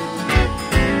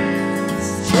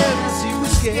 it's Tennessee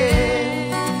whiskey.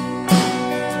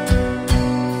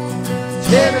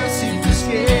 Tennessee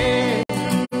whiskey.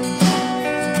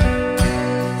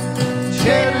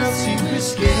 Tennessee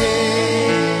whiskey.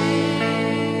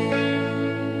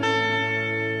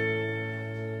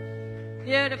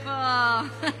 Beautiful.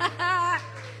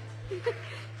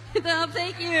 Well,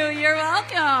 thank you. You're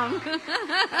welcome.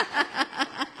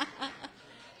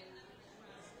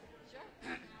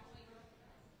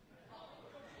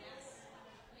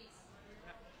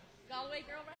 Galway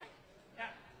girl, right?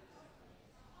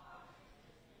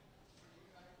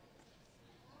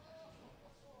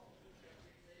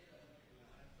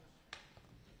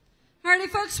 Alrighty,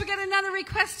 folks, we got another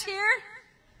request here.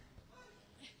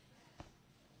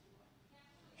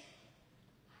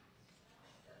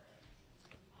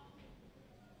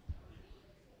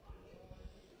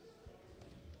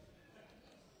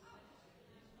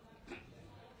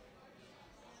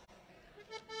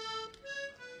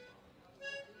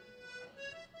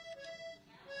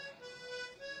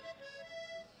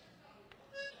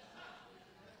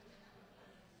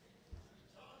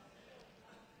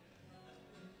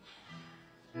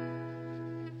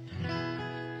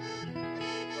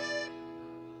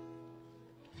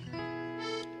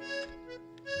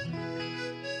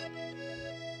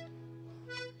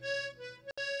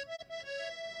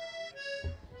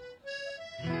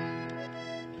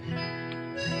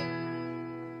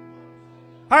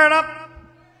 Fire it up.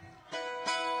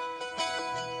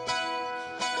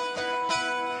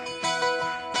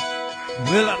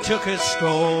 Well, I took a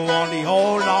stroll on the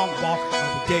old long walk of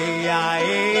the day.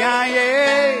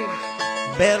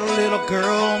 Bet a little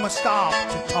girl must stop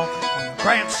to talk on a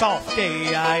grand soft day.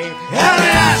 And I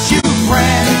ask you,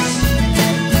 friends,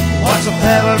 what's a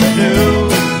fella to do?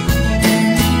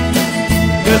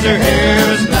 'Cause her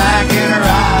hair is black and her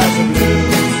eyes are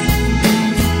blue.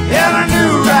 And I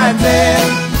knew right then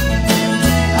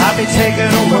I'd be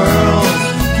taking a whirl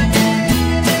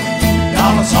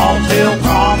down a Salt Hill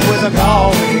prom with a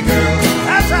Galway girl.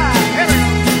 That's right, here we go.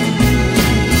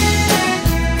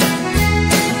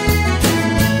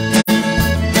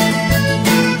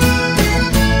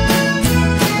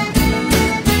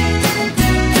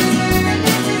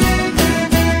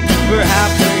 We're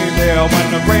halfway there when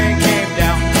the rain came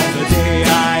down on the day.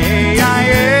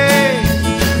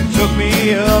 Took me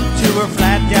up to her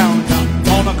flat downtown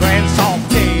on a grand soft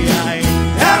day.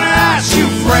 And I asked you,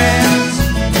 friends,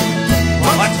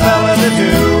 what's fella to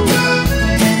do?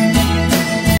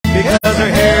 Because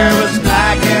her hair was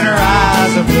black and her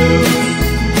eyes are blue.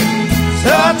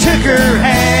 So I took her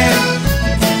hand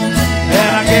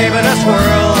and I gave it a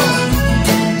swirl.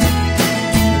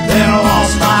 Then I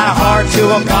lost my heart to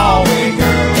a Galway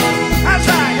girl. That's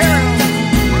right, here we go.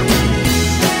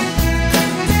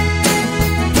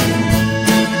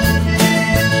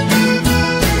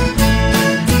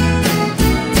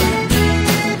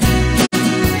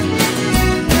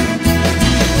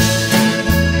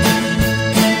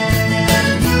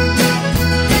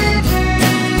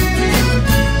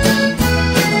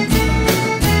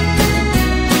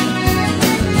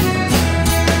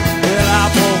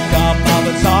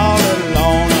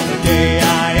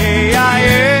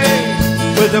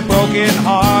 With a broken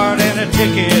heart and a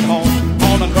ticket home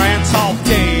on a grand soft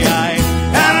day.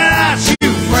 And I asked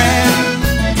you, friend,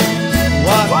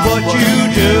 what would you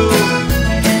do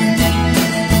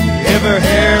if her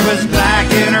hair was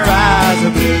black and her eyes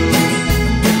are blue?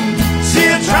 See,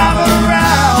 I travel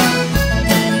around,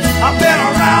 I've been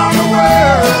around the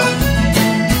world.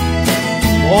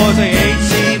 Boys, they ain't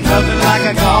seen nothing like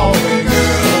a Galway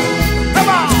girl. Come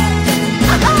on!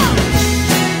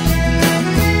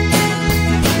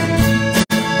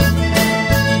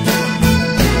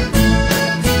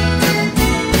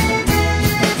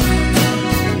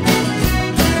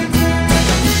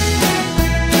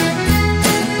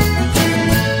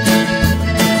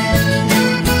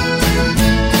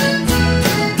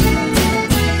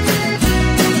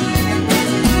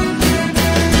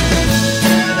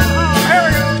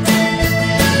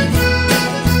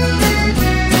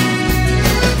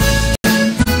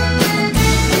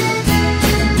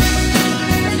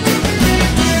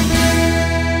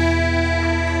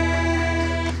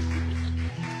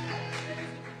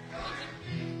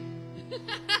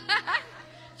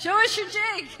 us your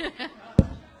jig.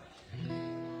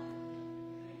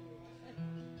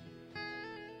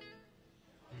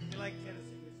 You like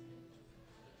Tennessee whiskey?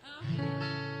 You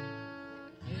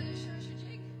want to show us your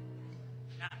jig?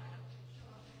 Yeah.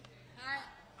 All right.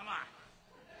 Come on.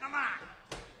 Come on.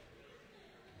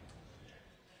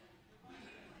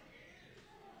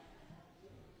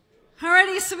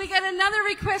 Alrighty, so we got another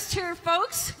request here,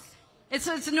 folks. It's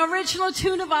an original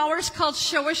tune of ours called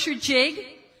Show Us Your Jig.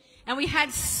 And we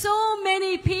had so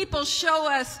many people show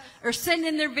us or send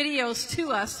in their videos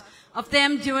to us of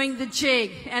them doing the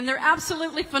jig. And they're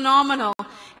absolutely phenomenal.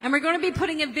 And we're going to be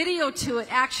putting a video to it,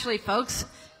 actually, folks.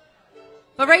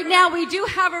 But right now, we do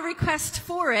have a request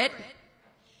for it.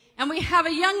 And we have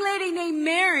a young lady named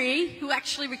Mary who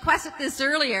actually requested this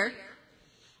earlier.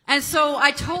 And so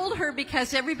I told her,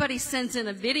 because everybody sends in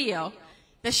a video,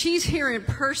 that she's here in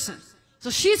person. So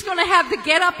she's going to have to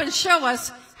get up and show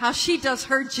us how she does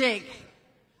her jig.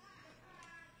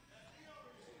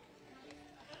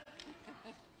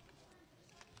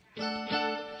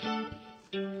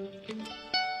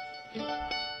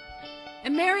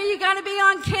 And Mary, you got to be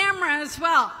on camera as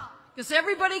well, because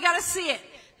everybody got to see it.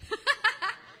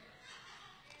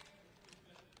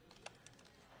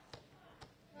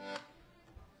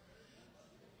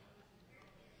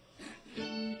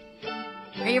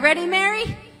 Are you ready,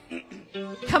 Mary?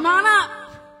 Come on up.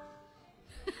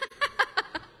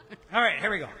 All right,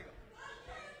 here we go.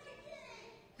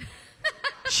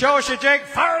 Show us your jig.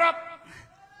 Fire it up.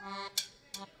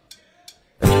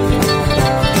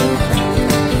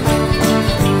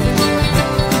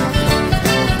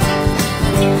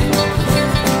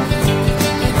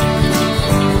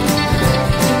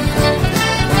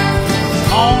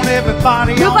 On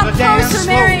everybody Move on up the dance closer,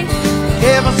 floor. Mary.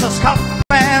 Give us a scuff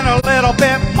and a little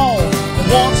bit more.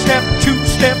 One step, two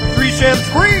step, three steps,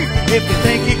 scream. If you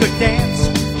think you could dance,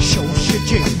 show us your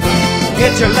jig.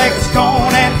 Get your legs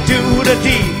going and do the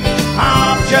deed.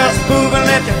 I'm just moving,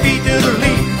 let your feet do the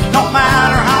lead. No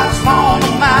matter how small,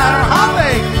 no matter how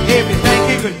big. If you think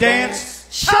you could dance,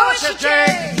 show us your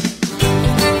jig.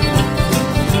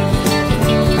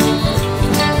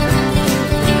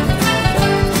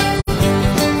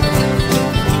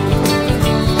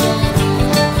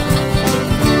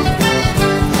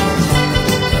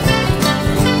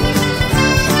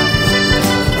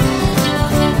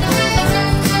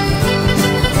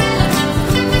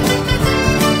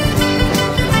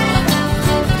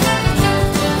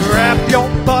 Your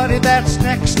buddy that's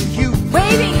next to you,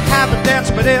 Waiting. have a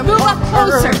dance with him. Move up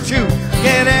closer. Too.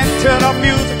 Get into the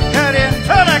music, get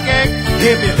into the gig.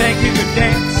 If you think you can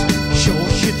dance, show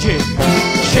us your jig.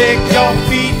 Shake your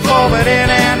feet forward in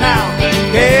and out.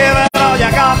 Give it all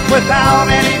you got without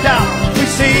any doubt.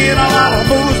 We've seen a lot of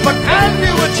moves, but can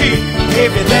you achieve?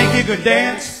 If you think you can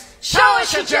dance, show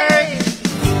us your jig.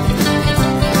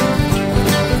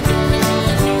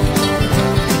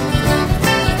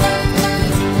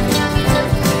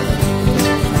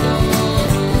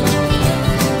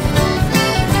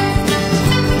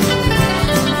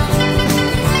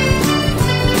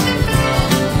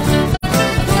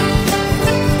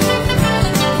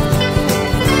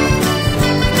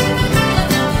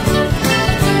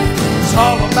 It's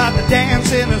all about the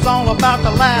dancing, it's all about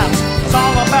the laughs. It's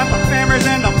all about the memories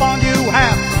and the fun you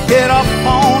have. Get up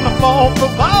on the floor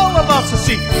for all of us to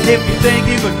see. If you think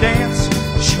you could dance,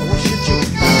 show us your jig.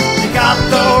 You got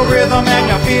the rhythm and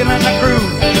you're feeling the groove.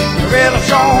 You're really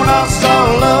showing us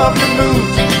all of your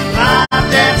moves. Line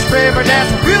dance, river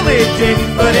dance, really dig.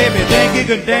 But if you think you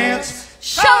could dance,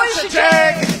 show us your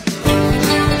jig.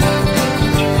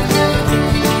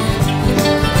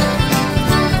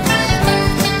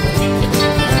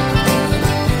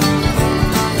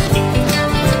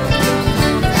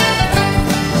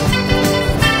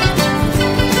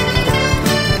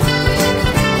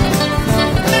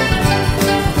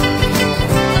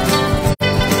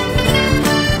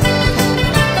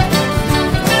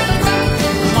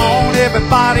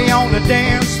 Everybody on the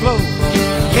dance floor,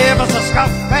 give us a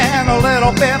scuff and a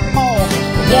little bit more.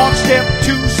 One step,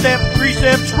 two step, three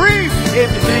steps, scream. If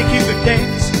you think you could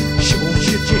dance, show us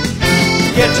your jig.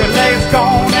 Get your legs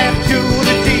going and do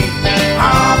the deed.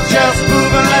 I'm just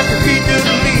moving, let your feet do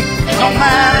the lead. No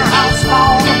matter how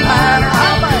small, no matter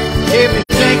how big. If you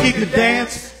think you could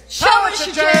dance, show us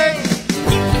your jig.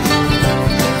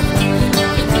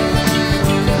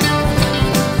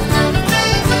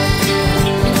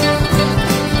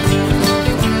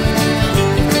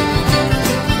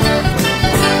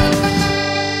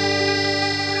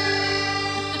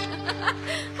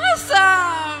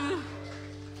 Awesome.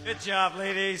 Good job,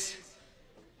 ladies.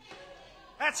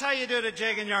 That's how you do the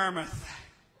jig in Yarmouth.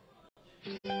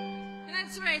 And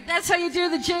That's right. That's how you do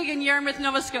the jig in Yarmouth,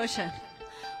 Nova Scotia.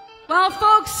 Well,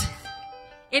 folks,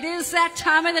 it is that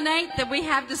time of the night that we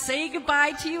have to say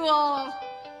goodbye to you all.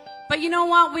 But you know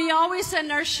what? We always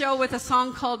end our show with a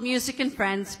song called Music and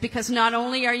Friends, because not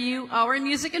only are you our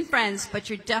music and friends, but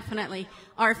you're definitely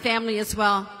our family as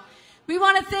well. We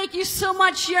want to thank you so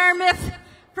much, Yarmouth,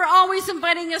 for always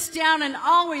inviting us down and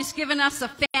always giving us a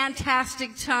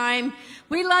fantastic time.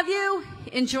 We love you.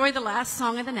 Enjoy the last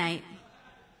song of the night.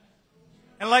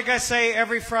 And like I say,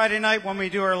 every Friday night when we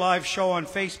do our live show on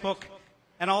Facebook,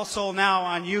 and also now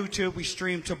on YouTube, we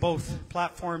stream to both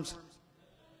platforms.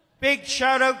 Big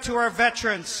shout out to our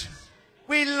veterans.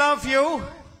 We love you.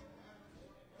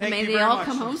 Thank May you they very all much.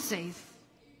 come home safe.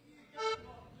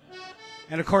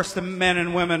 And of course, the men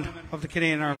and women of the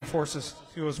Canadian Armed Forces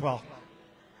too as well.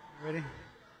 Ready? I'm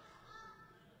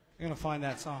going to find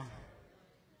that song.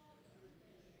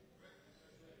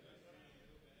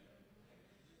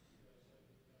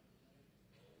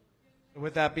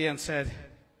 With that being said,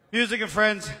 music and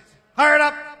friends, fire it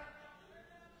up!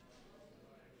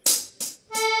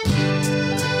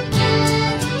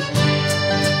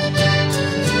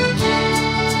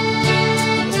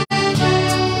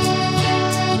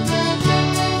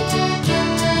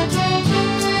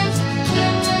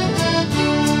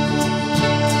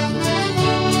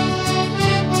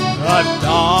 I've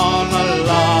done a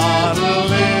lot of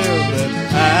living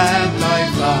and I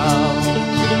found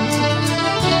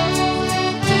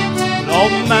no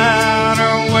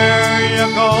matter where you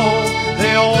go,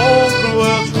 the old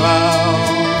will drown.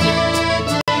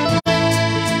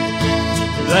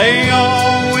 They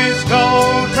always go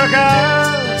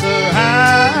together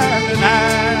hand in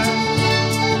hand.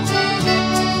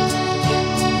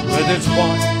 When it's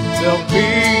one, there'll be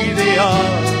the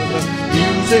other,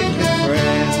 music and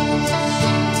friends.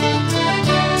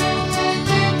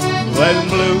 When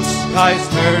blue skies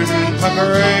turn to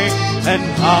gray and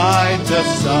hide the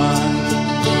sun,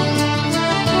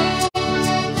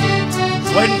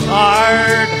 when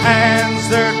tired hands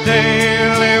their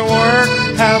daily work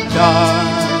have done,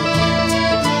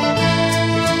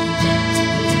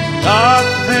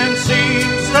 nothing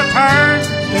seems to turn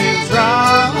things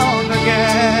round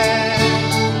again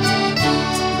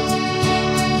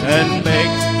and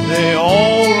make the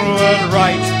old world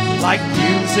right, like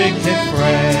music and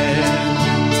friends.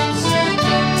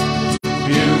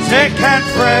 Music and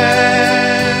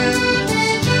friends,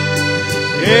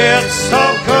 it's so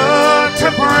good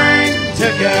to bring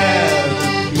together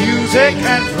music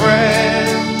and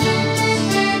friends.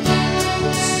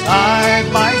 Side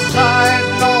by side,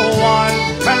 no one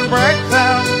can break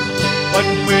them when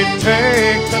we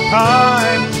take the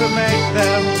time to make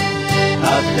them.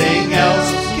 Nothing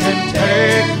else can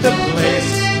take the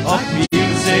place of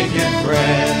music and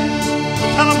friends.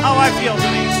 Tell them how I feel,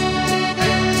 Denise.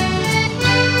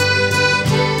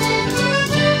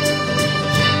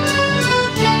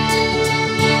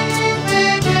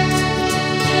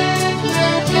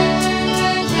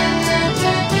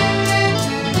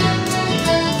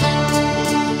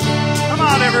 Come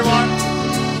on, everyone.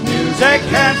 Music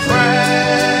and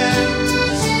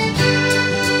friends.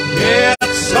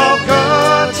 It's so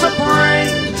good to bring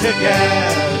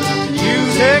together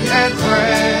music and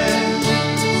friends.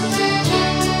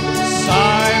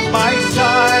 Side by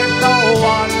side, no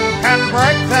one can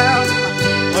break them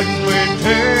when we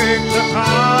take the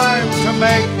time to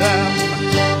make them.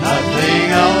 Nothing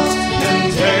else can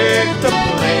take the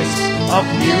place of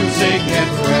music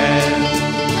and friends.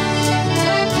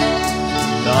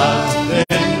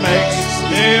 Nothing makes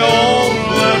the old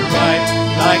world right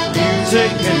like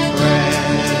music and friends.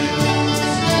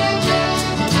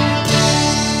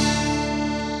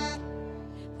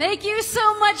 Thank you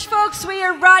so much, folks. We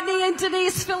are Rodney and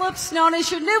Denise Phillips, known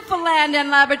as your Newfoundland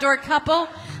and Labrador couple,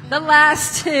 the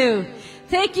last two.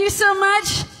 Thank you so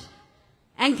much,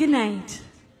 and good night.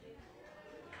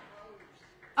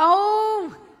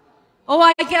 Oh,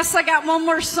 I guess I got one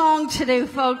more song to do,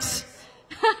 folks.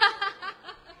 There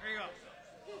you go.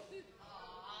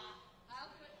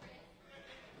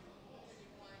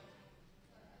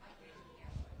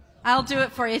 I'll do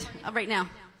it for you right now.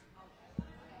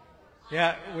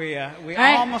 Yeah, we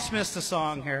right. almost missed a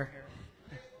song here.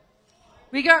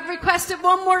 We got requested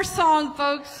one more song,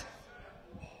 folks.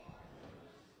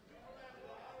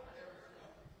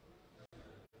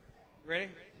 Ready?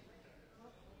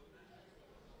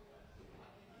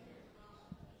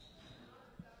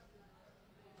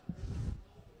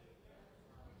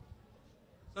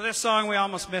 So this song we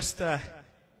almost missed.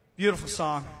 Beautiful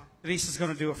song. Denise is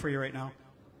going to do it for you right now.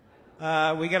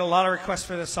 We get a lot of requests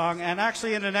for this song, and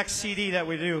actually in the next CD that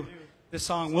we do, this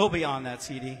song will be on that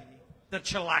CD, the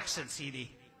Chillaxin CD.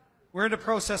 We're in the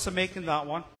process of making that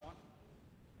one.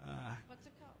 What's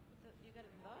it called? You got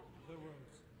it the? The Rose.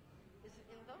 Is it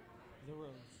in the? The Rose.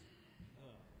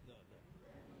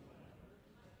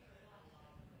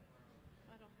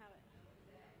 I don't have it.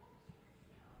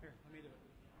 Here, let me do it.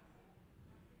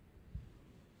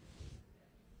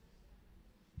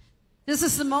 This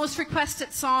is the most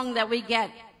requested song that we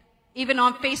get. Even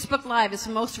on Facebook Live, it's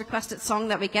the most requested song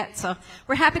that we get. So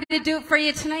we're happy to do it for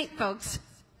you tonight, folks.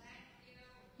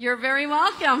 You're very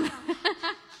welcome.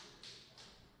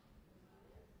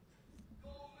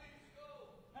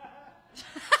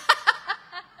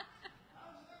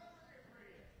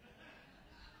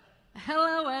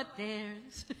 Hello out there.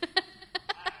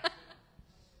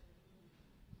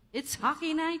 It's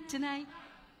hockey night tonight.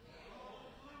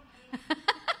 All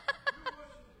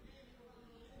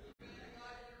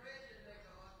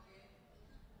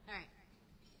right.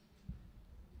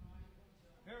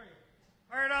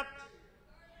 Fire it up.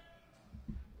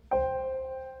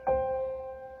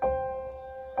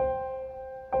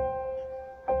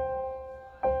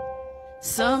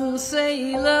 Some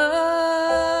say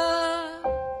love,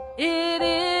 it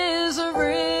is a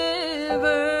river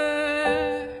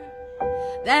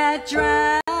that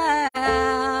drowns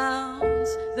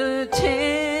the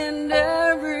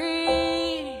tender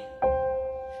reed.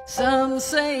 Some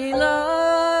say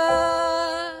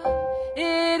love,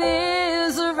 it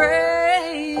is a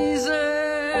razor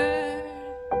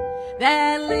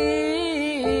that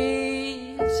leaves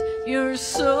your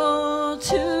soul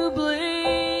to bleed.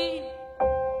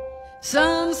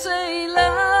 Some say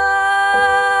love,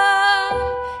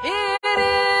 it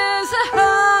is a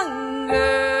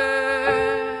hunger,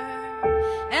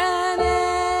 an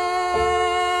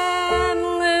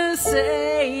endless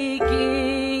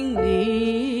aching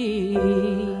need.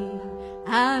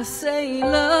 I say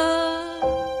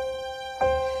love,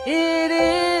 it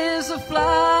is a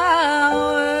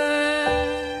flower,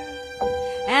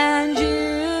 and you,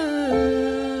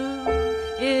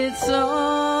 it's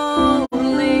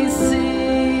only seed.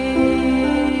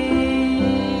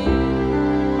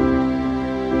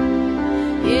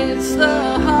 It's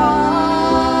the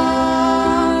heart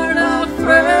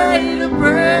afraid of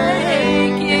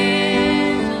breaking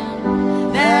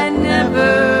that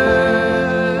never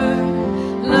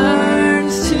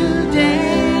learns to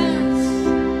dance.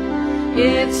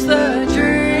 It's the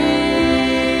dream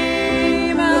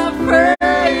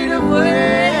afraid of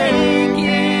waking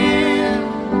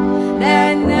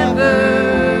that never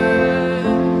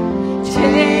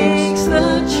takes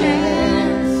the chance.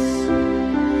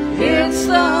 It's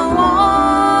the one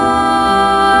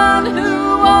who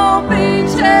won't be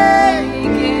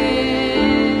taken,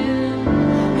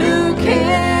 who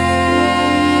cannot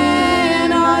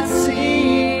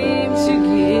seem to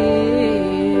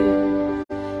give,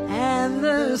 and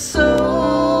the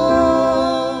soul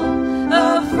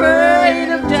afraid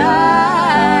of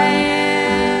dying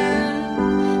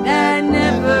that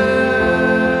never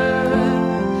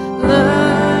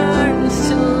learns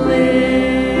to live.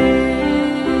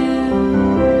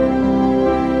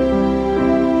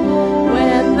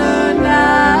 When the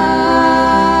night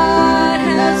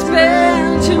has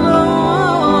been too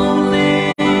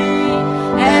lonely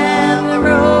and the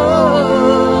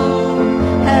road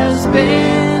has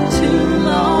been too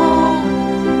long,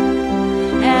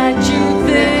 and you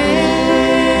think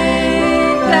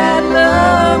that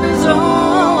love is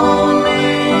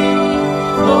only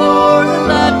for the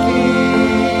lucky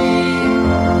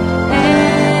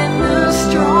and the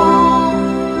strong,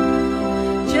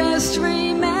 just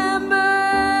remember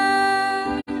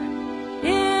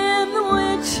in the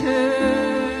winter,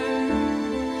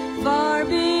 far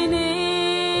beneath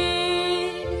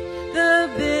the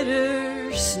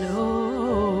bitter snow,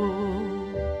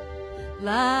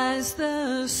 lies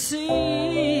the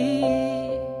sea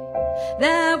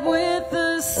that with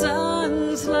the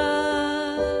sun's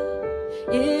love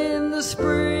in the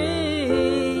spring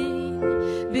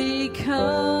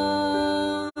becomes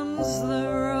the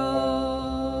rose.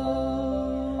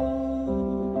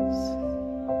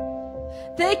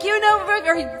 Thank you,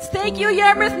 thank you,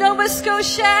 Yarmouth, Nova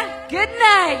Scotia. Good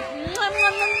night. Mwah,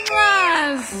 mwah, mwah,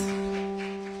 mwah.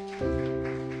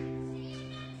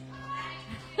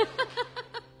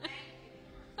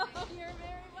 Oh, you're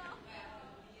very welcome.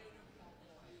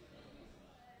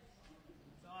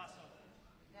 It's awesome.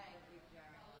 Very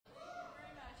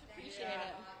much appreciate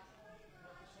it.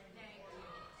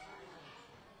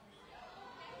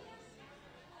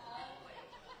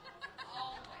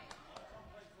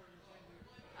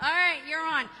 All right, you're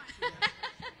on.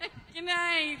 Good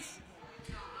night.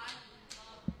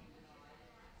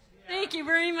 Thank you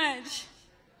very much.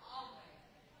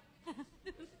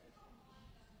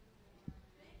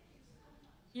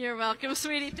 You're welcome,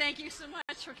 sweetie. Thank you so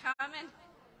much for coming.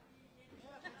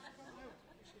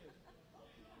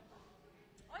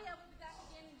 Oh, yeah, we'll be back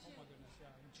again in June. Oh, my goodness,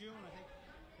 yeah. In June, I think,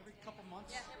 every couple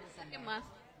months. Yeah, every second month.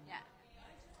 Yeah.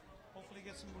 Hopefully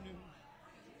get some new...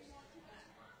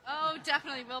 Oh,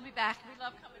 definitely. We'll be back. We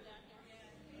love coming down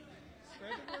here.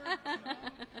 Spread the word.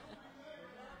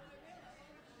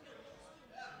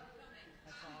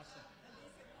 That's awesome.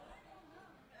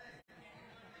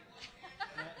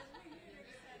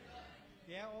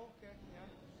 Yeah, okay, yeah.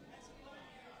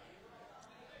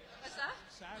 What's that?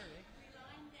 Saturday.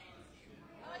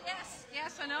 Oh, yes.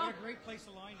 Yes, I What know. a great place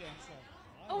to line dance, though.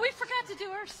 Oh, we forgot to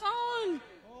do our song.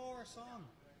 Oh, our song.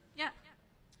 Yeah.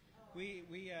 We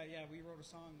wrote a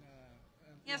song.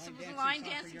 Yes, it was a dancing line for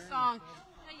dancing Yarmouth. song.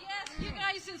 Yes, you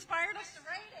guys inspired us to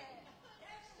write it.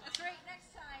 That's right,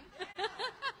 next time.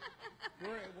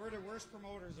 We're the worst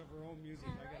promoters of our own music,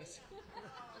 I gotta say.